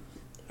Mania,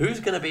 who's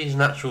going to be his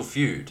natural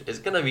feud? It's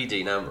going to be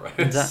Dean Ambrose.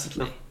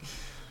 Exactly.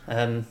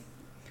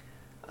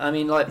 I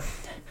mean, like,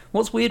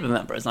 what's weird with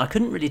Ambrose, and I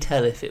couldn't really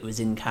tell if it was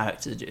in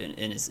character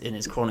in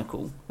his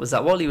chronicle, was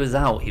that while he was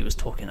out, he was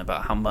talking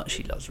about how much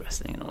he loves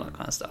wrestling and all that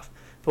kind of stuff.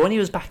 But when he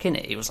was back in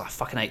it, he was like,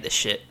 "Fucking hate this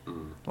shit.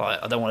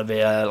 Like, I don't want to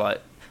be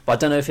like." But I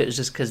don't know if it was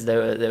just because they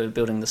were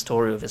building the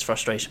story of his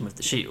frustration with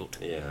the Shield.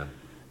 Yeah.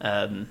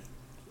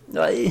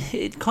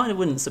 It kind of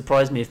wouldn't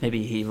surprise me if maybe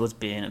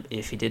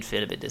if he did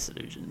feel a bit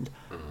disillusioned.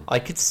 I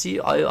could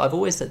see. I've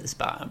always said this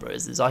about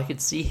Ambrose, is I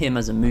could see him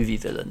as a movie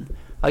villain.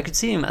 I could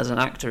see him as an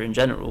actor in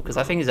general, because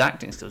I think his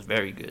acting skills are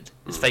very good.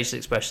 His facial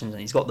expressions,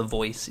 and he's got the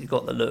voice, he's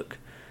got the look.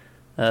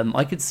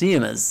 I could see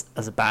him as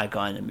a bad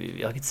guy in a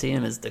movie. I could see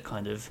him as the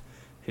kind of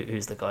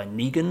who's the guy,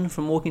 Negan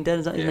from Walking Dead,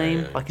 is that his name?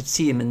 Yeah. I could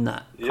see him in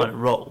that kind of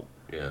role.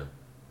 Yeah.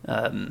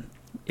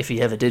 If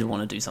he ever did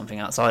want to do something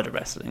outside of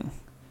wrestling.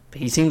 But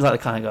he seems like the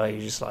kind of guy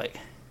who's just like,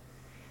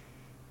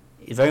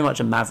 he's very much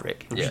a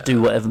maverick. He'll just do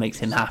whatever makes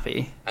him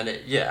happy. And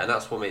and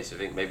that's what makes me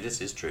think maybe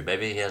this is true.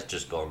 Maybe he has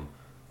just gone,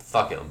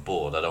 fuck it, I'm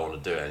bored, I don't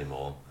want to do it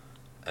anymore.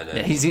 And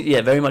then he's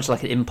very much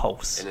like an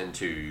impulse. And then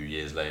 2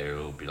 years later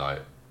he'll be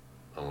like,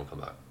 I want to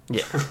come back.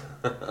 Yeah.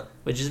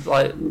 which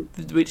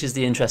is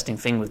the interesting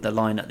thing with the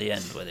line at the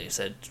end where they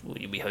said, well,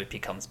 we hope he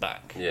comes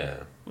back.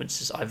 Yeah.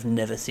 Which is, I've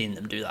never seen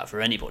them do that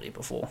for anybody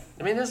before.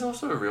 I mean, there's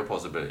also a real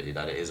possibility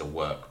that it is a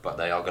work, but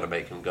they are going to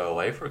make him go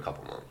away for a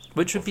couple months.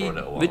 Which would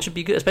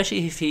be good,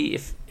 especially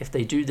if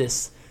they do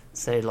this,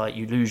 say, like,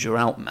 you lose your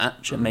out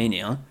match at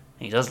Mania, and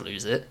he does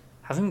lose it,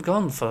 have him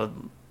gone for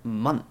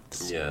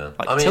months. Yeah.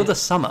 Like, I mean, till the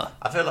summer.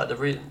 I feel like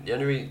the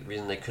only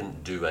reason they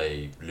couldn't do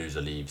a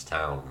loser leaves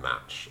town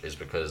match is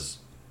because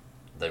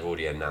they've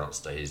already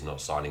announced that he's not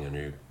signing a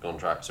new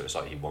contract, so it's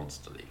like he wants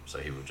to leave, so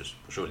he would just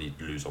surely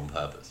lose on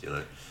purpose, you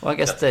know. Well, I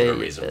guess That's no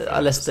reason for him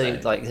unless to they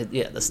stay. like,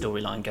 yeah, the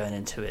storyline going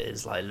into it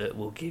is like, look,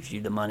 we'll give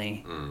you the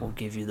money, we'll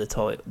give you the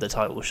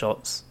title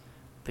shots,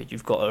 but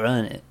you've got to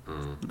earn it,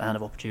 man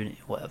of opportunity,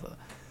 whatever.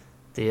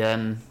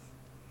 The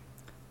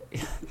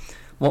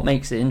what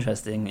makes it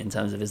interesting in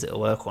terms of is it a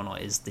work or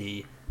not is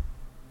the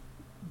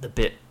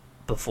bit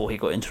before he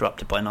got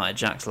interrupted by Nia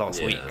Jax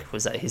last week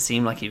was that he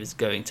seemed like he was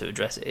going to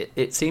address it.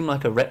 It seemed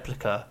like a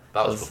replica.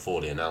 That was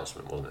before the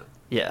announcement, wasn't it?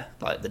 Yeah,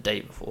 like the day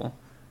before.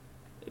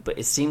 But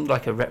it seemed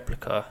like a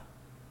replica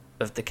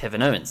of the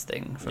Kevin Owens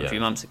thing from a few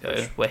months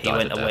ago, where he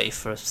went away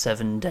for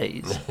 7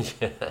 days.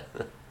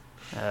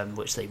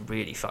 Which they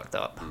really fucked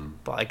up.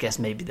 But I guess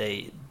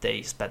maybe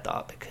they sped that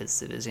up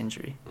because of his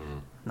injury.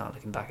 Now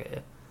looking back at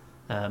it.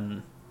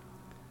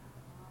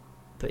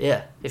 But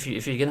yeah, if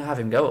you're going to have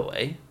him go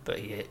away, but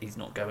he's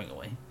not going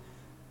away,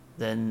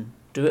 then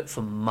do it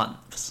for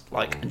months,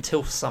 like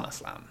until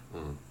SummerSlam.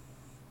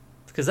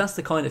 Because that's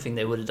the kind of thing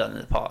they would have done in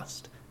the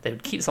past. They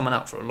would keep someone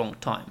out for a long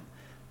time,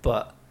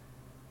 but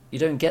you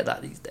don't get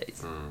that these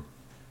days.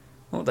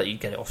 Not that you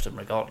get it often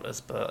regardless,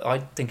 but I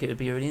think it would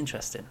be really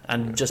interesting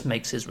and just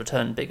makes his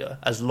return bigger,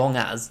 as long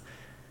as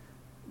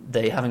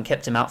they haven't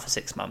kept him out for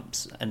 6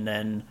 months and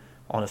then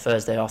on a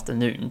Thursday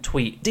afternoon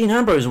tweet, Dean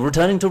Ambrose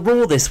returning to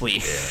Raw this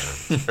week.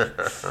 Yeah.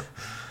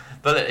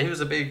 But he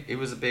was a big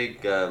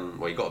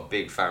well, he got a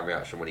big fan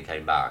reaction when he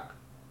came back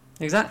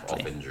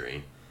Exactly. off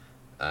injury.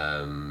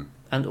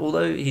 And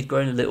although he'd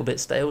grown a little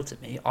bit stale to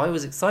me, I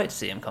was excited to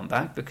see him come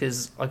back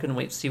because I couldn't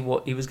wait to see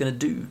what he was going to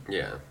do.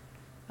 Yeah.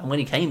 And when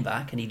he came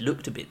back and he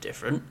looked a bit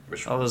different,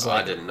 Which I was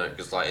like, I didn't know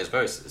because like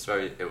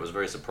it was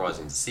very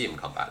surprising to see him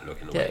come back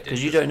looking the way yeah, he did.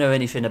 because you don't know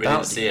anything didn't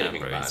about see Dean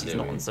anything Ambrose. about him, He's did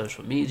not we? on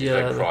social He's media.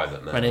 very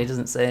private, man. Renee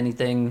doesn't say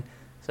anything.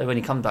 So when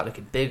he comes back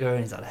looking bigger and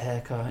he's had a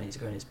haircut and he's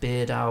growing his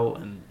beard out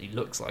and he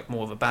looks like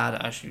more of a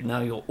badass,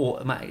 now you're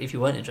automatic. If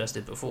you weren't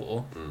interested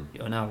before,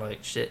 you're now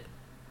like, shit,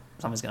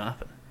 something's going to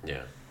happen.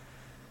 Yeah.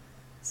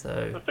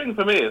 So The thing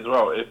for me as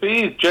well, if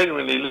he is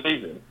genuinely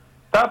leaving,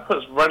 that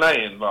puts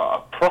Renee in like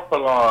a proper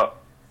like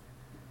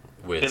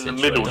Weird in the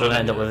situation. middle, don't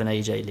end up with an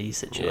AJ Lee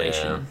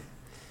situation. Yeah.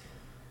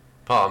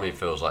 Part of me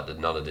feels like that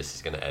none of this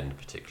is going to end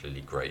particularly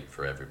great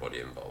for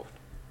everybody involved,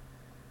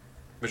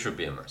 which would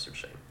be a massive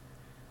shame.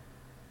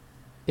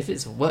 If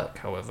it's work,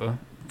 however,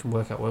 it can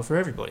work out well for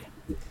everybody.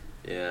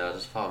 Yeah,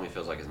 just part of me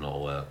feels like it's not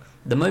all work.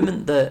 The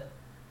moment that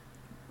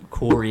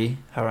Corey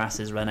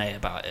harasses Renee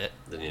about it,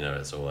 Then you know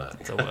it's all work.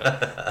 it's a work.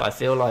 But I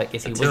feel like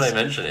if he Until was, they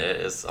mention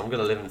it, I'm going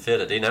to live in fear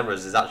that Dean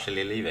Ambrose is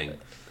actually leaving.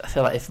 I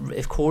feel like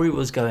if Corey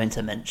was going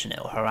to mention it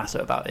or harass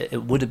her about it,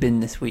 it would have been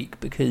this week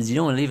because you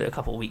don't want to leave it a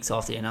couple of weeks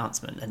after the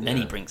announcement and then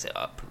he brings it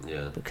up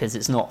Yeah. because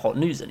it's not hot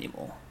news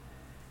anymore.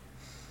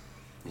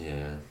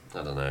 Yeah,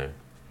 I don't know.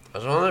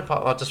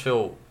 I just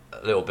feel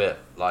a little bit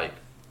like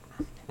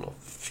not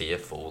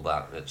fearful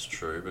that it's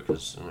true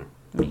because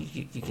I mean,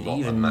 you I'm could not a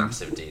even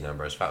massive Dean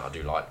Ambrose fan. I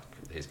do like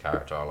his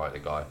character. I like the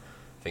guy.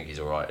 I think he's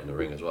all right in the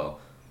ring as well.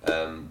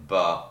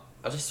 But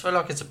I just feel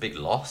like it's a big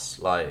loss.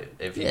 Like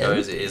if he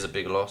goes, it is a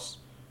big loss.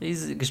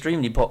 he's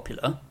extremely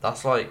popular.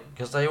 That's like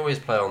because they always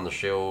play on the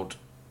Shield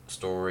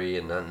story,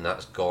 and then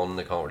that's gone.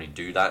 They can't really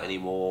do that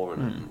anymore.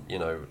 And you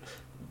know,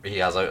 he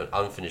has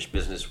unfinished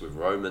business with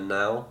Roman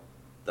now.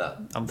 That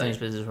Unfinished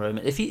business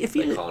Roman. If he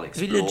can't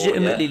explore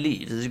legitimately yet.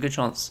 leaves, there's a good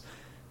chance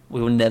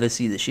we will never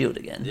see the Shield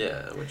again.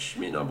 Yeah, which I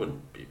mean I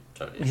wouldn't be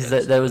totally. Because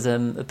against there was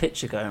a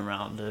picture going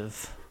around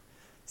of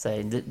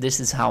saying this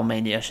is how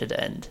Mania should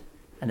end,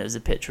 and it was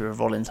a picture of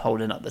Rollins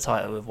holding up the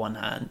title with one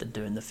hand and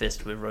doing the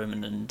fist with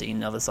Roman and Dean on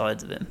the other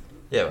sides of him.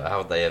 Yeah, but how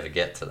would they ever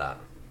get to that?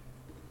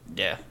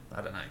 Yeah,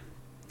 I don't know.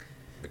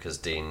 Because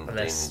Dean and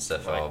Unless,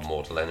 Seth are like-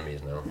 mortal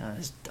enemies now.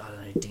 I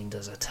don't know. Dean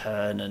does a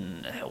turn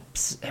and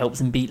helps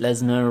him beat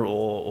Lesnar,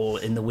 or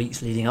in the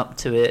weeks leading up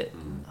to it.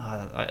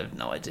 I have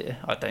no idea.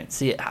 I don't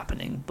see it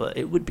happening, but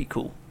it would be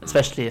cool,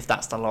 especially if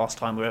that's the last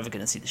time we're ever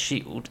going to see the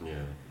Shield. Yeah.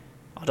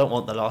 I don't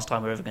want the last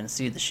time we're ever going to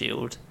see the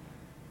Shield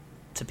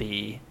to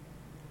be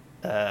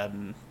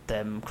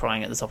them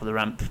crying at the top of the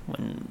ramp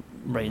when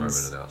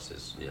Reigns. Roman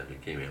announces,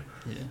 leukemia.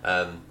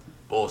 Yeah.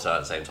 But also at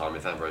the same time,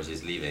 if Ambrose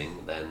is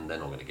leaving, then they're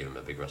not going to give him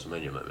a big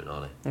WrestleMania moment,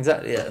 are they?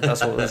 Exactly. Yeah, that's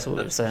what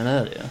we were saying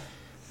earlier.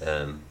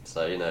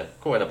 So,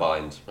 caught in a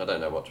bind. I don't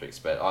know what to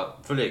expect. I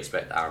fully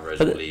expect Ambrose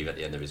But will leave at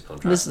the end of his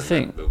contract. this is the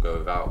and thing. We'll go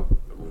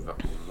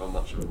without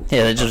much of a...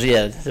 Yeah,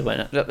 they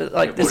won't. Like He'll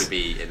probably this.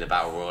 be in the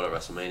Battle Royal at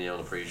WrestleMania on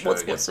the pre-show.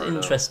 What's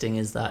interesting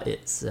is that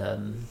it's a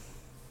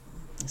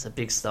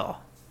big star.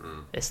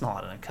 It's not,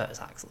 I don't know,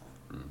 Curtis Axel.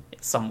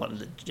 It's someone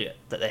legit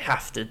that they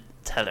have to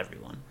tell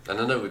everyone. And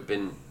I know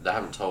they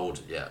haven't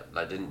told yet,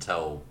 they didn't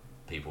tell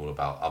people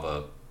about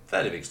other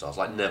fairly big stars,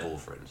 like Neville,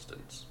 for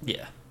instance.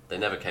 Yeah. They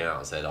never came out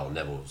and said,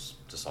 Neville's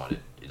decided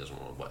he doesn't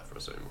want to work for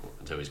us anymore,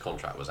 until his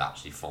contract was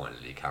actually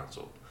finally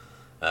cancelled.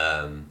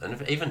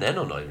 And even then,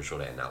 I'm not even sure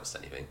they announced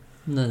anything.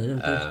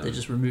 No, they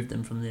just removed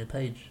them from their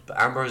page. But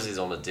Ambrose is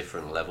on a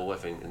different level, I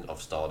think,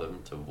 of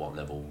stardom to what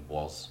Neville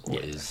was or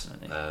is.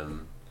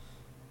 Definitely.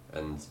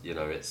 And you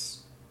know,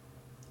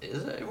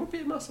 it would be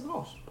a massive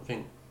loss, I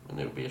think, and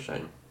it would be a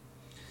shame.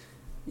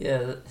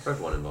 Yeah. For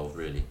everyone involved,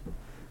 really.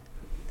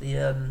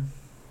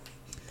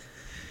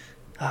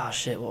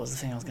 Shit! What was the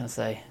thing I was going to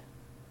say?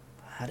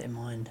 I had it in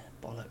mind.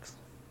 Bollocks.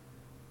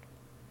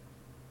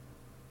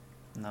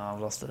 No, I've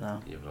lost it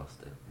now. You've lost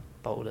it.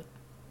 Bottled it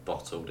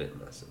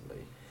massively.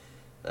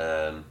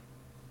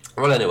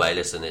 Well, anyway,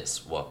 listen, it's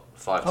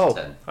 5 to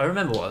 10. I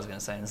remember what I was going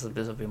to say, and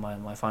this will be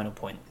my final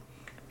point.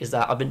 Is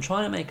that I've been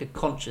trying to make a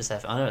conscious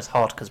effort. I know it's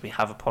hard because we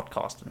have a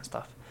podcast and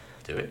stuff.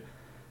 Do it.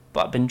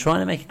 But I've been trying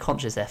to make a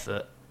conscious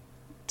effort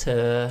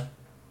to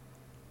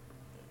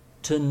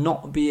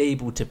not be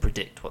able to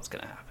predict what's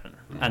going to happen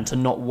and to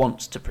not want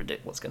to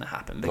predict what's going to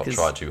happen. Because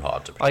not try too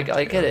hard to predict.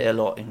 I get it a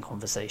lot in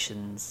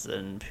conversations,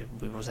 and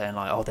people saying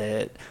like, "Oh,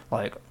 they're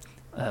like,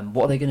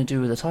 what are they going to do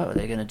with the title? Are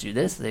they going to do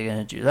this? Are they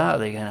going to do that? Are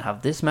they going to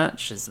have this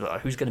match?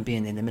 Who's going to be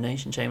in the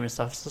Elimination Chamber and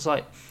stuff?" It's just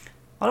like,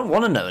 I don't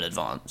want to know in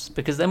advance,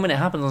 because then when it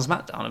happens on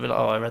SmackDown, I'll be like,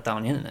 "Oh, I read that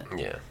on the internet."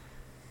 Yeah.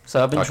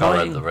 So I've been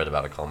trying. I read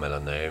about the Carmella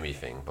and Naomi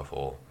thing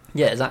before.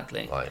 Yeah,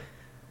 exactly. Like,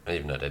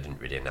 even though they didn't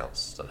really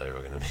announce that they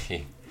were going to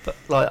be. But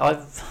like,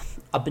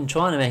 I've been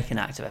trying to make an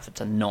active effort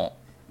to not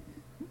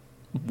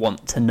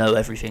want to know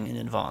everything in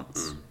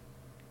advance.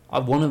 I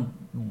want to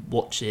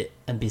watch it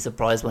and be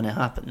surprised when it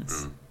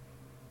happens.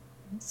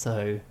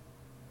 So,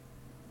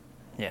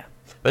 yeah.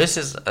 But this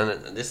is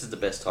the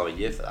best time of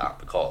year for that,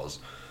 because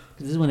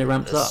this is when it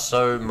ramps there's up.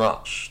 so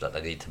much that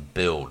they need to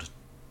build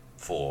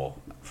for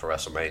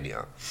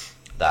WrestleMania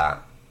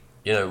that,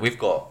 you know, we've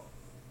got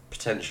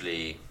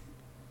potentially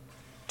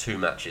 2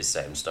 matches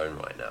set in stone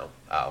right now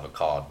out of a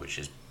card which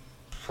is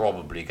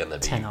probably going to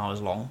be 10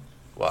 hours long.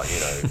 Well, you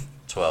know,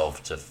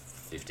 12 to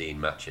 15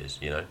 matches,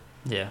 you know.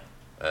 Yeah.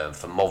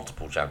 For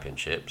multiple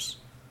championships.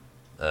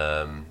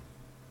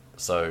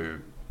 So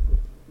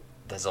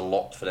there's a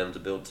lot for them to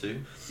build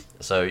to.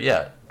 So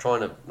yeah,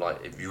 trying to,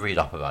 like, if you read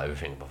up about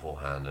everything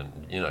beforehand,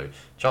 and you know,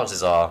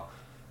 chances are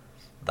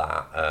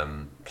that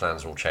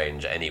plans will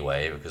change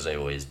anyway, because they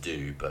always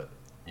do. But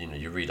you know,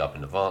 you read up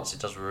in advance, it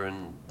does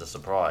ruin the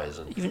surprise.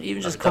 And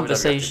even just WWE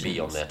conversations. have to be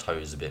on their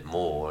toes a bit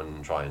more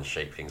and try and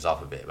shake things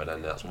up a bit. But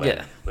then that's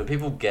when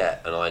people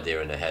get an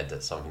idea in their head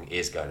that something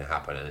is going to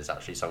happen and it's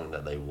actually something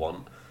that they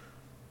want.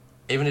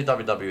 Even if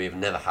WWE have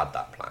never had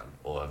that plan,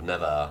 or have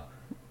never,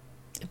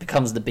 it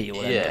becomes the be all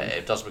end all. Yeah,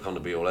 it does become the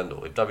be all end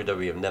all. If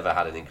WWE have never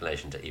had an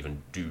inclination to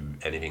even do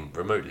anything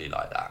remotely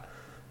like that,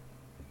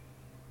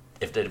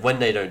 when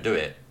they don't do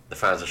it, the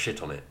fans are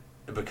shit on it,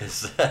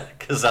 because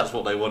that's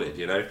what they wanted,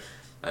 you know,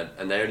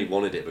 and they only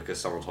wanted it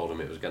because someone told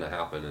them it was going to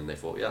happen, and they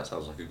thought, yeah, that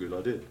sounds like a good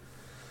idea,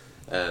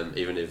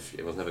 even if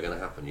it was never going to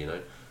happen, you know.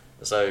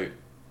 So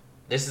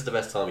this is the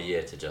best time of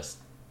year to just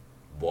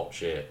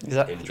watch it,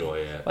 enjoy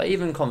it. Like,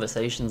 even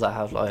conversations I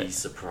have, like, be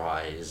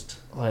surprised.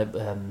 Like,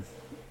 but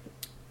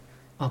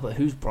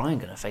who's Bryan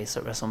going to face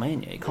at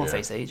WrestleMania? He can't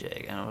face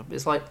AJ again.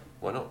 It's like,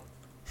 why not?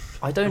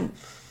 I don't.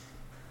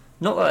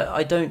 Not that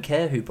I don't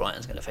care who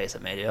Bryan's going to face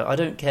at Mania. I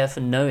don't care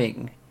for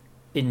knowing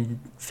in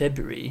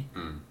February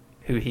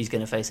who he's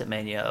going to face at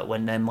Mania,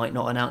 when they might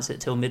not announce it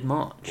till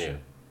mid-March. Yeah.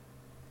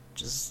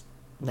 Just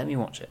let me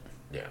watch it.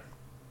 Yeah.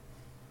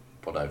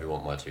 But if you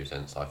want my 2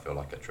 cents, I feel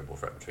like a triple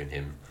threat between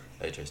him,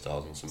 AJ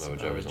Styles, and Samoa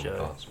Joe is on the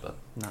cards. But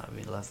that would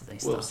be lovely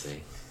we'll stuff.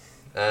 See.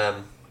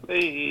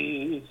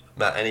 Please.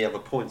 Matt, any other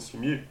points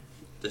from you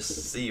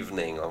this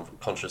evening? I'm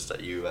conscious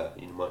that you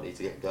might need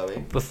to get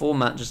going. Before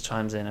Matt just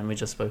chimes in, and we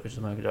just spoke to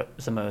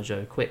Samoa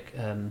Joe, quick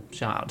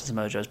shout out to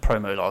Samoa Joe's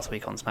promo last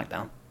week on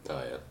SmackDown.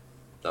 Oh yeah,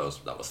 that was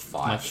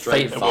fire. My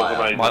Straight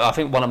fire. I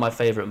think one of my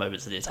favourite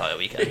moments of the entire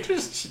weekend.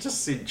 She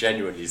just seemed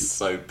genuinely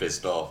so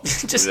pissed off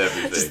just, with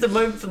everything. Just the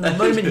moment from the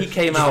moment he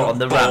came out on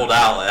the ramp,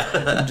 out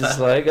there. I'm just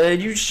like,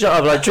 you shut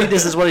up! Like, treat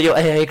this as one of your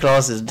AA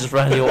classes. Just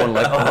Randy Orton,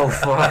 like, oh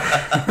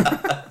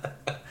fuck.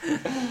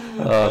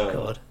 Oh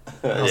god,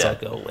 how's our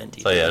girl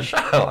Wendy? So yeah,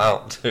 shout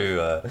out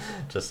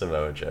to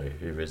Samoa Joe,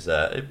 who is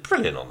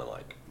brilliant on the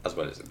mic as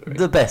well as in the ring.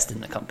 The best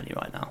in the company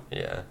right now.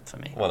 Yeah, for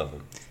me. One of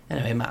them.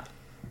 Anyway, Matt.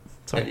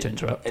 Sorry to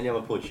interrupt. Any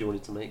other points you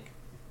wanted to make?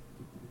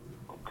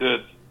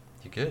 Good.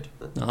 You're good.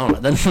 All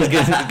right then.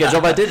 Good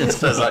job I didn't.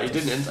 Sounds like you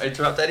didn't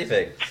interrupt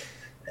anything.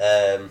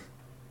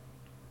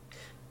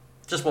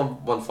 Just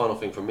one final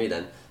thing from me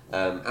then.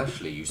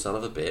 Ashley, you son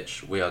of a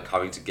bitch, we are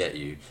coming to get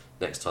you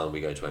next time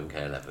we go to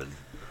MK11.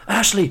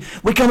 Ashley,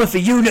 we're coming for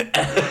you. We're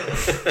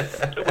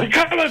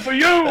coming for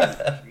you.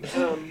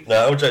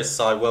 No, all jokes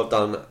aside, well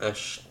done,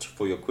 Ash,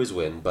 for your quiz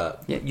win.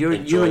 But yeah, you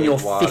and your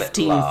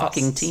 15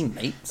 fucking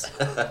teammates.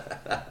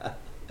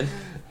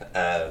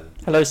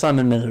 Hello,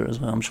 Simon Miller as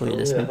well. I'm sure you're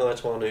listening. Yeah, hi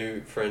to our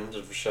new friend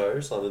of the show,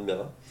 Simon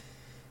Miller,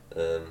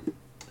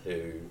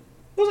 who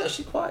was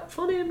actually quite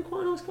funny and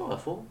quite a nice guy. I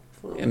thought.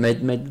 Yeah,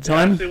 made the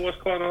time. He was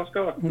quite a nice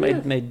guy.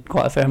 Made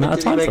quite a fair amount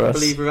of time for us.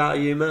 Did he make a believer out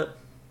of you, Matt?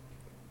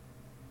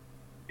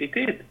 He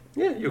did.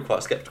 Yeah, you were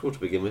quite sceptical to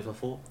begin with, I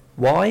thought.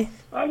 Why?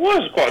 I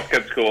was quite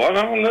sceptical. I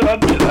admit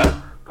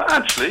that. But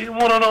Actually,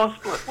 what a nice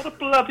bloke. What a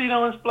bloody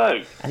nice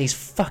bloke. And he's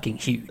fucking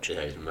huge.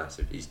 Yeah, he's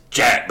massive. He's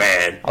Jack,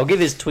 man. I'll give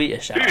his tweet a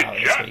shout out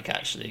this week,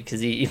 actually, because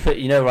he put,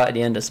 right at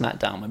the end of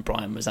SmackDown when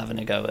Brian was having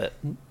a go at,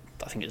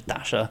 I think it was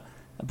Dasher,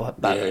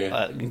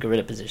 in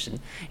gorilla position.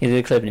 He did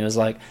a clip and he was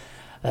like,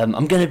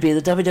 I'm going to be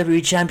the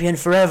WWE champion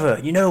forever.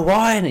 You know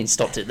why? And he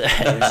stopped it there.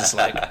 It was just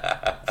like...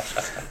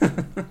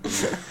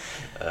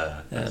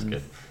 That's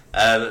good.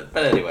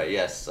 But anyway,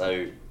 yes,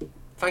 so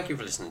thank you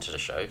for listening to the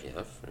show. If you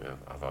have,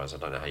 otherwise I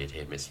don't know how you'd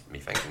hear me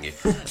thanking you.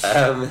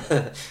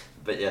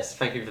 But yes,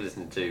 thank you for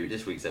listening to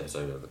this week's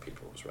episode of the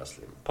People's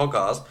Wrestling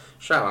Podcast.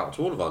 Shout out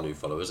to all of our new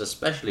followers,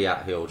 especially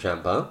at Hill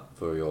Champa,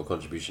 for your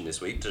contribution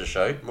this week to the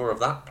show. More of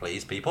that,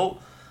 please,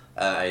 people.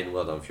 Aidan,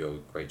 well done for your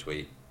great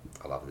tweet.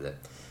 I loved it.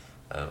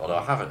 Although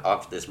I haven't,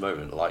 up to this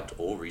moment, liked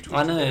or retweeted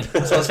I know. it.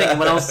 So I was thinking,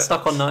 when I was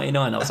stuck on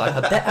 99, I was like, I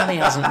bet Ali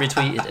hasn't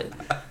retweeted it.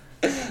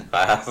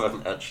 I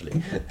haven't,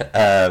 actually.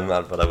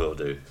 But I will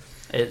do.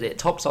 It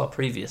tops our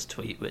previous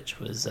tweet, which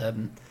was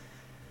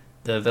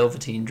the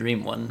Velveteen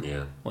Dream one,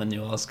 when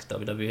you asked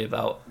WWE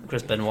about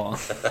Chris Benoit.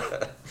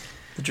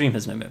 The Dream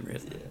has no memory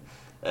of it.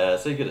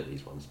 So you're good at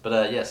these ones.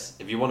 But yes,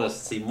 if you want to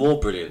see more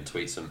brilliant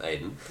tweets from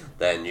Aidan,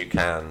 then you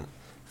can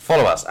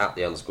follow us at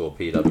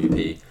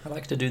 _PWP. I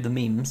like to do the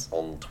memes.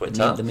 On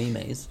Twitter. The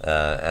memes.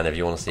 And if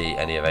you want to see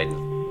any of Aidan... Is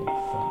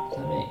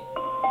that me?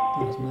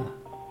 Oh, it's Matt.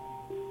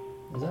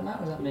 Is that Matt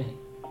or is that me?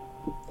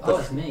 Oh,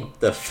 it's me.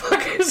 The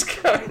fuck is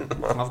going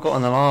on? I've got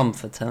an alarm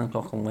for 10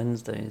 o'clock on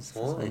Wednesdays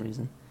for Why? some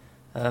reason.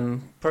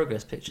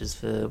 Progress pictures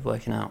for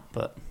working out,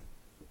 but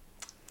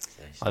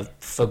I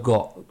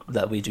forgot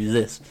that we do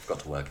this. Got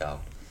to work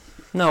out.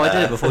 No, I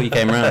did it before you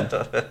came around.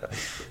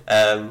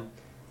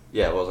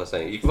 Yeah, what was I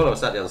saying? You can follow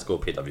us at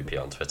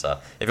 _PWP on Twitter.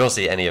 If you want to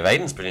see any of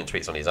Aidan's brilliant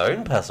tweets on his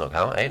own personal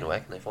account, Aidan, where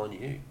can they find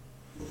you?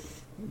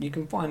 You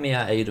can find me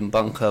at Aidan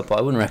Bunker, but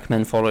I wouldn't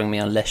recommend following me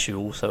unless you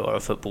also are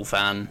a football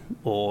fan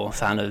or a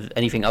fan of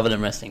anything other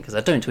than wrestling, because I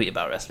don't tweet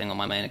about wrestling on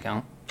my main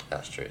account.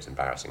 That's true. It's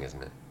embarrassing,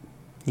 isn't it?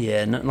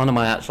 Yeah, none of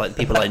my actual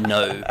people I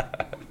know,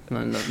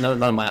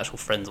 none of my actual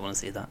friends want to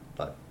see that.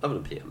 Like, other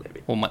than Peter,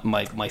 maybe. Or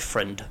my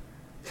friend.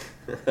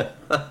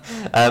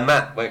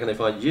 Matt, where can they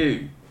find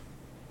you?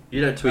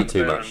 You don't tweet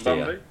too much, do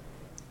you?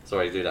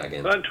 Sorry, do that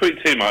again. I don't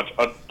tweet too much.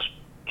 I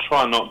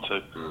try not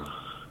to.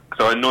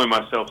 Because I annoy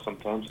myself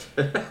sometimes.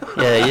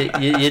 Yeah,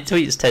 your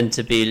tweets tend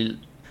to be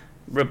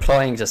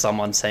replying to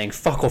someone saying,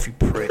 fuck off, you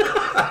prick.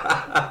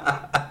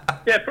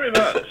 Yeah, pretty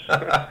much.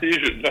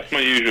 That's my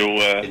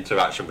usual...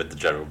 interaction with the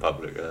general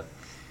public,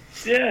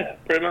 Yeah,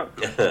 pretty much.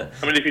 I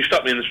mean, if you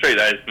stop me in the street,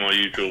 that is my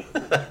usual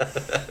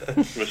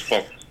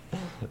response.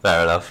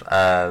 Fair enough.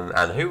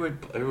 And who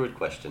would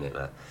question it,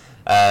 Matt?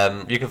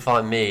 You can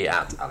find me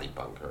at Ali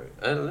Bunker.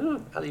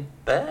 Ali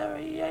Bear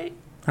 88?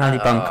 Ali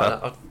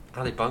Bunker.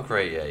 Ali Bunker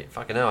 88.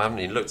 Fucking hell, I haven't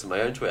even looked at my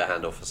own Twitter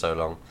handle for so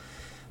long.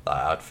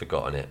 I'd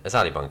forgotten it. It's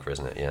Ali Bunker,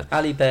 isn't it? Yeah.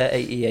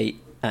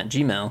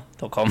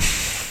 alibear88@gmail.com.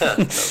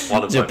 That's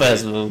one of Your my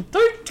personal.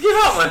 Don't give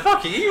out my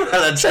fucking email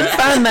address. Send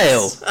fan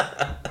mail.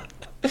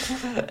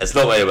 It's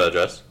not my email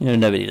address.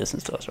 Nobody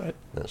listens to us, right?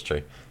 That's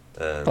true.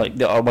 Like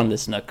our one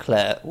listener,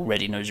 Claire,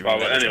 already knows your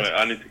email address. Anyway,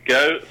 I need to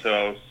go, so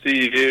I'll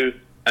see you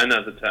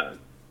another time.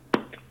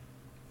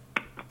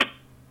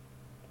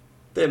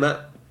 Dear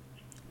Matt.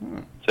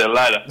 See you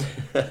later.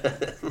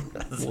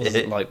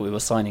 Wasn't like we were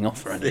signing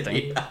off or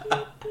anything.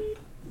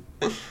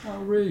 How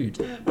rude.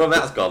 Well,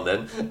 Matt's gone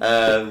then.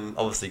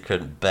 Obviously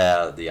couldn't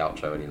bear the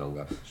outro any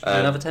longer.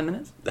 Another 10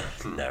 minutes?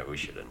 No, we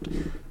shouldn't.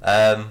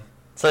 So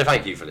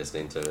thank you for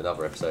listening to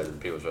another episode of the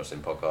People's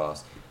Wrestling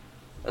Podcast.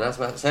 And as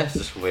Matt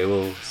says, we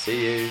will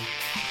see you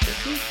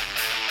next week.